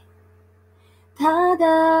いた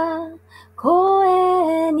だ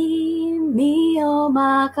声に身を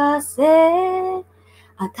任せ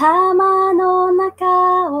頭の中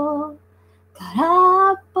を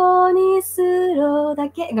空っぽにするだ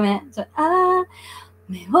けごめん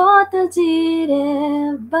目を閉じ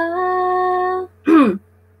れば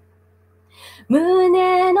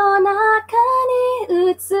胸の中に映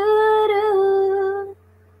る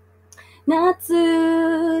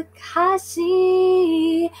懐か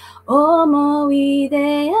しい思い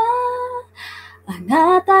出やあ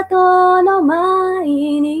なたとの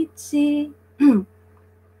毎日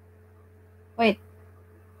Wait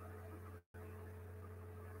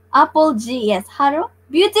Apple G, yes. Haru?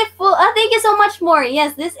 Beautiful. Thank you so much more.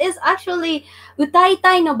 Yes, this is actually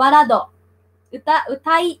Utaitai no Balado.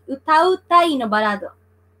 Utautai no Balado.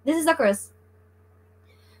 This is the chorus.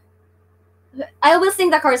 I will sing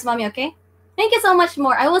the chorus, mommy, okay? Thank you so much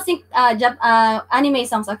more. I will sing anime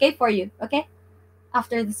songs, okay, for you, okay?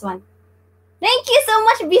 After this one. Thank you so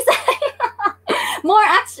much, Bisaya.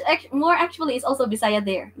 More actually is also Bisaya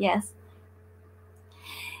there. Yes.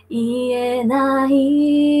 言えな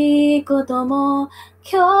いことも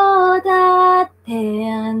今日だっ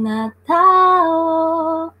てあなた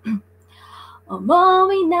を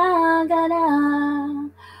思いながら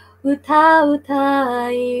歌う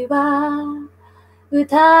たいわ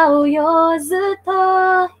歌おうよずっ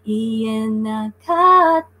と言えな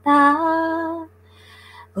かった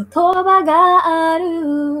言葉があ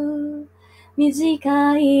る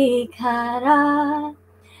短いから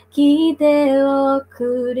聞いてお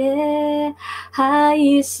くれ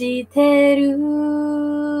愛してる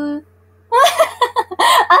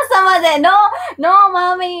朝まで no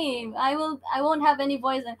mommy I won't have any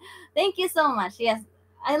voice thank you so much yes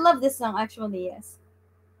I love this song actually yes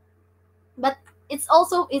but it's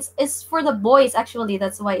also it's for the boys actually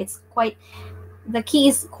that's why it's quite the key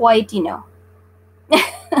is quite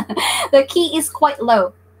the key is quite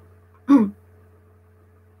low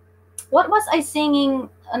what was I singing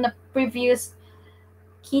on the previous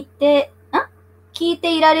聞い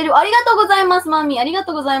ていられる。ありがとうございます、マミ。ありが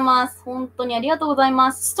とうございます。本当にありがとうござい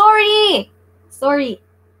ます。Story!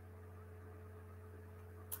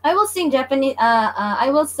 I will sing Japanese,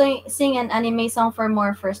 I will sing an anime song for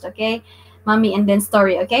more first, okay? Mami and then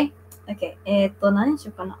story, okay? Okay. 何し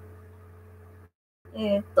ようかな。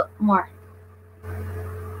more.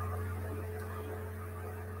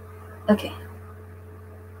 Okay.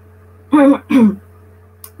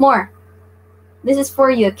 More. This is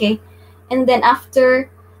for you, okay? And then after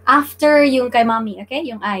yung kay Mami, okay?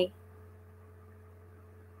 Yung I.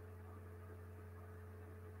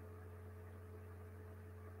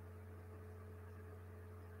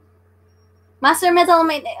 Master Metal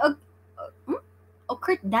Maid.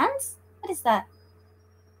 Occult dance? What is that?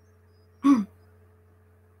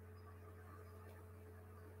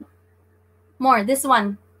 More, this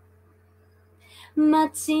one.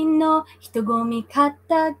 街の人混み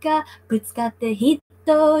方がぶつかって一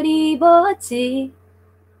人ぼっち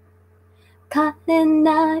可憐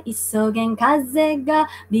な急げん風が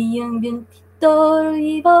ビュンビュン一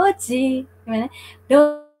人ぼっち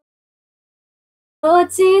どっ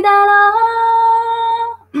ちだろ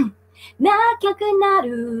う泣きたくな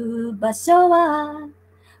る場所は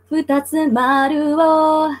二つ丸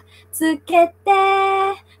をつけて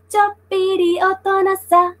ちょっぴり大人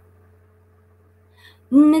さ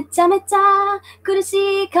めちゃめちゃ苦し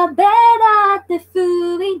い壁だって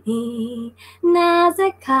不意にな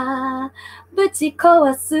ぜかぶち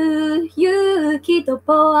壊す勇気と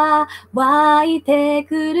パワー湧いて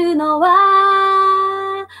くるの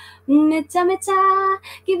はめちゃめちゃ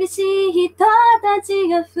厳しい人たち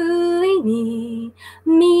が不意に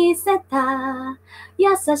見せた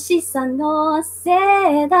優しさのせ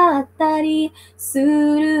いだったりす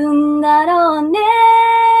るんだろうね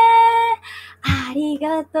あり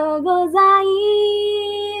がとうござい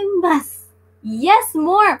ます。Yes,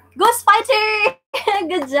 more. Ghost Fighter.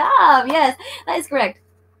 Good job. Yes, that is correct.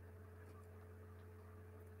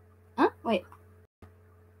 Huh? Wait.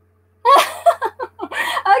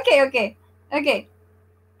 Okay. Okay.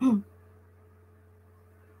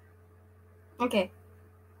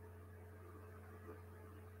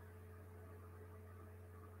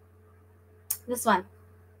 This one.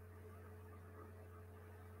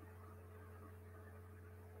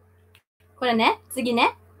 これね、次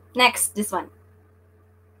ね。Next, this one.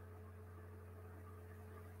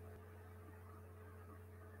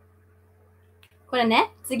 これ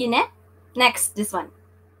ね、次ね。Next, this one.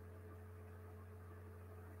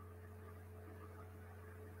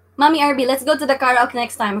 Mommy RB, let's go to the karaoke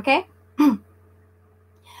next time, okay?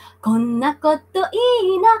 こんなこと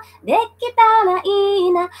いいな、できたらい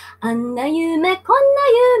いな、あんな夢、こん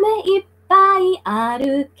な夢いっぱいあ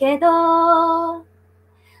るけど、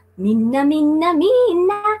みんな叶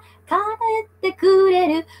えてく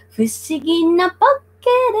れる不思議なポッケ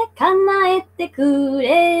で叶えてく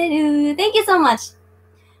れる Thank you so much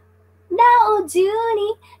ラオ中に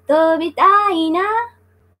飛びたいな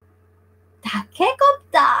タケコ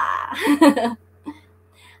プター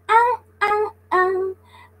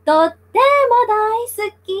とっても大好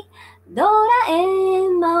きドラえ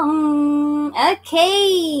もん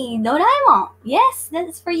Okay ドラえもん Yes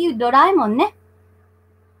that's for you ドラえもんね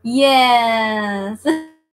Yes.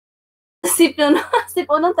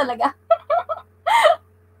 Sipuno talaga.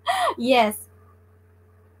 Yes.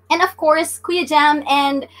 And of course, Kuya Jam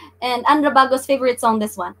and Andra Bago's favorite song,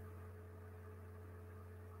 this one.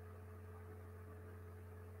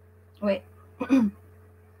 Wait.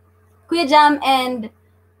 Kuya Jam and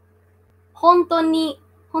本当に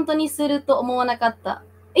すると思わなかった。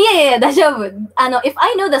いやいや、大丈夫。if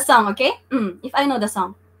I know the song, okay? If I know the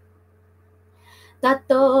song. た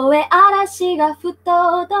とえ嵐が吹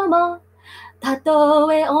とうともた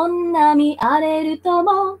とえ女見荒れると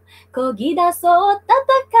も、こぎ出そう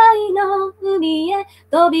戦いの海へ、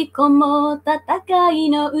飛び込もう戦い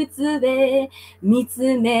の渦へ、見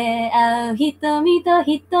つめ合う瞳と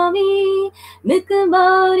瞳、ぬく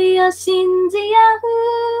もりを信じ合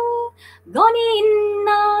う5人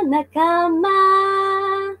の仲間、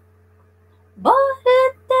ボル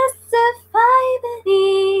テス5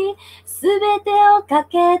に全てをか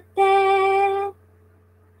けて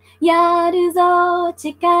やるぞ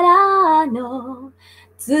力の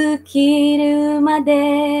尽きるま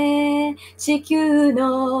で、地球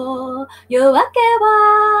の夜明け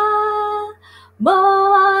はも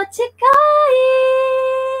う近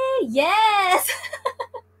い。 Yes!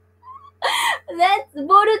 Let's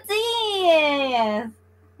Borutis!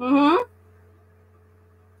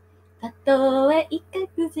 たとえ一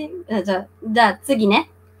角人、じゃあ次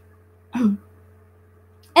ね。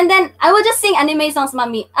And then, I will just sing anime songs,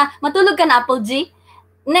 Mami. Matulog ka na, Apple G.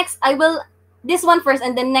 Next, I will, this one first,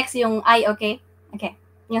 and then next yung I, okay? Okay,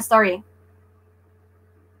 yung story.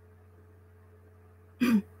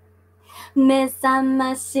 目覚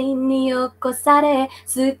ましに起こされ、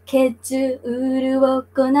スケジュールを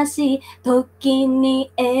こなし、時に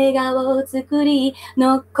笑顔を作り、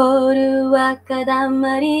残る若だ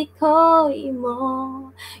まり恋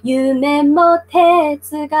も、夢も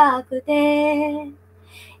哲学で、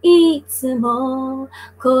いつも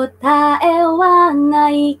答えはな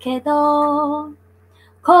いけど、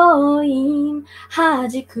コイン弾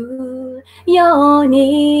くよう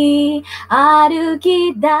に歩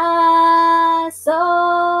き出そう。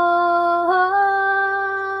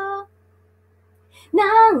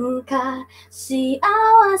なんか幸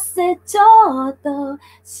せ、ちょっと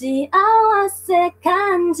幸せ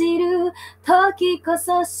感じる時こ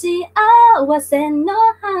そ幸せの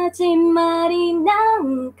始まり。な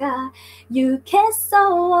んか行け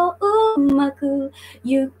そう、うまく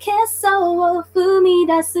行けそう、踏み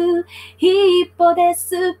出す一歩で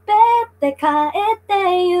全て変え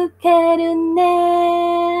てゆける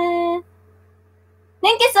ね。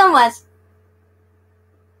 Thank you so much.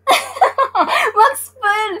 Max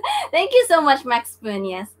Spoon! Thank you so much, Max Spoon.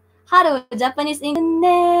 Yes. Haru, Japanese English.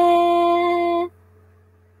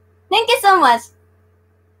 Thank you so much.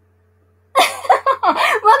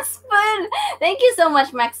 Max Spoon! Thank you so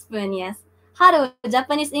much, Max Spoon. Yes. Haru,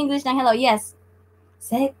 Japanese English ng hello. Yes.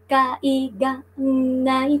 世界が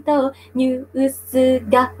ないとニュース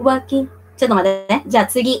が湧き。ちょっと待ってね。じゃあ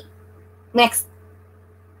次。Next.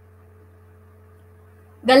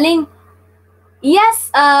 Galing. Yes,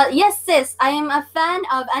 yes, sis. I am a fan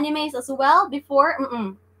of animes as well before.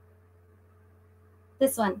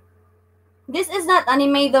 This one. This is not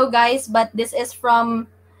anime though, guys, but this is from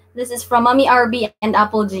Mommy RB and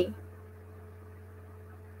Apple G.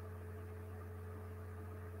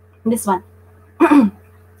 This one.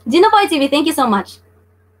 Ginoboy TV, thank you so much.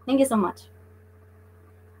 Thank you so much.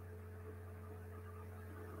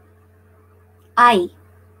 I,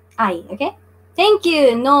 okay? Thank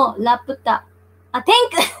you, no, laputa.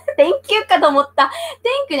 Thank you かと思った。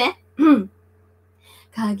Thank you ね。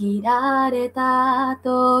限られた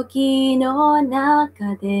時の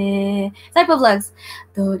中で、サイポブログズ、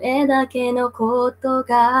どれだけのこと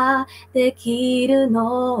ができる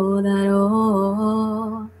のだ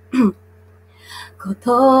ろう。言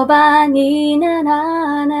葉にな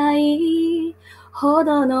らないほ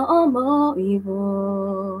どの思い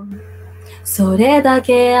を、それだ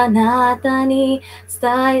けあなたに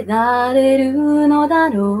伝えられるのだ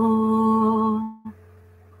ろう。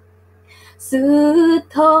ずっ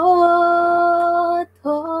と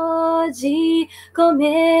閉じ込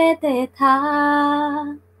めてた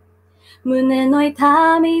胸の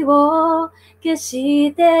痛みを消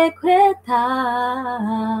してくれ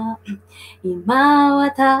た。今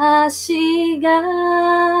私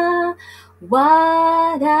が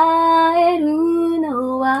笑える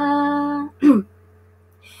のは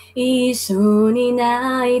一緒に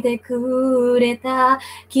泣いてくれた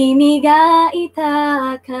君がい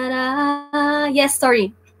たから。 Yes,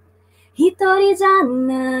 sorry. 一人じゃ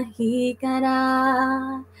ないか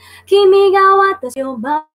ら君が私を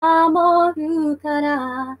守るか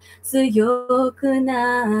ら強く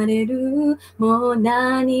なれる。もう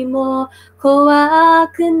何も怖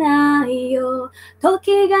くないよ。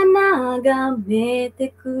時が眺めて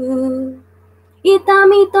く。痛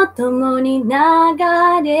みとともに流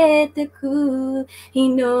れてく日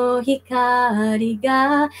の光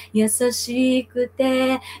が優しく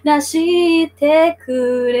てらして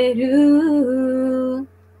くれる。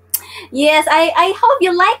 Yes, I hope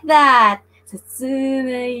you like that. 説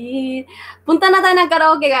明。Punta na tayo ng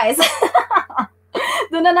karaoke, guys.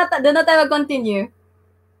 Doon na tayo mag-continue.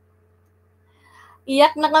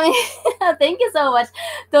 iyak na kami. Thank you so much.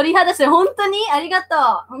 鳥肌して、本当にありがと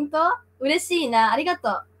う。本当嬉しいな。ありがと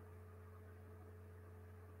う。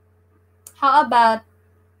How about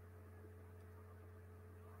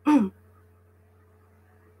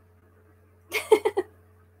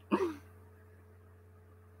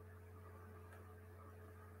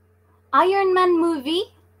Iron Man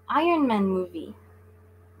movie? Iron Man movie.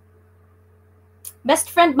 Best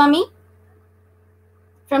friend, mommy?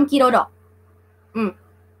 From Kiroro.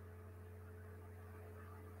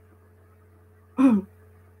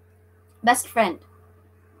 Best friend.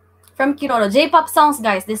 From Kiroro. J-pop songs,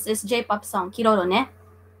 guys. This is J-pop song. Kiroro ね。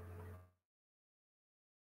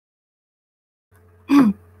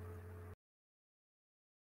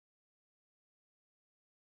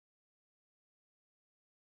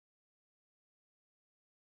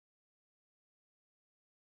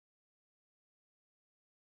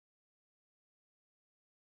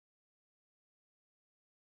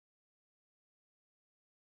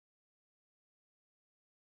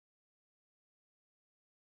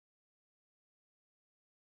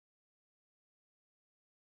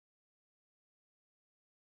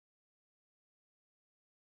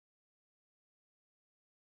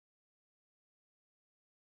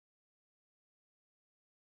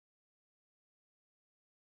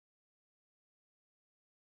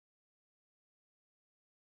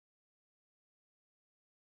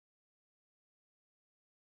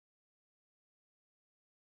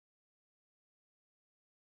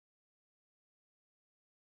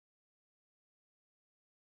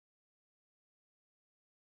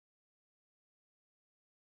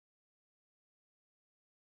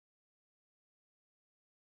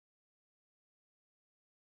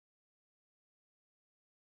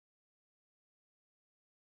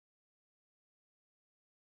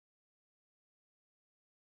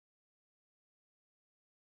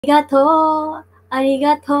ありがとう。あり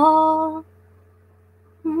がと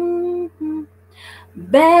う。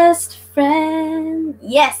Best friend.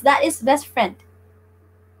 Yes, that is best friend.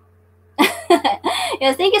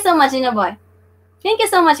 Yes, thank you so much, Boy. Thank you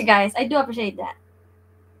so much, guys. I do appreciate that.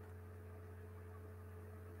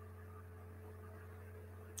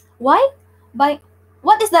 Why?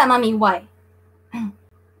 What is that, mommy? Why?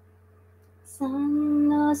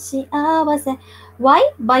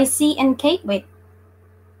 Why? By C and K? Wait.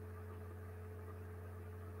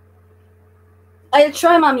 I'll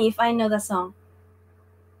try, mommy, if I know the song.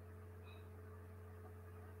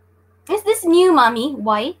 Is this new, mommy?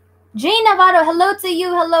 Why? Jane Navarro, hello to you.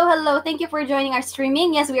 Hello, hello. Thank you for joining our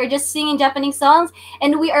streaming. Yes, we are just singing Japanese songs,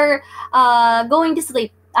 and we are going to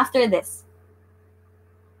sleep after this.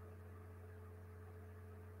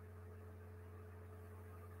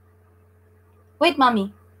 Wait,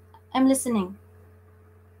 mommy. I'm listening.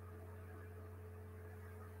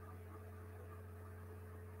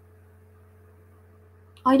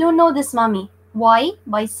 I don't know this, mommy. Why?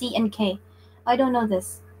 By C and K. I don't know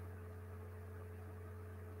this.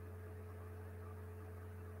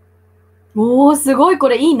 おー、すごい、こ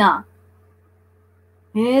れいいな。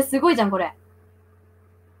すごいじゃん、これ。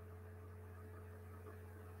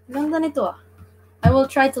なんだねとは。I will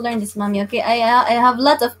try to learn this, mommy, okay? I have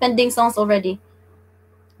lots of pending songs already.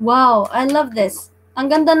 Wow, I love this. Ang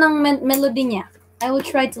ganda ng melody niya. I will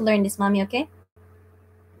try to learn this, mommy, okay?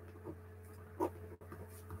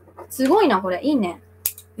 すごいな、これ。いいね。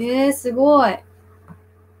すごい。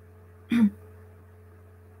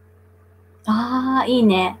あー、いい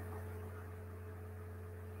ね。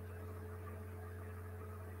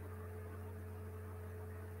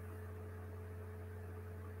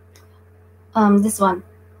This one.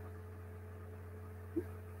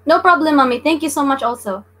 No problem, mommy. Thank you so much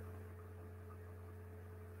also.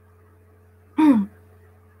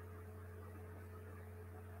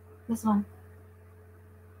 This one.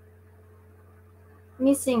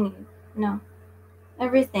 Missing. No.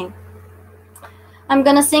 Everything. I'm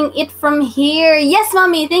gonna sing it from here. Yes,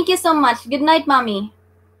 mommy. Thank you so much. Good night, mommy.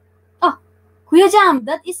 Oh, Kuya Jam,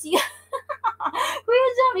 that is you. Kuya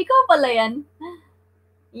Jam, ikaw pala yan.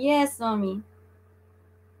 Yes, mommy.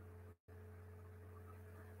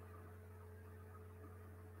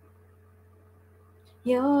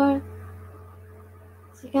 Your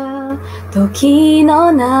違う時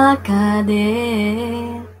の中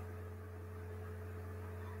で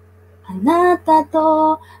あなた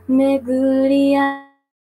と巡り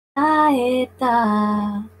会え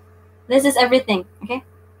た This is everything, okay?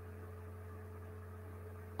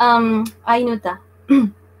 Ainuta.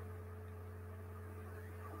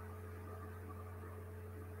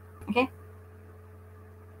 Okay?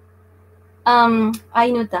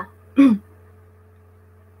 Ainuta.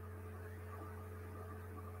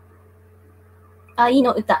 Ai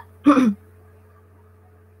no Uta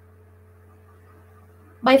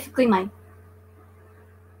by Fukuimai.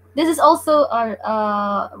 This is also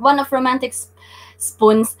one of romantic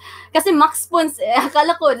spoons. Kasi Max spoons,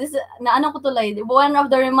 akala ko, naano ko tuloy, one of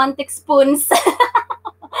the romantic spoons.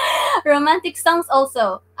 Romantic songs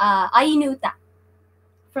also. Ai no Uta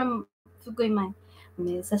from Fukuimai.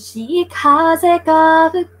 優しい風が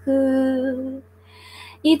吹く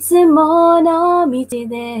いつもの道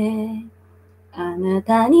であな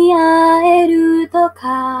たに会えると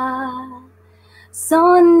か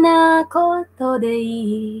そんなことで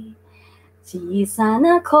いい小さ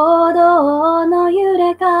な鼓動の揺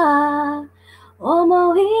れが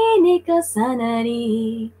思いに重な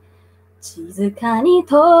り静かに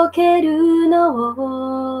溶ける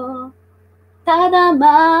のをただ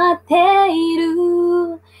待ってい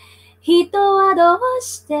る人はどう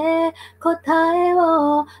して答え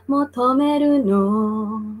を求める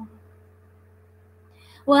の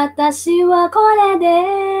私はこれ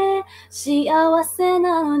で幸せ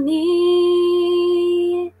なの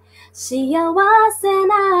に幸せ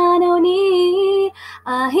なのに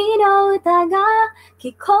愛の歌が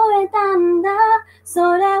聞こえたんだ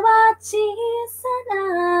それは小さ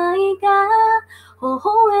な愛が微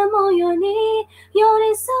笑むように寄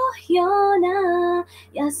り添うような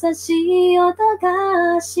優しい音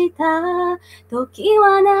がした時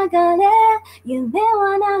は流れ夢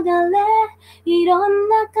は流れいろん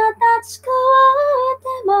な形変わっ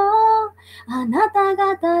てもあなた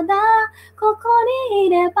がただここにい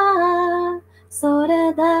ればそ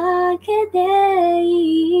れだけで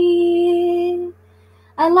いい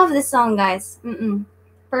I love this song guys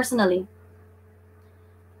personally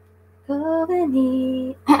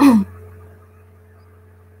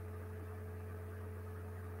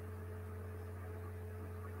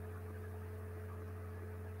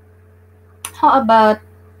How about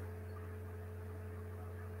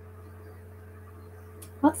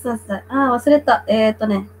What's that? 忘れた。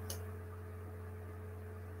ね。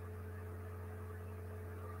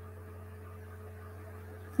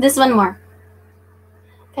This one more.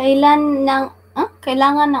 Kailangan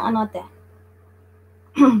ng ano te?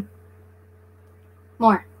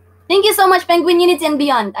 More. Thank you so much, Penguin Unity and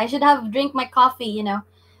Beyond. I should have drink my coffee, to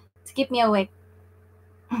keep me awake.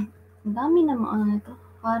 Ang dami na mga ito.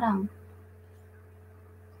 Parang.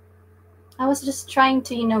 I was just trying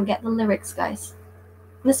to, get the lyrics, guys.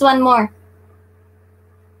 This one more.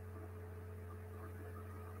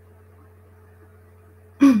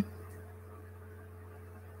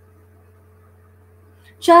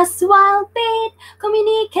 Just wild beat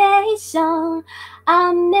communication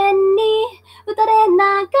雨に打たれな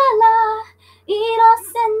がら色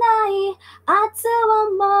せない熱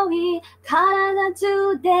思い体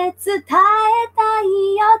中で伝えたい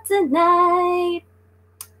よ tonight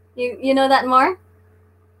You know that more?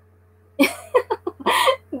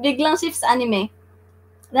 Biglang shifts anime.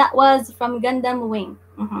 That was from Gundam Wing.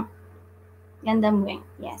 Gundam Wing,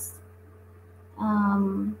 yes.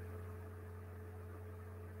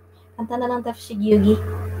 Kanta na lang tayo Shigeyugi.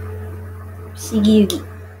 Shigeyugi.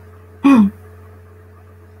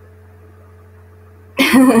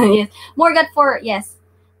 Yes. More got for, yes.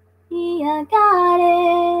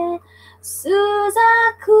 Iyagare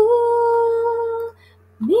Suzaku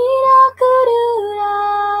Miraculura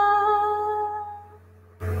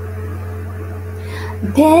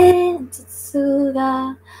伝説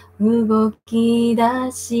が動き出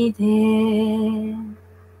して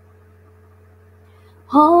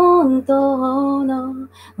本当の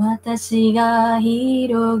私が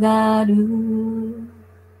広がる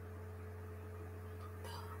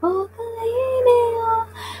遠く夢を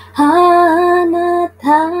あな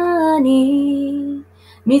たに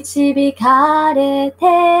導かれて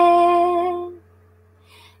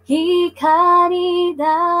光出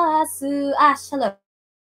すShallow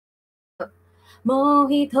も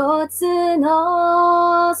う一つ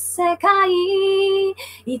の世界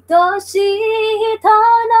愛しい人の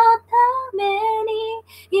ために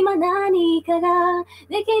今何かが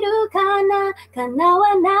できるかな叶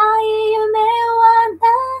わない夢はな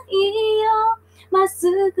いよまっす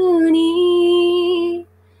ぐに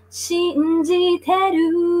信じてる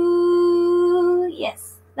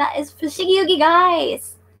Yes, that is for Shigeyugi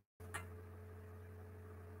guys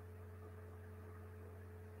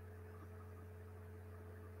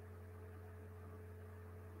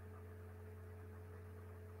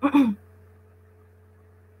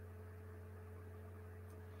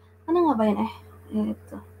Ano nga ba yun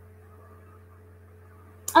Ito.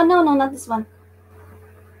 No, not this one.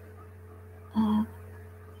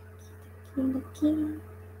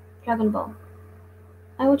 Dragon Ball.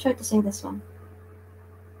 I will try to sing this one.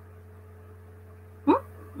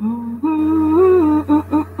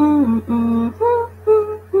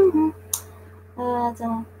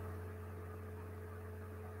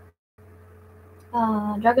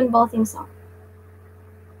 Dragon Ball theme song.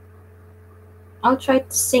 I'll try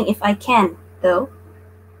to sing if I can, though.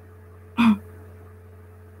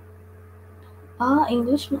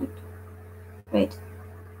 English. Wait.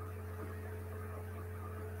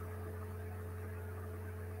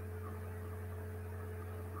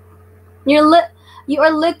 You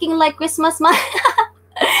are looking like Christmas,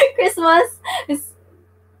 Christmas.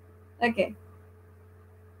 Okay.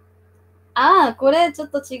 これちょっ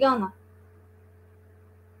と違うな。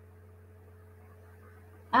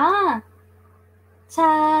チ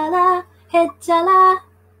ャラ、へっちゃら。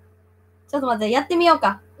ちょっと待って、やってみよう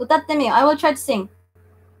か。歌ってみよう。I will try to sing.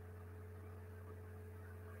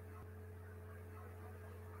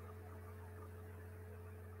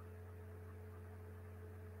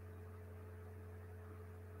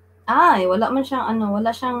 Wala man siyang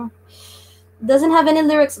wala siyang doesn't have any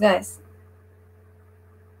lyrics, guys.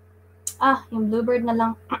 Yung Bluebird na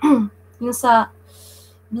lang. Yung sa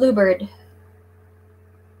Bluebird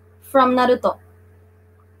from Naruto.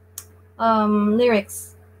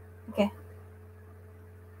 Lyrics. Okay.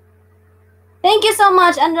 Thank you so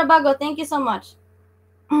much, Andra Bago. Thank you so much.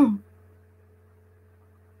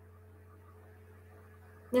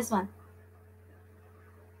 This one.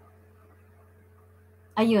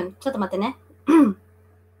 Ayun. ちょっと待ってね。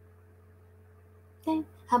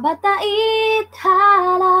羽ばたいた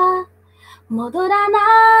ら戻らな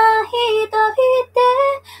い人々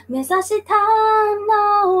目指した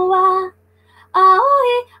のは青い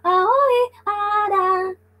青い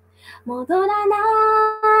空戻らな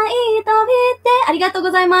い人々ありがとう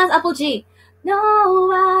ございます。アポジーの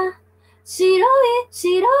は白い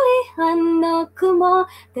白いあの雲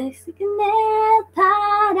ですねた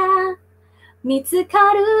ら見つ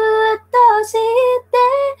かるとして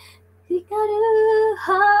光る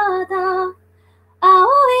ほど青い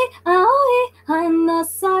青いあの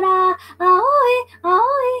空青い青い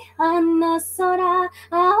あの空青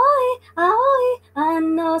い青いあ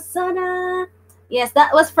の空 Yes,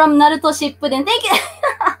 that was from Naruto Shippuden. Thank you.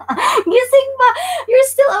 You're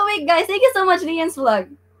still awake, guys. Thank you so much, Lian's vlog.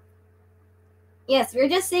 Yes, we're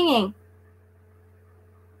just singing.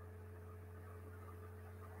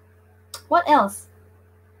 What else?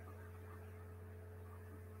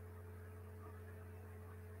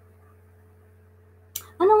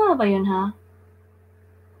 Ano nga ba yun, ha?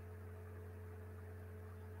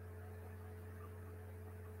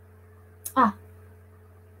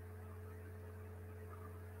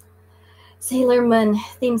 Sailor Moon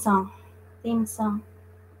theme song.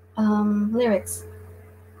 Lyrics.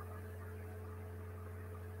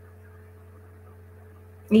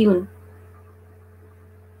 Yun.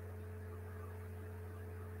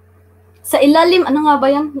 Sa ilalim, ano nga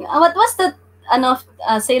ba yan? What was the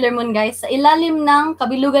Sailor Moon, guys? Sa ilalim ng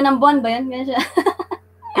kabilugan ng buwan ba yan? Ganyan siya.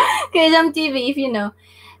 Kajam TV, if you know.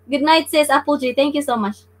 Good night, sis. Apple G. Thank you so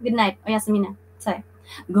much. Good night. Oyasumi na. Sorry.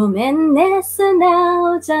 ごめんね、素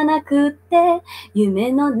直じゃなくて、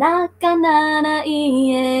夢の中なら言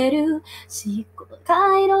える。思考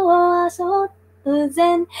回路は突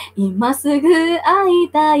然、今すぐ会い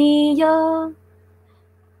たいよ。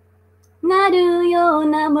なるよう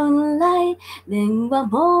なmoonlight電話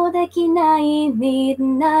もできない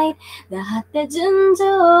midnight だって純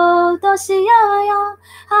情としようよ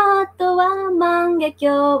ハートは万華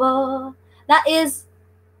鏡 That is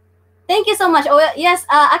Thank you so much. Oh yes,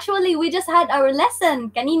 actually we just had our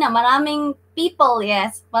lesson kanina. Maraming people,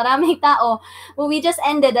 yes. Maraming tao. Well, we just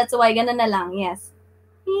ended, that's why ganun na lang. Yes.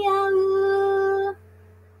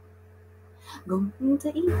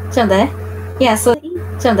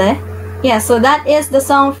 Yeah, so that is the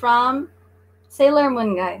song from Sailor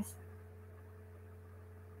Moon, guys.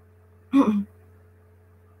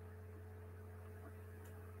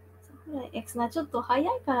 Samurai X なちょっと早い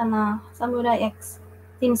からな。Samurai X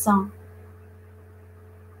theme song.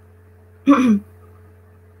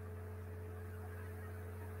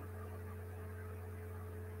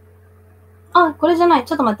 Ah, これじゃない。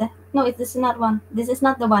ちょっと待って。No, this is not one. This is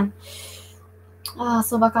not the one.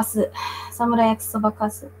 Sobakasu. Samurai X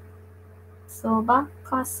Sobakasu.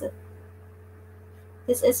 Sobakasu.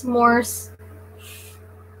 This is more...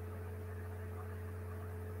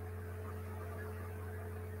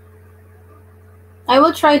 I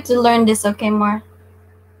will try to learn this, okay, more.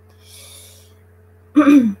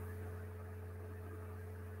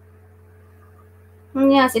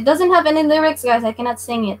 Yes, it doesn't have any lyrics, guys. I cannot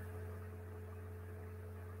sing it.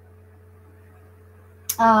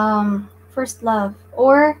 First Love.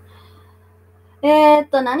 Or,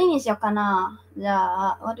 何にしようかな。じ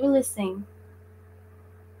ゃあ、what will we sing?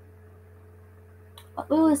 What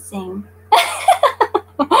will we sing?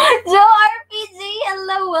 Joe RPG,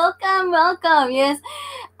 hello, welcome. Yes.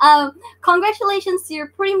 Congratulations to your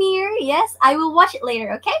premiere. Yes, I will watch it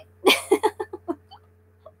later, okay?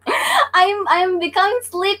 I'm becoming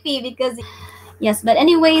sleepy because yes, but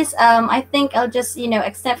anyways, I think I'll just,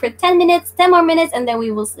 extend for 10 minutes, 10 more minutes, and then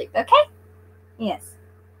we will sleep, okay? Yes.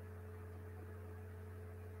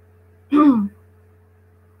 What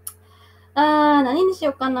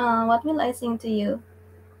will I sing to you?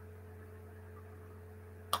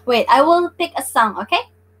 Wait, I will pick a song, okay?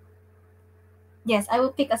 Yes, I will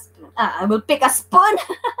pick a spoon. I will pick a spoon. I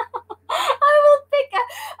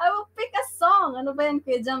will pick a song. Ano ba yan,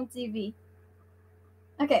 Kuya Jam TV?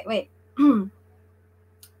 Okay, wait.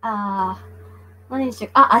 何にしよ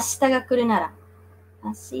う。明日が来るなら。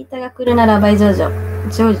明日が来るなら by ジョジョ。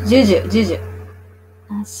ジュジュ。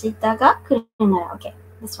明日が来るなら。Okay,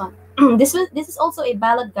 this one. This is also a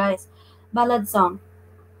ballad, guys. Ballad song.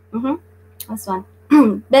 This one.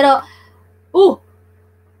 Pero,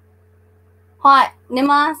はい、寝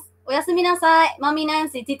ます。おやすみなさい。Mommy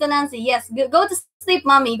Nancy, Tito Nancy. Yes, go to sleep,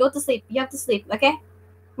 Mommy. Go to sleep. You have to sleep, okay?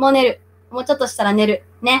 もう寝る。もうちょっとしたら寝る。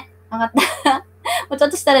ね。わかった。もうちょ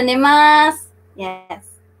っとしたら寝ます。Yes.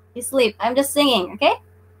 You sleep. I'm just singing, okay?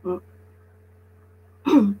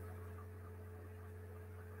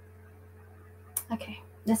 Okay,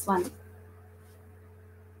 this one.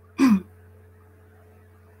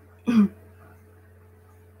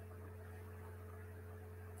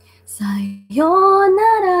 さよ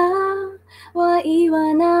ならは言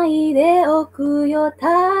わないでおくよ。た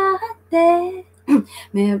って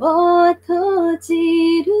目を閉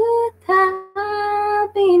じるた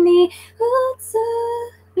びに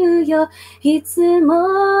映るよ。いつ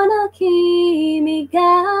もの君が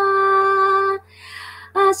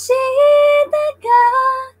明日が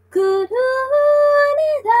来る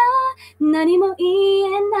なら何も言え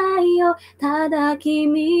ないよ。ただ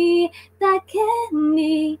君だけ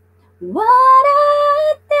に笑っ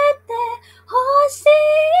てて欲しい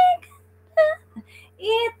からい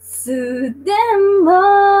つで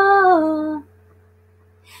も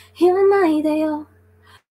言わないでよ。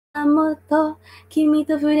もっと君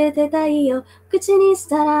と触れてたいよ。口にし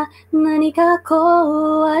たら何か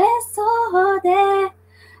壊れそうで繋い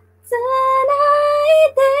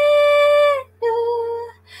でる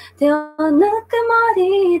手をぬくも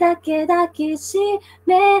りだけ抱きし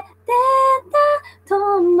めてた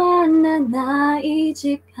止まらない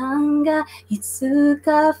時間がいつ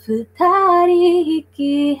か二人引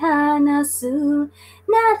き離すなら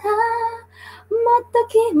もっと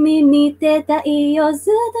君見てたいよ。ず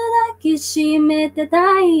っと抱きしめて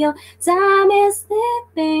たいよ。Time is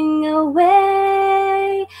slipping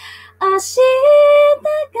away。明日が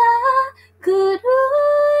来る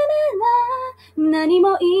なら何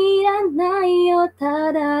もいらないよ。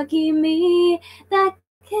ただ君だ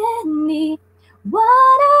けに笑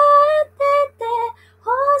ってて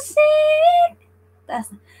欲しい。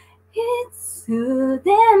いつ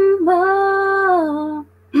でも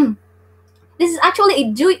This is actually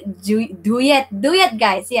a duet,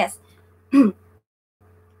 guys. Yes.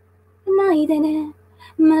 ないでね。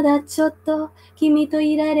まだちょっと君と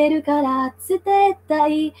いられるから伝えた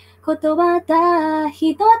いことはた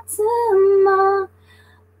一つも言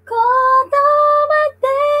葉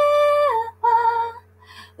では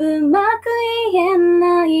うまく言え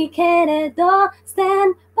ないけれど Stand by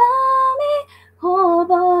me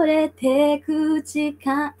溺れてく時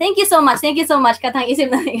間 Thank you so much. Katang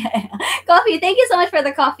isip na Coffee. Thank you so much for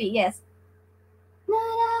the coffee. Yes. なら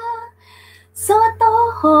そっと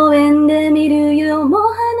微笑んでみるよ。もう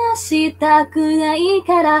話したくない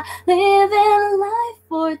から Living life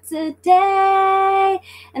for today.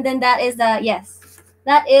 And then that is That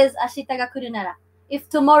is 明日が来るなら If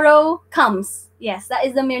tomorrow comes. Yes, that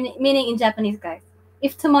is the meaning in Japanese, guys.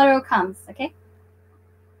 If tomorrow comes, okay?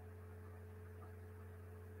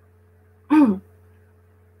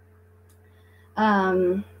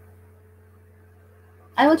 I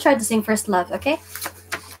will try to sing First Love, okay?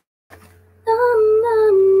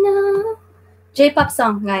 No. J-pop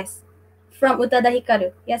song, guys. From Utada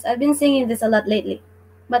Hikaru. Yes, I've been singing this a lot lately.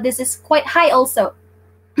 But this is quite high also.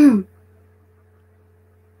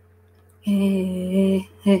 Hey.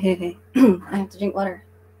 I have to drink water.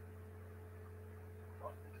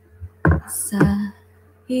 最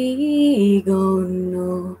後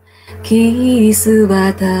のキス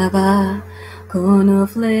はタバコの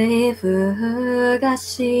フレーバーが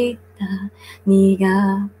した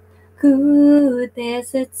苦くて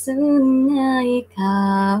切ない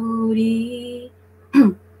香り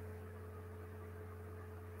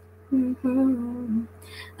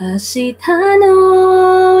明日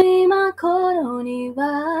の今頃に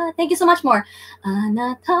は Thank you so much more あ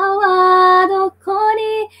なたはどこ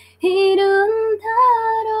にいるんだ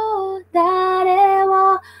ろう誰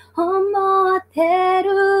を思って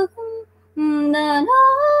るんだろう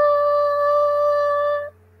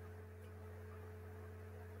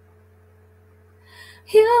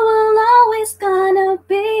You will always gonna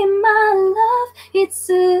be my love い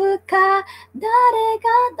つか誰か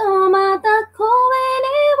とまた声に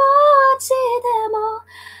落ちても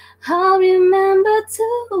I'll remember to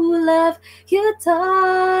love You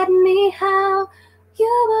taught me how You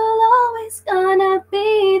will always gonna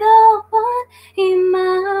be the one 今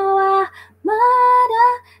はま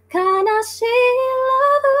だ悲しい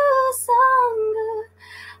love song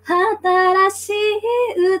新しい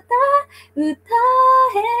歌歌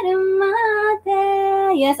えるまで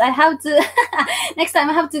Yes, I have to Next time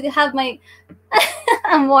I have to have my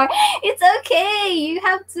more It's okay You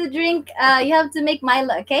have to drink You have to make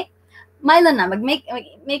Milo, okay? Milo na make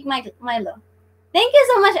Milo Thank you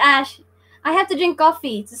so much, Ash I have to drink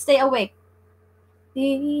coffee to stay awake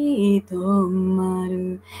止ま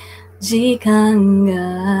る時間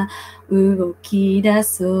が動き出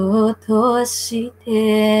そうとし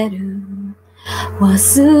てる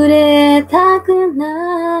忘れたく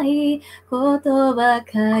ないことば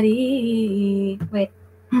かり Wait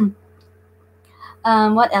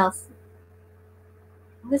What else?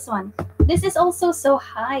 This one This is also so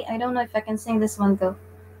high I don't know if I can sing this one Go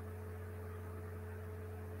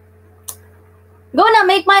now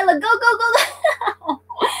make Milo Go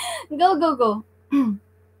Go Go Go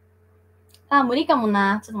無理かも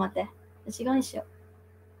なちょっと待って違うにしよ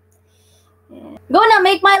うGo now,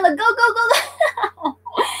 make Milo.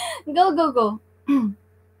 Go Go Go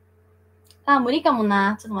無理かも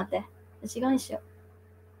なちょっと待って違うにしよ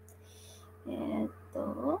う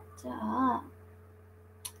じゃあ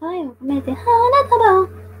愛を込めて花束を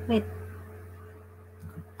Wait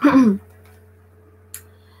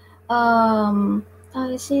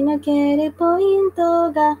愛し抜けるポイン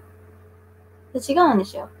トが違うんで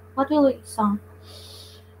しょ What will we song?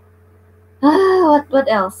 What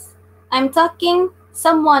else? I'm talking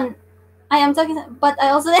someone I am talking but I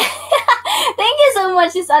also Thank you so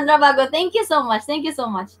much Sandra Bago Thank you so much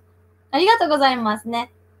ありがとうございます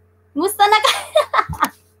ねムスタナカ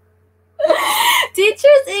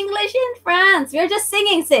Teachers English in France We're just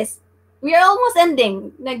singing sis We are almost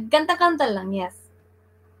ending Nagkanta-kanta lang Yes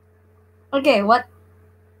Okay what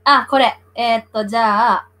これじ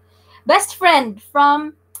ゃあ Best friend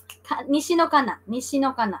from 西野カナ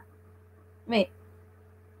Wait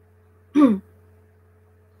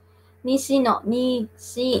西野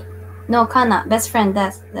カナ Best friend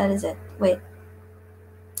that is it Wait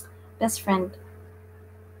Best friend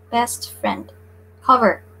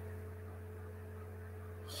Cover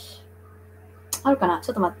あるかなち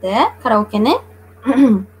ょっと待ってカラオケね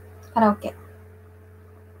カラオケ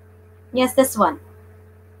Yes this one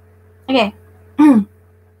Okay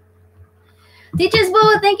Teachers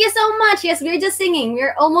Boo, thank you so much. Yes, we're just singing.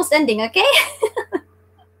 We're almost ending, okay?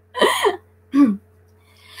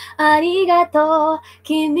 ありがとう。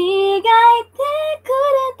君がいてくれ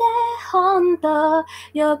て本当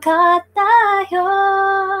よかった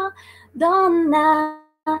よ。どんな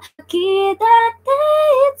時だって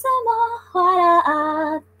いつも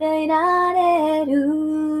笑っていられ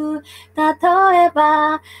る。例え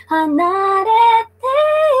ば離れて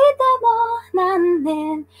いても何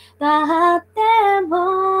年経って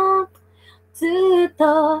もずっ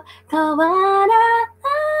と変わらない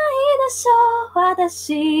でしょ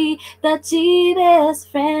私たち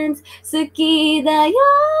best friends 好きだよ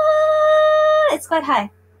It's quite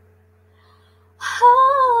high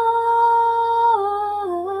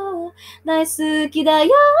大好きだ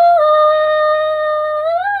よ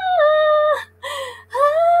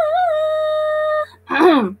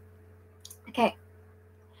Okay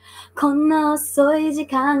こんな遅い時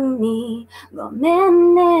間にごめ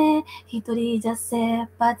んね一人じゃ切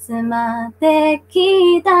羽詰まって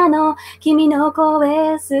きたの君の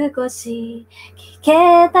声少し聞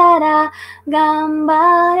けたら頑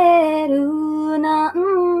張れるな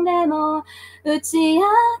んでも打ち明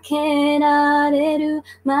けられる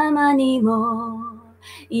ままにも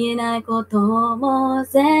言えないことも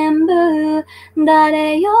全部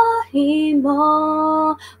誰より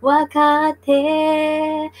も分かっ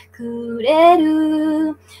てくれ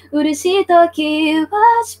る嬉しい時は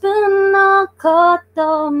自分のこ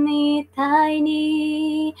とみたい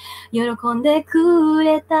に喜んでく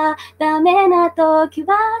れたダメな時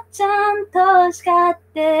はちゃんと叱っ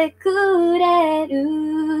てくれ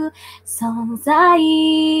る存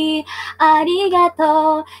在ありが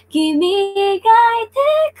とう君がいてくれ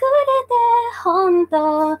て本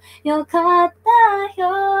当よかった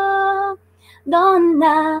よ。どん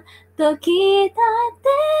な時だって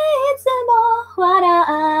いつも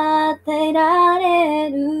笑っていら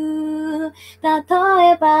れる。例え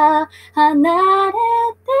ば離れて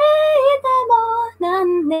いても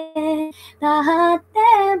何年経って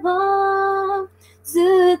も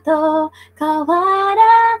ずっと変わらない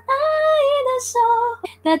でしょ。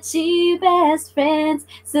That's best friends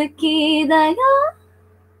好きだよ。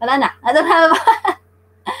Wala na. I don't have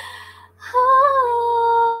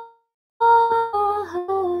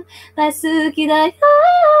大好きだよ。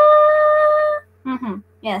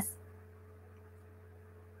Yes.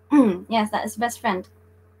 Yes, that's best friend.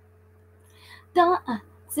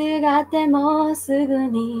 つがってもすぐ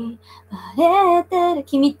にバレてる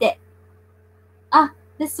君って。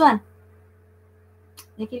this one.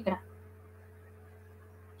 できるかな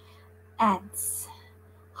Ads.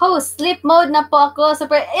 Host, sleep mode na po ako.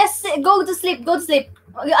 Super. Yes, go to sleep. Go to sleep.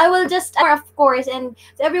 I will just, of course, and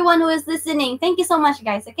to everyone who is listening, thank you so much,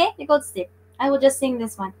 guys. Okay, you go to sleep. I will just sing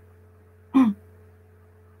this one.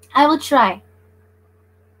 I will try.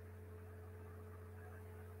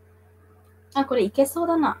 これいけそう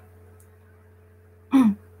だな。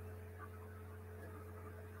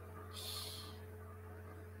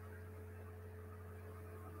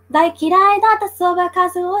大嫌いだったそばか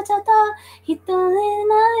すをちょっと一人の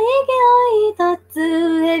息を一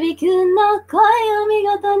つ響くの声を見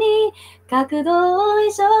事に角度を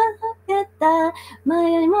一緒にった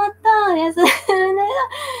前よりもっと安いね。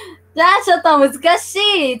じゃあちょっと難し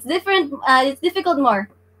い。It's different, it's difficult more.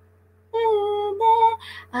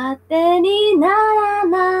 当てになら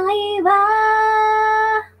ないわ。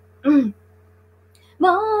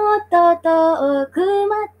もっと遠く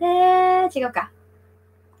まで。違うか。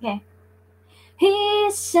Okay.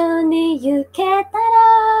 一緒に行けたら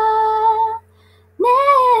ね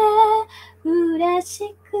え嬉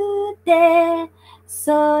しくて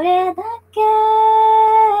それだけで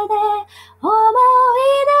思い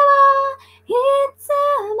出はいつ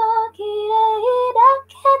も綺麗だ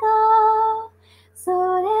けどそれ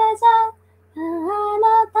じゃあな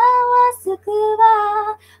たは救わ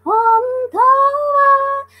本当は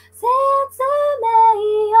説明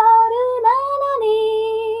夜なの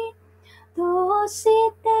にどうして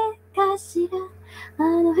かしらあ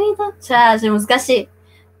の人ちゃー難しい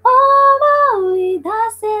思い出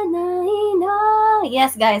せないの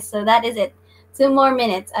Yes guys, so that is it. 2 more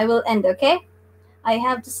minutes. I will end, okay? I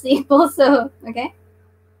have to sleep also, okay?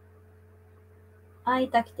 会い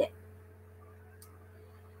たくて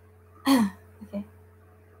Okay.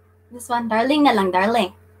 This one, darling na lang,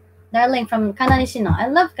 darling. Darling from Kananishino. I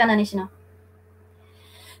love Kananishino.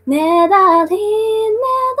 ねえダーリン、ね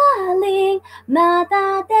えダーリン、ま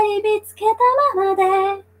た手にびつけたままで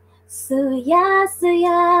すやす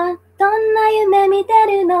や、どんな夢見て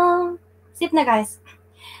るの Sip na guys.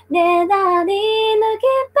 ねえダーリン、脱ぎっ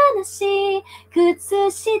ぱなし、靴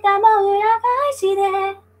下も裏返し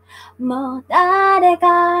でもう誰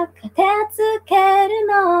が片付ける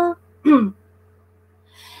の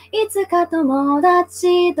いつか友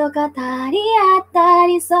達と語り合った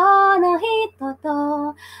りその人と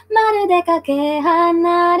まるでかけ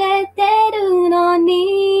離れてるの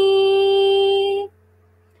に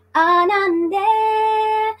なんで好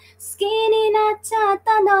きになっちゃっ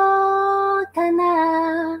たのか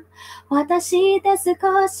な私って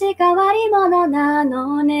少し変わり者な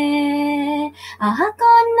のねこんな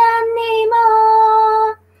に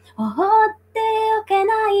も放っておけ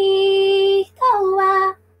ない人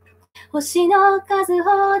は星の数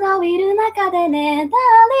ほどいる中でね、darling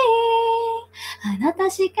あなた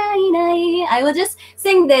しかいない I will just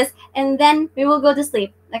sing this and then we will go to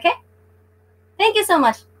sleep, okay? Thank you so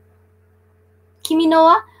much. 君の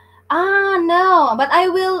はno, but I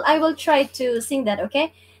will try to sing that,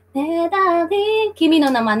 okay? ね、darling 君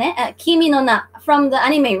の名前ね、君の名 from the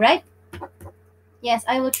anime, right? Yes,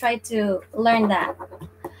 I will try to learn that.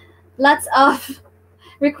 Lots of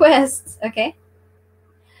requests, okay?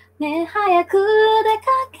ねえ早く出か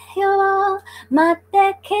けよう待っ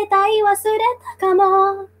て携帯忘れたか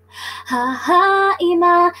も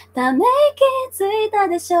今ため息ついた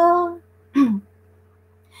でしょ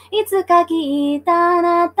いつか聞いたあ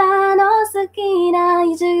なたの好きな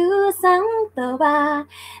伊集さんとは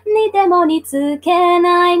似ても似つけ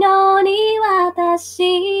ないのに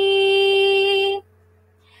私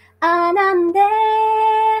なんで好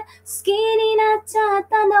きになっちゃっ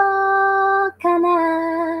たのか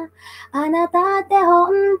なあなたって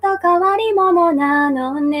ほんと変わり者な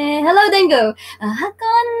のね Hello Dengo こんな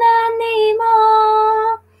にも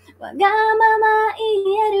わがまま言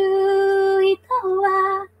える人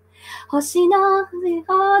は星のほ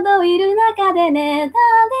どいる中でね、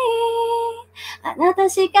あなた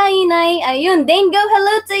しかいない。Ayun, Dango,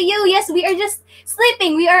 hello to you. Yes, we are just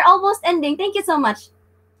sleeping. We are almost ending. Thank you so much.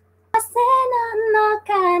 汗なの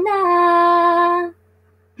かな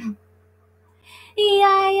い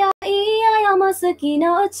やいやいやいやもう好き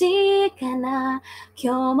のうちかな。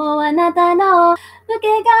今日もあなたの受け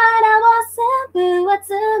殻を全部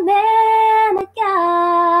集めなき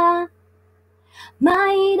ゃ。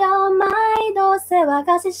毎度世話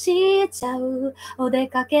がししちゃう。お出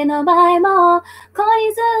かけの前も懲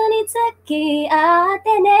りずに付き合っ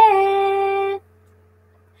てね。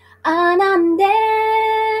なんで好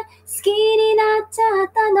きになっちゃ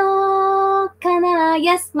ったのかな。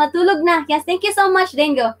 Yes, matulog na. Yes, thank you so much,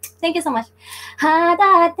 Dango. Thank you so much. だ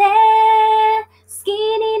って好き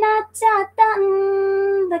になっちゃった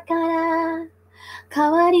んだから変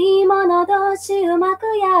わり者同士うまく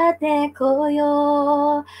やってこ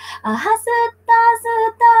よう。ずっ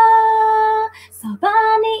とそば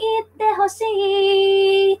にいてほし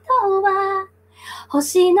いとは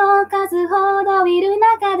星の数ほどいる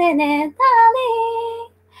中でね、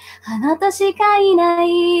あなたしかいな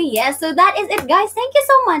い。Yes, so that is it, guys. Thank you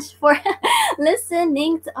so much for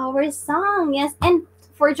listening to our song. Yes, and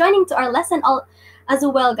for joining to our lesson all as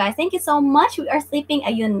well, guys. Thank you so much. We are sleeping.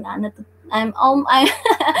 Ayun, I'm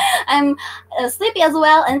sleepy as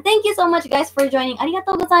well. And thank you so much, guys, for joining. ありが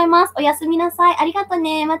とうございます。おやすみなさい。ありがとう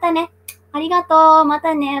ね。またね。ありがとう。ま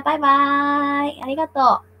たね。バイバイ。ありが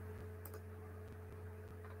とう。